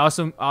this, I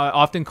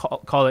often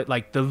call it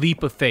like the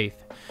leap of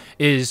faith,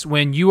 is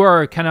when you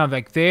are kind of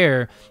like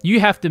there, you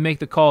have to make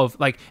the call of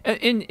like,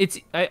 and it's,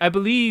 I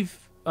believe,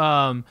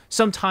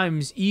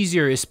 sometimes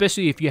easier,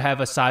 especially if you have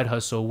a side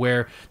hustle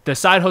where the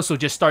side hustle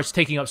just starts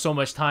taking up so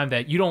much time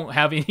that you don't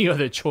have any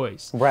other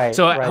choice. Right.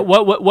 So right.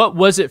 what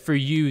was it for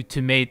you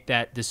to make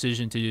that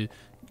decision to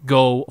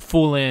go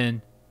full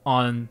in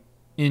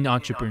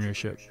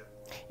entrepreneurship?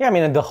 Yeah, I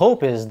mean, the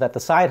hope is that the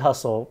side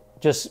hustle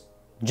just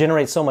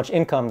generates so much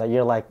income that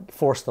you're like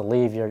forced to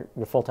leave your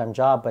full-time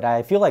job. But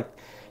I feel like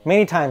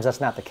many times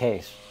that's not the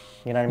case.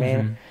 You know what I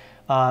mean?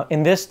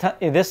 In this time,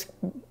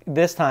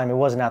 it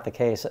was not the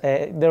case.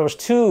 There was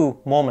two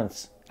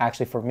moments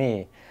actually for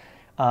me.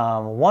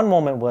 One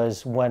moment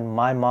was when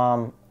my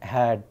mom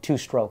had 2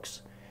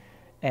 strokes,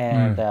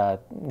 and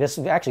this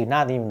was actually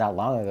not even that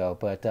long ago.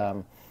 But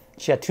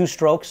she had 2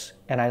 strokes,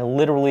 and I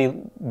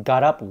literally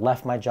got up,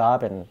 left my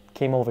job, and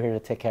came over here to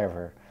take care of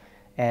her.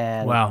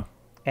 And wow.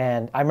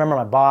 And I remember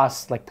my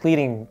boss like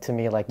pleading to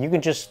me, like, you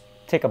can just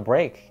take a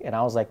break. And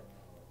I was like,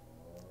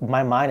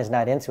 my mind is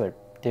not into it,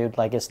 dude.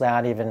 Like, it's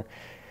not even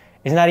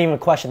a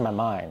question in my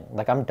mind.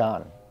 Like, I'm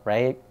done,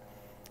 right?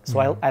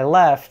 So I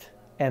left,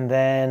 and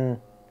then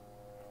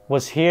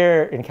was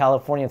here in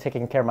California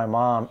taking care of my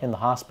mom in the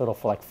hospital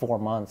for like 4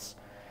 months,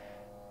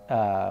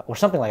 or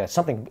something like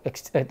that,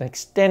 an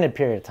extended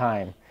period of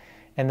time.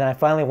 And then I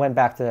finally went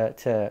back to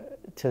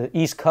the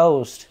East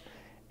Coast,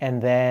 and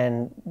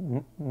then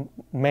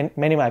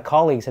many of my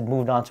colleagues had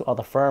moved on to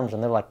other firms,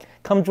 and they're like,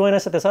 come join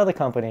us at this other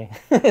company.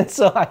 and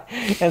so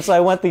I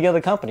went to the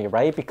other company,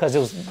 right? Because it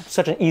was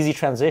such an easy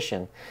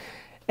transition.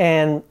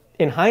 And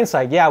in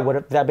hindsight, yeah, would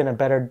have that been a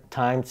better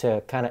time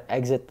to kind of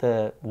exit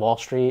the Wall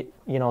Street,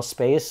 you know,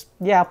 space?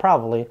 Yeah,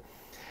 probably.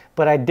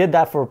 But I did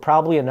that for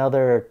probably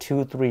another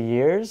 2-3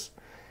 years.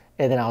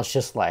 And then I was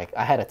just like,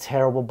 I had a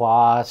terrible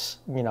boss.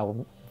 You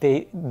know,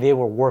 they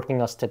were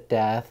working us to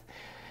death.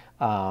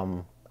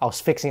 I was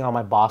fixing all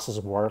my boss's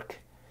work,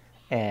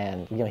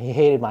 and you know, he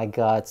hated my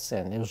guts,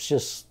 and it was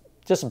just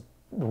a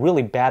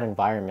really bad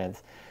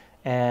environment.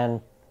 And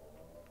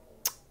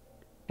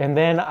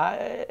then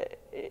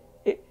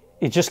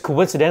it just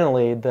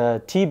coincidentally,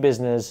 the tea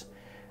business,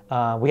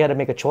 we had to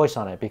make a choice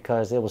on it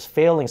because it was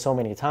failing so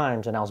many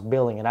times, and I was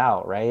bailing it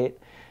out, right?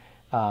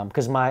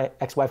 Because my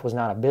ex-wife was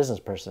not a business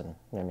person.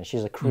 I mean,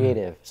 she's a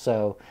creative.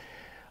 So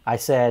I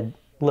said,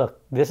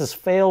 look, this has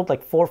failed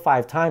like 4 or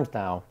 5 times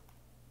now.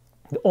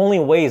 The only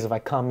way is if I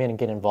come in and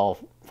get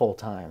involved full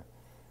time.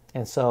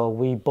 And so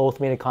we both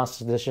made a conscious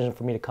decision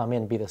for me to come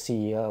in and be the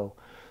CEO.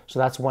 So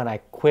that's when I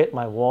quit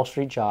my Wall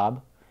Street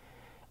job.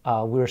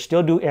 We were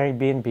still doing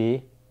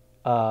Airbnb.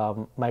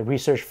 My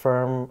research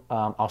firm,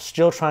 I was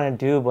still trying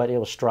to do, but it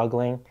was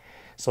struggling.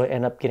 So it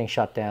ended up getting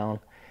shut down.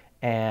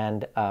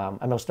 And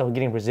I was still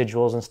getting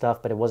residuals and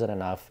stuff, but it wasn't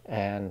enough.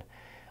 And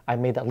I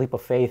made that leap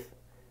of faith.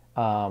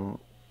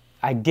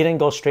 I didn't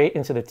go straight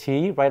into the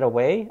tea right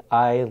away.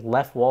 I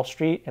left Wall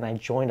Street and I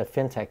joined a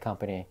fintech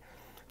company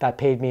that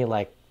paid me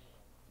like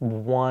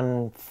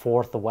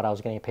 1/4 of what I was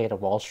getting paid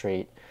at Wall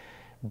Street.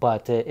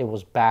 But it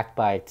was backed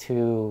by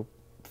 2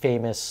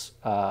 famous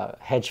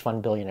hedge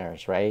fund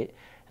billionaires, right?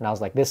 And I was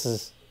like, this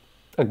is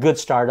a good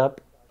startup.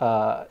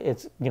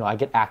 It's, you know, I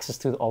get access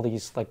to all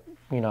these like,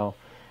 you know,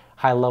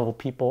 high level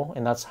people,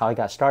 and that's how I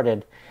got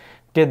started.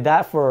 Did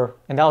that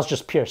and that was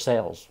just pure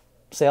sales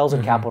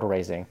and capital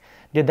raising.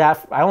 Did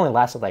that. I only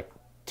lasted like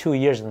 2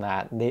 years in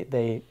that.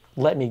 They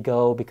let me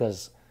go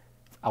because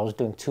I was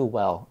doing too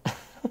well.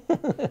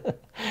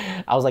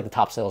 I was like the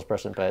top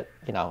salesperson, but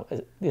you know,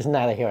 it's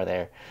neither here or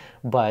there.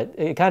 But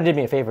it kind of did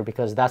me a favor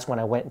because that's when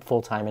I went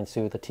full time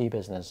into the tea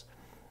business,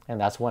 and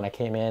that's when I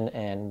came in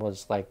and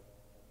was like,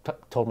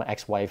 told my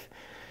ex-wife,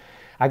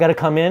 I got to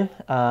come in.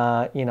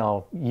 You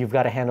know, you've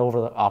got to hand over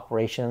the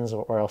operations,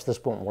 or else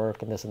this won't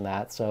work, and this and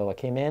that. So I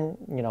came in,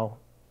 you know,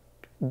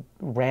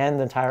 ran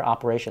the entire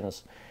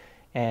operations,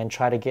 and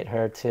try to get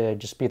her to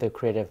just be the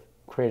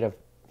creative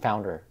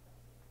founder.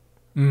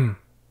 One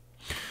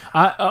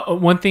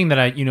thing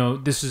that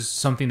this is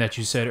something that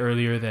you said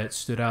earlier that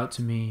stood out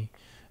to me.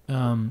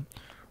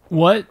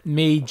 What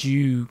made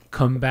you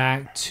come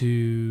back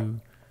to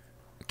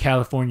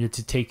California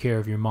to take care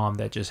of your mom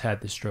that just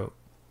had the stroke?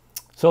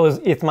 So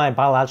it's my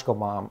biological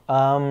mom.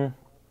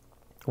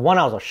 One,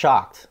 I was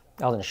shocked.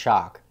 I was in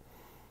shock.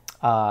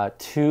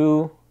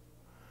 2,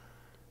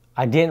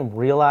 I didn't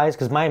realize,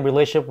 because my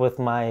relationship with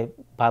my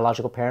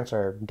biological parents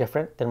are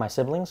different than my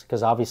siblings,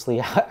 because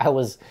obviously I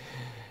was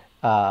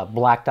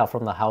blacked out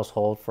from the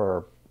household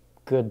for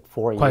good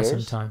 4 years. Quite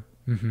some time.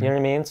 Mm-hmm. You know what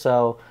I mean?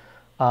 So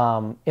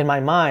in my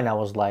mind, I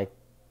was like,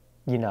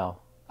 you know,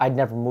 I'd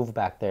never move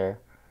back there.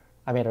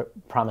 I made a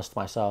promise to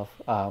myself,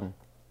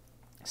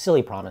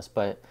 silly promise,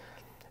 but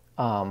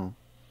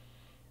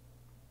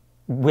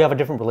we have a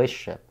different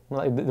relationship.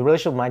 Like, the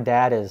relationship with my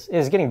dad is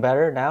getting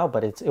better now,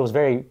 but it was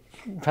very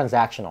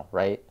transactional,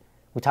 right?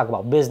 We talk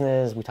about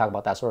business, we talk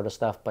about that sort of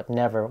stuff, but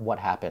never what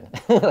happened.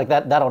 Like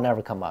that'll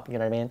never come up. You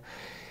know what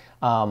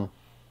I mean?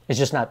 It's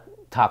just not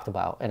talked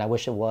about, and I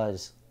wish it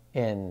was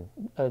in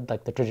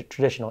like the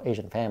traditional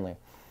Asian family.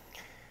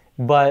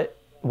 But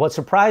what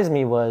surprised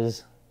me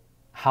was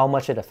how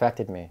much it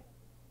affected me,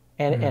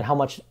 and how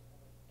much.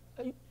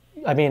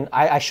 I mean,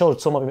 I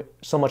showed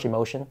so much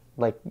emotion,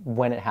 like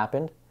when it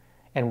happened,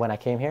 and when I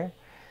came here,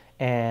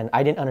 and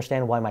I didn't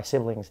understand why my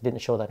siblings didn't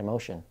show that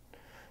emotion,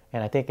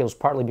 and I think it was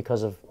partly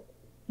because of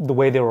the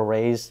way they were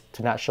raised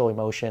to not show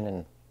emotion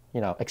and,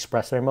 you know,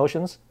 express their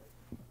emotions,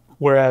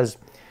 whereas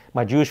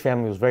my Jewish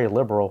family was very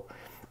liberal,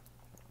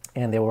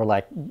 and they were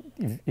like,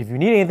 if you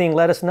need anything,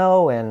 let us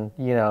know, and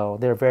you know,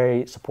 they're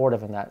very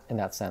supportive in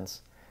that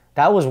sense.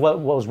 That was what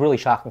was really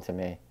shocking to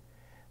me,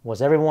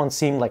 was everyone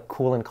seemed like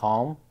cool and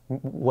calm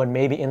when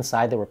maybe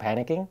inside they were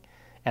panicking,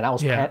 and I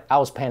was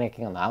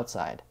panicking on the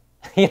outside.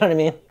 You know what I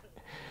mean?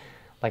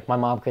 Like my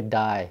mom could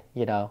die.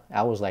 You know,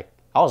 I was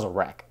a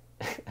wreck.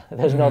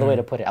 There's no other way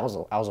to put it. I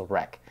was a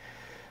wreck.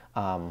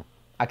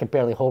 I could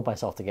barely hold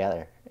myself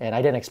together, and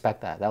I didn't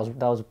expect that. That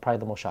was probably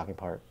the most shocking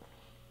part.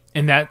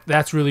 And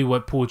that's really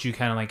what pulled you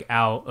kind of like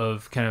out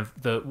of kind of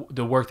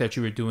the work that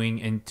you were doing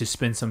and to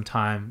spend some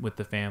time with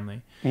the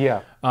family.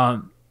 Yeah.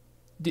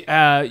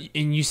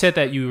 And you said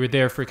that you were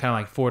there for kind of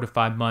like 4 to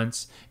 5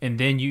 months, and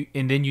then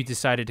you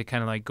decided to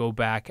kind of like go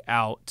back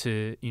out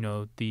to, you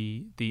know,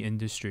 the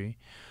industry.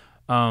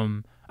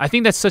 I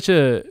think that's such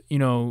a, you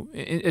know,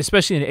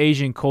 especially in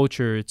Asian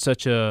culture, it's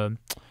such a,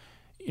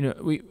 you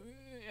know,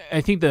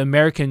 I think the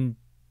American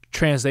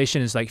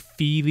translation is like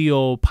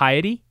filial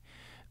piety.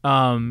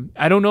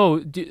 I don't know.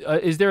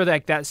 Is there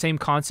like that same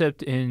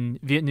concept in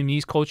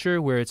Vietnamese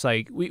culture where it's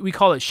like, we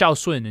call it shao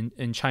sun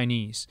in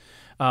Chinese.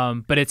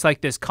 But it's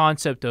like this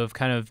concept of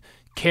kind of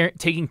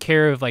taking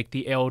care of like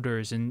the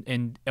elders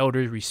and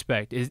elders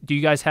respect. Do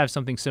you guys have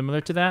something similar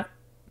to that?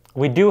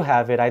 We do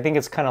have it. I think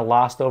it's kind of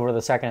lost over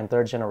the second and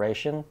third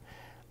generation.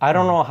 I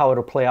don't know how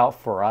it'll play out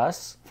for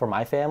us, for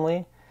my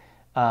family.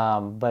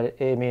 But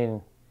I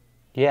mean,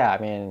 yeah, I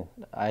mean,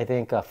 I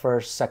think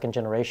first, second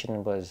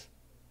generation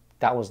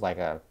that was like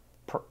a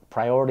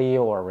priority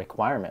or a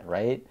requirement,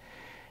 right?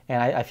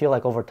 And I feel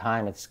like over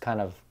time it's kind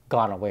of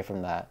gone away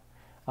from that.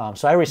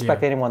 So I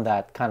respect anyone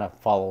that kind of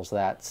follows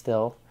that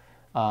still.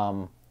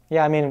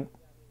 Yeah, I mean,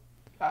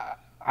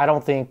 I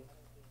don't think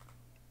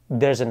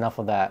there's enough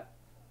of that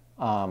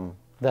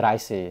that I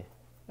see,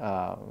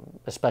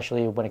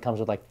 especially when it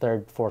comes with like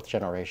third, fourth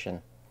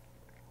generation.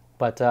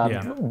 But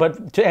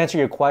to answer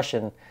your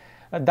question,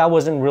 that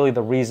wasn't really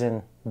the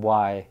reason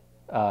why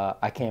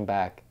I came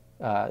back.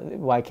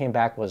 Why I came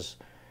back was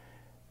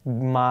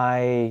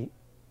I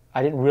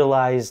didn't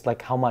realize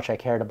like how much I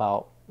cared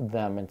about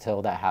them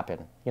until that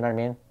happened. You know what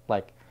I mean?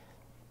 Like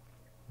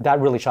that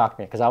really shocked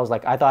me, because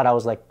I thought I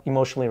was like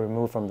emotionally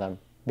removed from them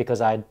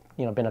because I'd,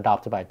 you know, been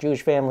adopted by a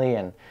Jewish family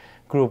and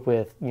grew up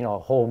with, you know, a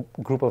whole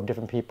group of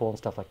different people and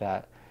stuff like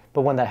that.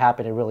 But when that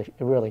happened, it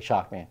really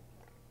shocked me.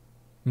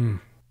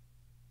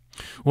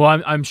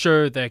 Well, I'm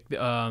sure that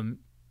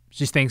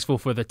she's thankful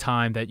for the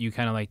time that you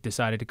kind of like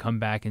decided to come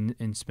back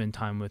and spend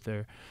time with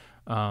her.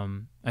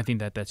 I think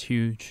that's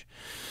huge.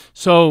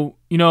 So,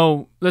 you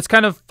know, let's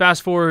kind of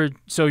fast forward.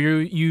 So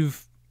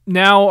you've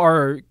now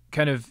are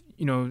kind of,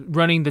 you know,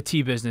 running the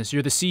tea business.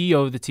 You're the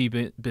CEO of the tea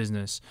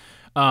business.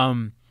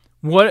 And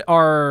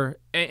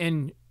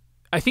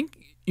I think,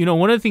 you know,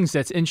 one of the things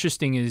that's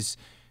interesting is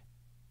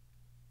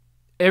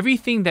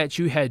everything that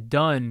you had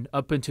done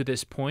up until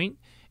this point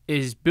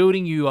is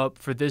building you up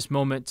for this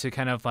moment to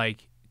kind of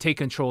like take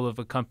control of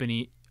a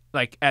company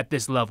like at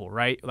this level,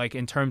 right? Like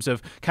in terms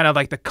of kind of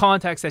like the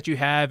contacts that you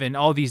have and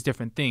all these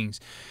different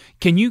things.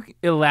 Can you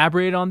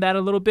elaborate on that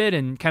a little bit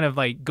and kind of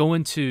like go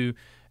into,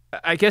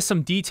 I guess,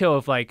 some detail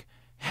of like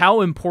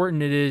how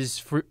important it is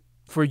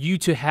for you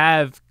to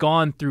have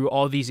gone through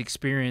all these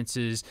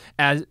experiences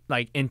and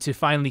to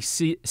finally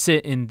sit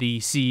in the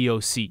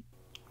CEO seat?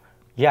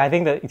 Yeah, I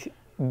think that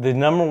the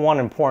number one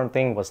important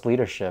thing was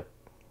leadership.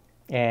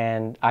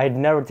 And I had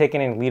never taken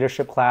any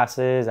leadership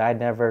classes. I had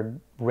never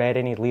read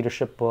any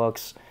leadership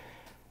books.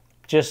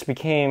 Just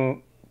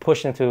became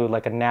pushed into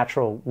like a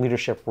natural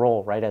leadership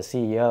role, right, as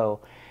CEO.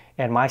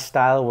 And my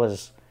style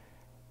was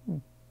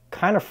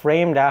kind of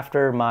framed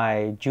after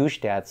my Jewish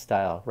dad's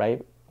style,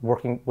 right?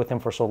 Working with him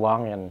for so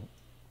long and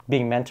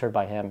being mentored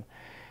by him.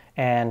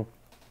 And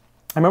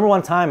I remember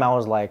one time I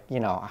was like, you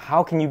know,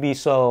 how can you be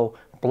so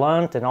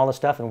blunt and all this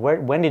stuff? And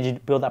when did you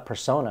build that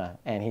persona?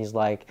 And he's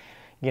like,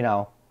 you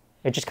know,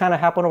 it just kind of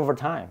happened over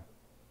time.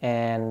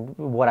 And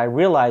what I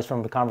realized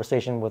from the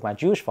conversation with my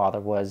Jewish father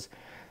was,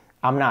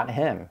 I'm not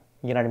him.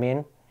 You know what I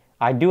mean?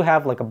 I do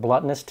have like a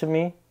bluntness to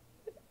me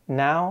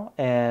now,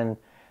 and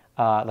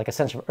like a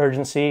sense of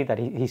urgency that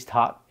he's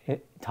taught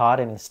and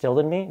instilled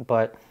in me.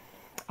 But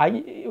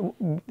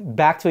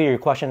back to your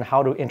question,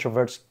 how do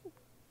introverts,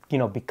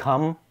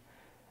 become,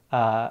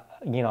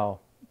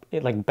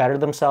 like better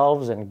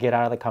themselves and get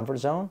out of the comfort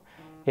zone,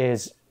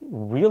 is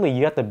really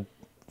you have to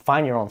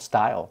find your own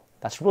style.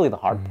 That's really the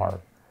hard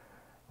part,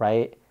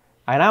 right?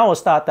 And I always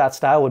thought that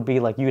style would be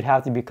like you'd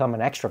have to become an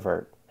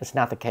extrovert. It's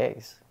not the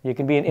case. You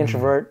can be an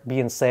introvert, be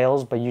in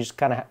sales, but you just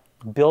kind of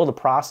build a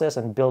process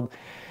and build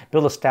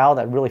a style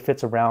that really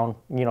fits around,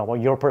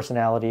 your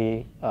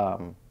personality,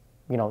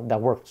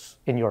 that works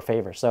in your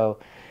favor. So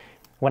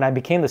when I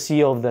became the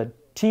CEO of the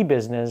tea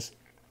business,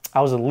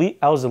 I was a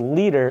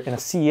leader and a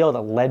CEO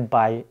that led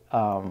by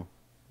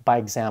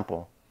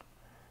example.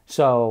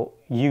 So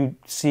you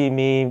see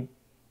me,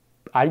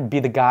 I'd be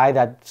the guy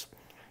that,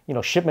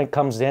 shipment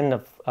comes in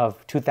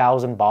of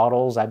 2,000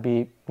 bottles. I'd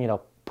be,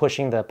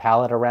 pushing the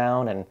pallet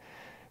around and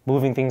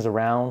moving things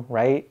around,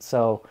 right?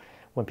 So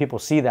when people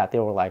see that, they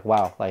were like,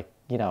 wow, like,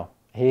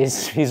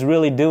 he's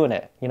really doing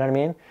it. You know what I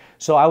mean?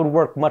 So I would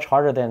work much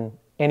harder than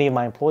any of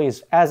my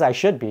employees, as I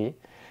should be.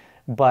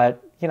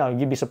 But,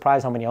 you'd be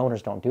surprised how many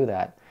owners don't do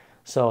that.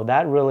 So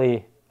that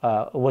really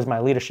was my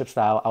leadership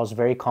style. I was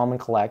very calm and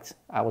collect.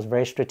 I was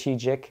very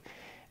strategic,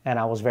 and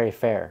I was very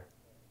fair.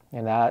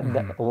 And that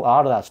a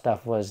lot of that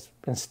stuff was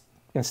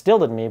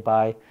instilled in me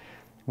by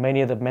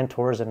many of the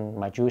mentors and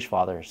my Jewish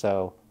father.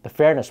 So the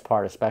fairness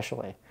part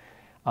especially.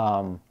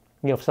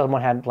 If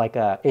someone had like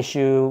a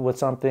issue with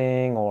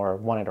something or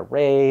wanted a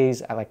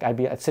raise,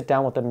 I'd sit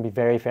down with them and be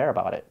very fair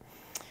about it.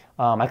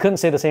 I couldn't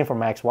say the same for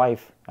my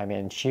ex-wife. I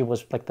mean, she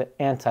was like the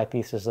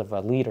antithesis of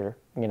a leader,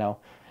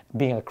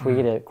 being a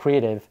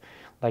creative,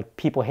 like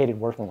people hated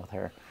working with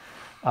her.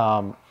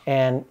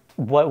 And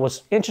what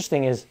was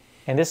interesting is,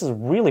 and this is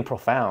really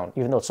profound,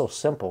 even though it's so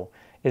simple,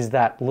 is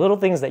that little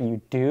things that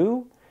you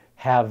do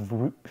have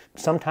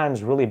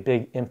sometimes really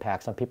big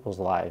impacts on people's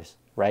lives,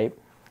 right?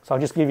 So I'll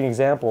just give you an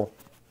example.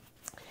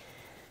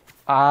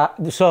 I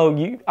was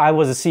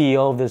a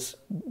CEO of this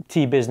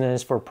tea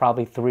business for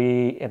probably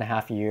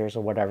 3.5 years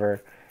or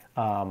whatever.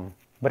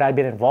 But I'd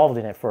been involved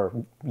in it for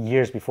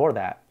years before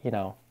that,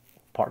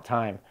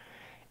 part-time.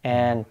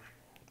 And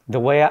the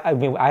way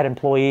I had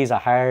employees, I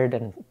hired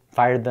and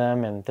fired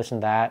them and this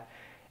and that.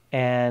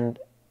 And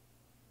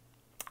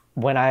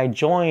when I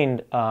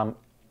joined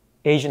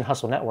Asian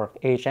Hustle Network,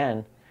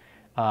 AHN,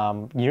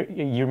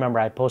 you remember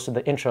I posted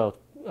the intro,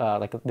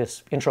 like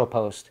this intro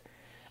post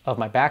of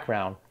my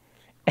background.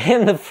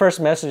 And the first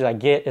message I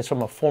get is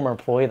from a former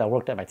employee that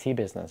worked at my tea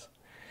business.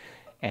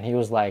 And he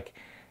was like,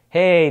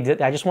 hey,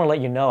 I just want to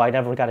let you know, I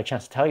never got a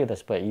chance to tell you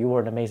this, but you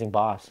were an amazing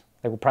boss.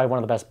 Like probably one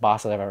of the best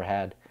bosses I've ever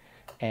had.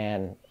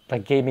 And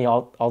like gave me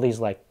all these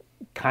like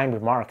kind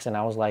remarks. And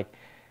I was like,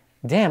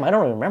 damn, I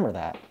don't remember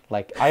that.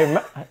 Like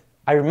I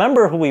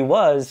remember who he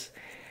was.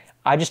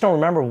 I just don't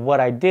remember what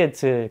I did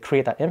to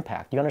create that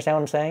impact. You understand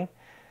what I'm saying?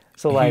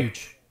 So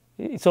like,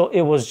 so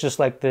it was just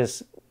like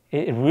this,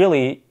 it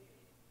really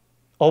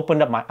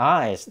opened up my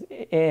eyes.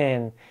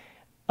 And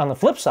on the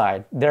flip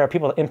side, there are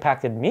people that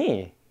impacted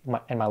me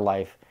in my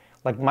life.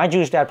 Like my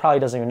Jewish dad probably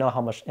doesn't even know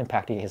how much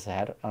impact he has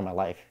had on my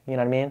life. You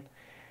know what I mean?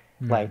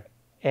 Like,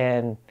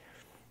 and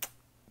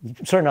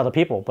certain other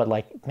people, but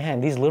like,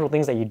 man, these little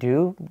things that you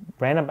do,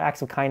 random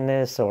acts of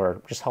kindness or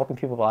just helping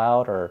people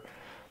out, or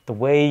the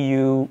way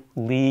you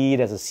lead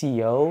as a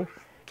CEO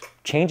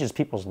changes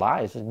people's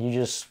lives. And you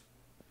just,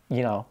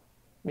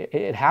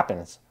 it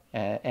happens.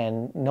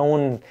 And no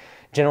one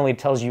generally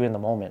tells you in the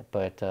moment,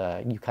 but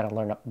you kind of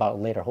learn about it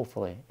later,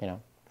 hopefully,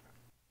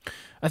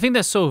 I think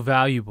that's so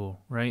valuable,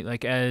 right?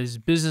 Like as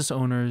business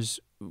owners,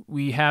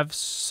 we have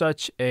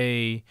such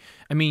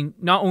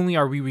not only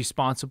are we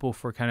responsible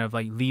for kind of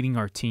like leading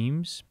our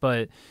teams,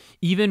 but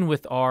even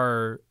with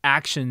our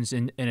actions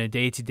in a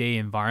day-to-day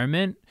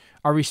environment,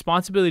 our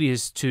responsibility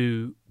is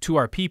to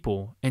our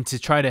people and to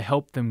try to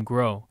help them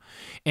grow.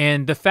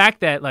 And the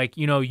fact that like,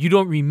 you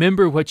don't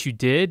remember what you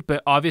did,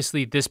 but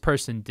obviously this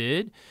person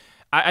did,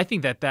 I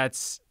think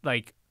that's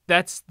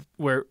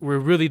where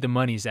really the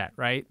money's at,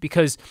 right?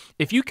 Because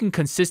if you can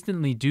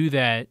consistently do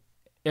that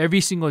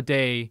every single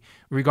day,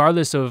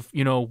 regardless of,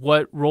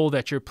 what role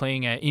that you're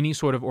playing at any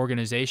sort of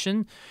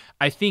organization,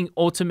 I think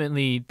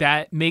ultimately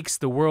that makes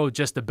the world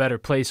just a better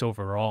place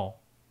overall.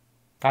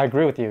 I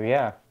agree with you.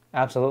 Yeah,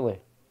 absolutely.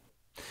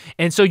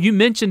 And so you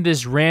mentioned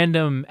this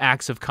random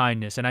acts of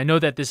kindness. And I know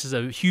that this is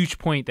a huge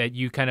point that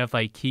you kind of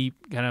like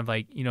keep kind of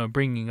like,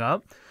 bringing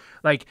up.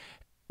 Like,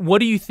 what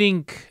do you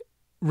think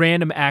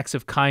random acts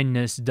of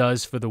kindness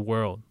does for the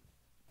world?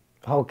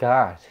 Oh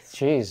God,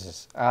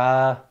 Jesus.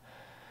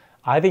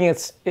 I think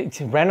it's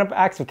random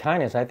acts of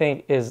kindness, I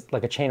think, is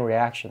like a chain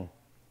reaction.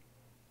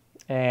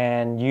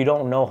 And you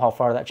don't know how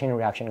far that chain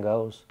reaction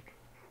goes.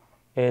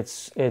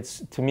 It's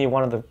to me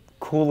one of the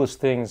coolest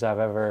things I've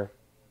ever,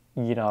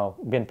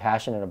 been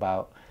passionate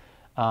about.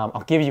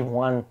 I'll give you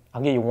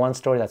one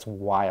story that's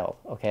wild,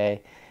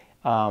 okay?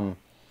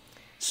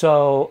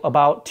 So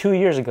about 2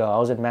 years ago, I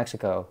was in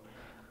Mexico.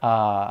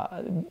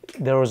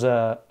 There was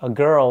a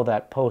girl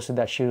that posted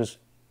that she was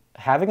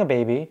having a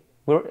baby.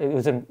 It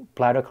was in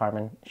Playa del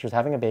Carmen. She was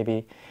having a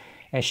baby,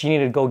 and she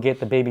needed to go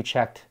get the baby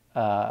checked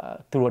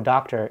through a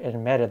doctor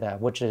in Merida,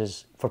 which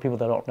is, for people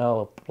that don't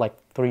know, like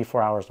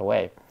 3-4 hours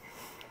away.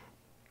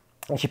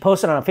 And she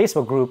posted on a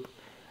Facebook group,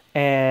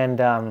 and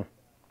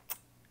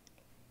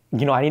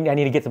you know, I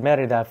need to get to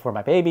Merida for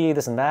my baby,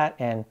 this and that,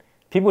 and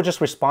people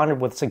just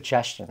responded with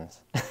suggestions.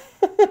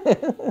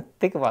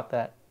 Think about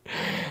that.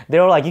 They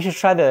were like, you should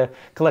try the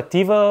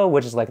Colectivo,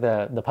 which is like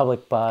the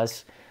public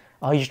bus.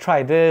 Oh, you should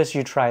try this,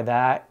 you try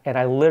that. And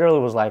I literally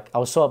was like, I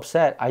was so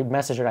upset. I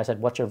messaged her, I said,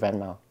 what's your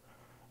Venmo?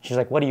 She's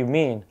like, what do you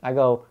mean? I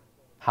go,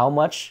 how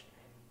much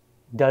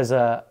does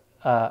a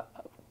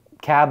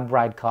cab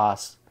ride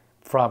cost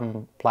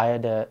from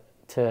Playa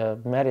to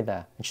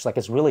Merida? And she's like,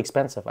 it's really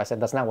expensive. I said,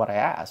 that's not what I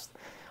asked.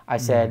 I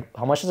said,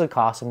 how much does it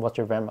cost and what's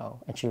your Venmo?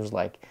 And she was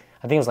like,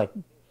 I think it was like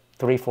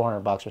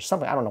 $300-400 or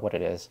something. I don't know what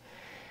it is.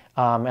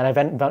 And I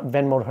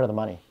Venmo'd her the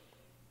money,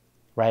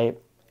 right?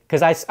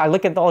 Because I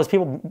look at all these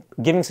people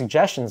giving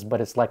suggestions, but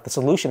it's like the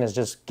solution is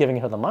just giving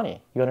her the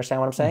money. You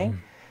understand what I'm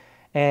saying?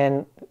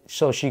 And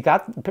so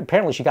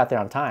apparently she got there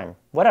on time,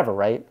 whatever,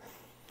 right?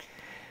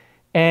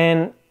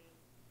 And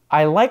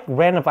I like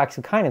random acts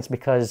of kindness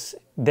because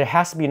there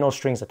has to be no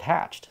strings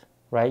attached,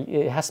 right?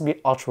 It has to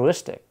be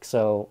altruistic.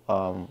 So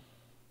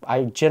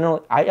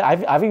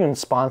I've even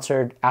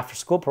sponsored after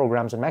school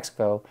programs in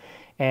Mexico,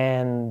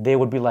 and they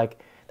would be like,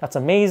 that's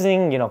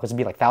amazing, you know, because it'd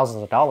be like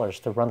thousands of dollars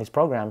to run these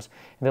programs.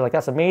 And they're like,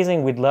 that's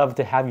amazing. We'd love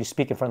to have you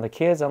speak in front of the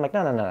kids. I'm like,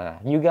 no.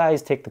 You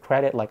guys take the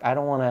credit. Like, I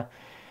don't want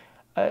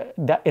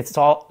to, it's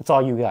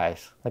all you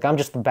guys. Like, I'm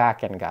just the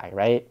back end guy,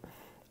 right?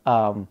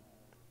 I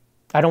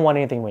don't want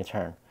anything in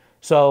return.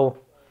 So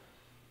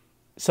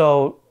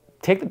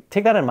take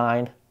that in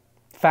mind.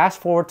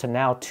 Fast forward to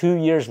now, 2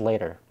 years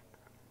later.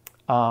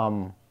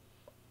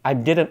 I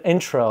did an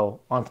intro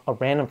on a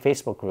random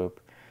Facebook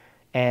group,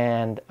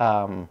 and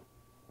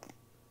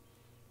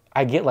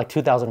I get like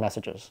 2,000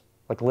 messages,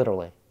 like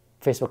literally,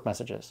 Facebook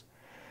messages.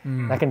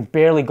 I can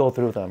barely go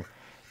through them.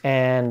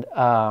 And,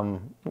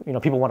 you know,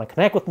 people want to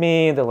connect with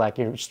me. They're like,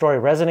 your story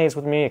resonates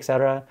with me,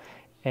 etc.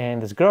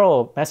 And this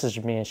girl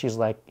messaged me, and she's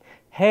like,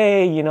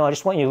 hey, you know, I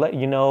just want you to let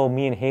you know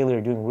me and Haley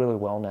are doing really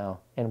well now,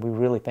 and we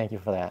really thank you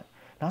for that.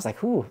 And I was like,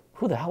 who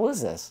the hell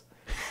is this?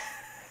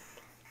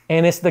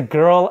 And it's the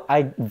girl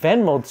I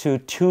Venmo'd to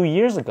 2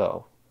 years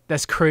ago.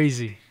 That's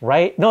crazy.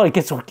 Right? No, it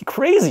gets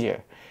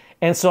crazier.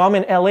 And so I'm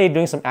in LA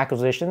doing some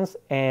acquisitions,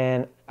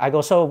 and I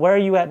go, so where are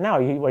you at now?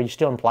 Are you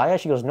still in Playa?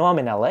 She goes, no, I'm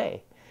in LA.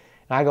 And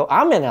I go,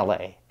 I'm in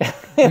LA.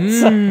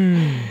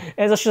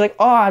 and so she's like,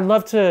 oh, I'd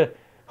love to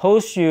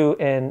host you,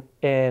 and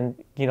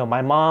you know,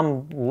 my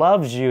mom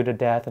loves you to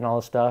death and all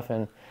this stuff.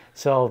 And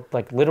so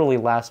like literally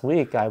last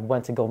week I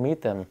went to go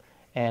meet them,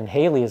 and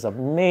Haley is an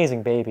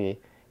amazing baby.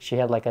 She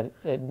had like a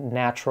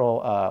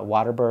natural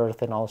water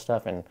birth and all this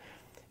stuff. And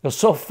it was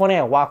so funny.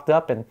 I walked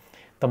up, and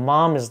the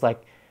mom is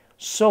like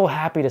so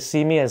happy to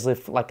see me, as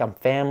if like I'm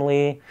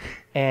family.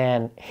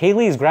 And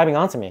Haley is grabbing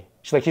onto me.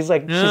 She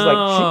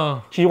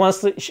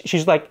wants to,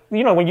 she's like,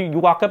 you know, when you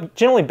walk up,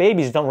 generally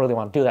babies don't really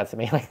want to do that to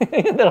me. Like,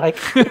 they're like,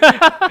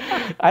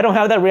 I don't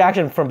have that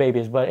reaction from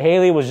babies, but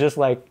Haley was just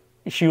like,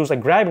 she was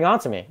like grabbing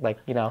onto me, like,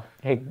 you know,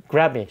 hey,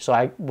 grab me. So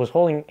I was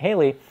holding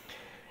Haley.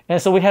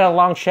 And so we had a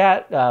long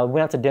chat. We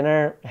went out to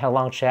dinner, had a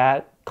long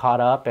chat,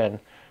 caught up, and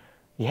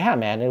yeah,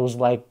 man, it was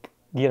like,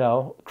 you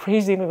know,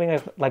 crazy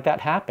things like that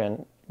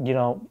happen, you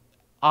know,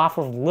 off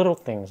of little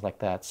things like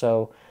that.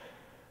 So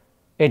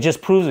it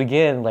just proves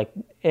again, like,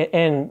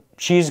 and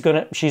she's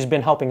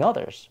been helping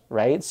others,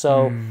 right?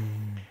 So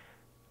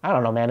I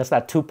don't know, man. It's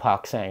that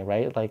Tupac saying,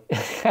 right? Like,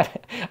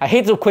 I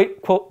hate to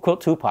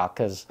quote Tupac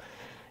because,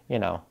 you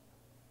know,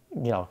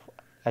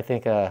 I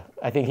think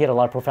he had a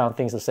lot of profound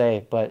things to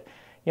say, but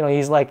you know,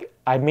 he's like,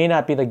 I may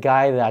not be the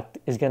guy that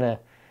is gonna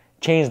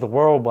change the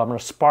world, but I'm gonna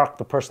spark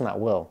the person that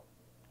will.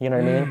 You know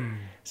what I mean?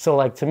 So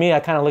like, to me, I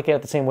kind of look at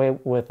it the same way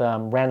with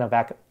random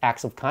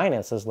acts of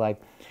kindness. Is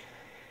like,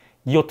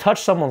 you'll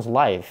touch someone's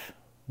life,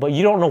 but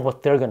you don't know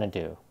what they're gonna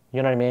do.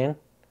 You know what I mean?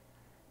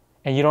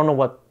 And you don't know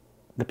what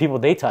the people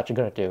they touch are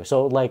gonna do.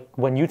 So like,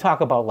 when you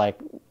talk about like,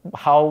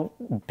 how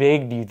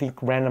big do you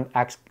think random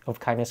acts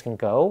of kindness can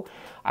go?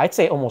 I'd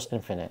say almost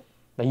infinite.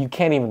 Like, you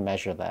can't even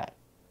measure that.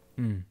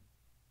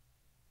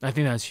 I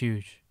think that's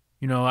huge.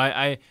 You know,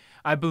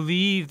 I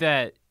believe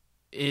that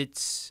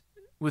it's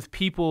with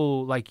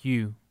people like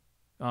you,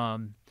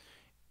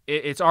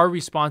 it's our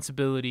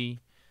responsibility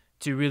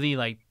to really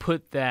like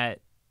put that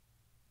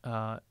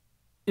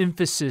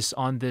emphasis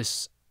on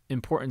this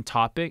important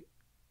topic,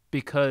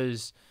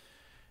 because,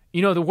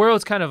 you know, the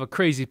world's kind of a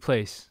crazy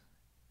place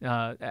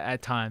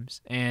at times.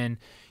 And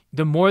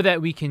the more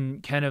that we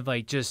can kind of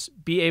like just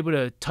be able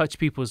to touch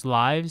people's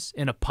lives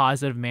in a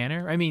positive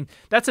manner, I mean,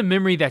 that's a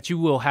memory that you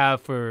will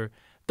have for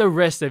the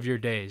rest of your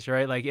days,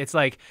 right? Like, it's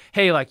like,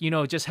 hey, like, you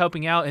know, just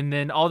helping out, and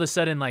then all of a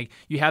sudden, like,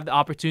 you have the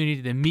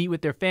opportunity to meet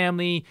with their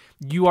family,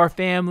 you are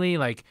family,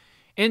 like,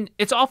 And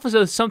it's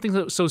also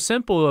something so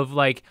simple of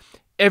like,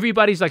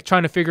 everybody's like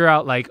trying to figure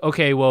out like,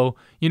 okay, well,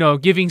 you know,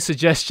 giving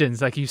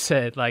suggestions, like you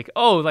said, like,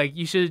 oh, like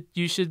you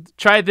should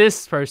try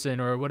this person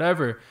or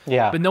whatever.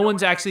 Yeah. But no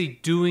one's actually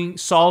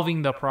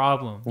solving the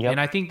problem. Yep. And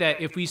I think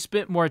that if we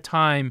spent more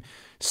time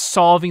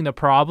solving the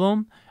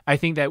problem, I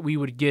think that we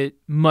would get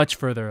much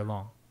further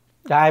along.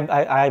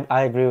 I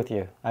agree with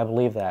you. I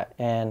believe that.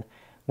 And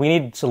we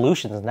need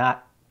solutions,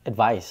 not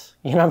advice.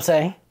 You know what I'm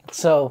saying?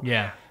 So,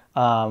 yeah.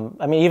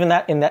 I mean, even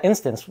in that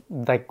instance,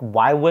 like,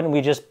 why wouldn't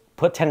we just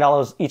put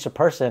 $10 each a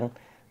person,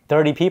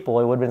 30 people,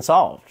 it would have been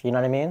solved. You know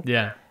what I mean?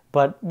 Yeah.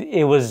 But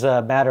it was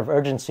a matter of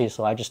urgency,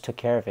 so I just took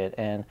care of it.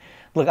 And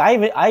look,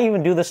 I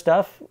even do this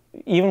stuff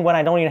even when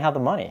I don't even have the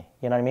money.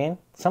 You know what I mean?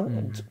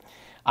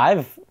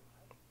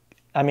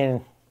 I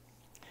mean,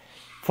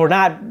 for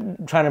not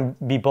trying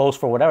to be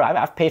boastful or whatever,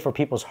 I've paid for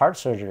people's heart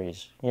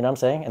surgeries. You know what I'm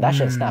saying? And that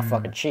shit's not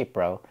fucking cheap,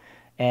 bro.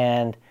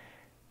 And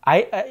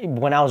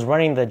when I was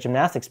running the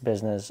gymnastics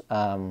business,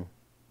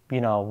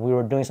 you know, we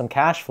were doing some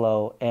cash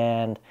flow,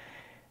 and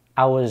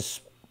I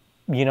was,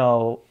 you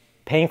know,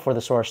 paying for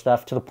this sort of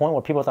stuff to the point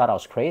where people thought I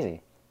was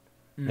crazy.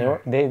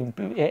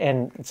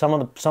 And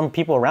some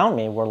people around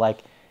me were like,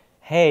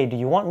 "Hey, do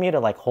you want me to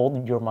like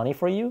hold your money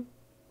for you?"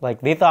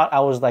 Like they thought I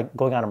was like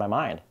going out of my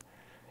mind,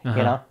 you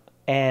know,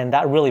 and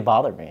that really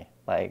bothered me.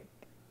 Like,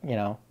 you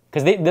know,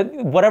 because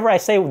whatever I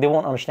say, they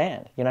won't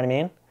understand. You know what I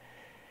mean?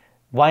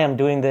 Why I'm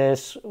doing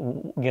this,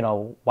 you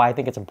know, why I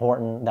think it's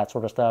important, that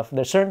sort of stuff.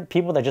 There's certain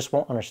people that just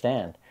won't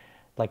understand,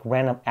 like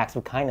random acts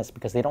of kindness,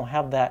 because they don't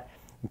have that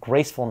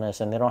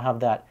gracefulness and they don't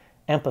have that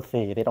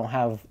empathy. They don't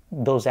have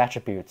those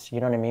attributes. You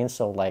know what I mean?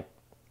 So like,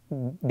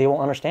 they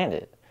won't understand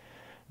it.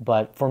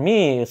 But for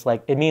me, it's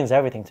like it means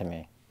everything to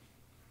me.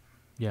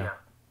 Yeah,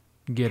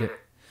 get it.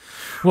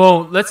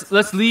 Well,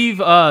 let's leave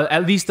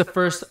at least the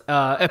first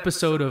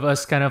episode of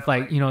us kind of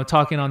like, you know,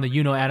 talking on the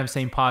Adam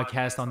Tsang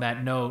podcast on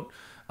that note.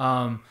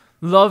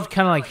 Loved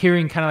kind of like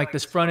hearing kind of like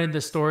this front end of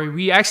the story.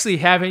 We actually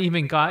haven't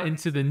even got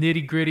into the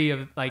nitty gritty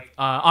of like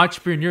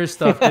entrepreneur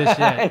stuff just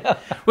yet,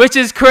 which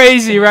is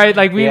crazy, right?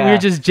 Like we're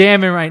just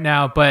jamming right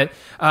now. But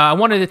I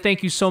wanted to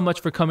thank you so much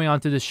for coming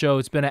onto the show.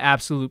 It's been an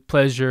absolute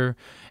pleasure,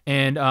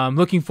 and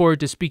looking forward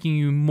to speaking to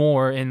you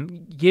more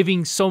and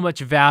giving so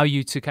much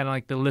value to kind of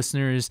like the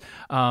listeners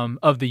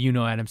of the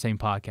Adam Tsang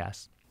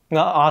podcast.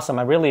 No, awesome.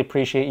 I really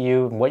appreciate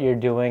you and what you're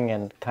doing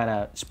and kind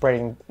of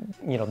spreading,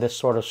 you know, this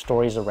sort of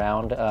stories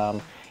around.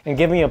 And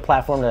give me a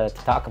platform to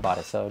talk about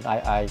it. So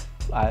I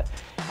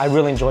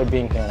really enjoyed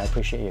being here, and I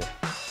appreciate you.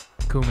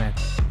 Cool, man.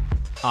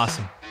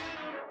 Awesome.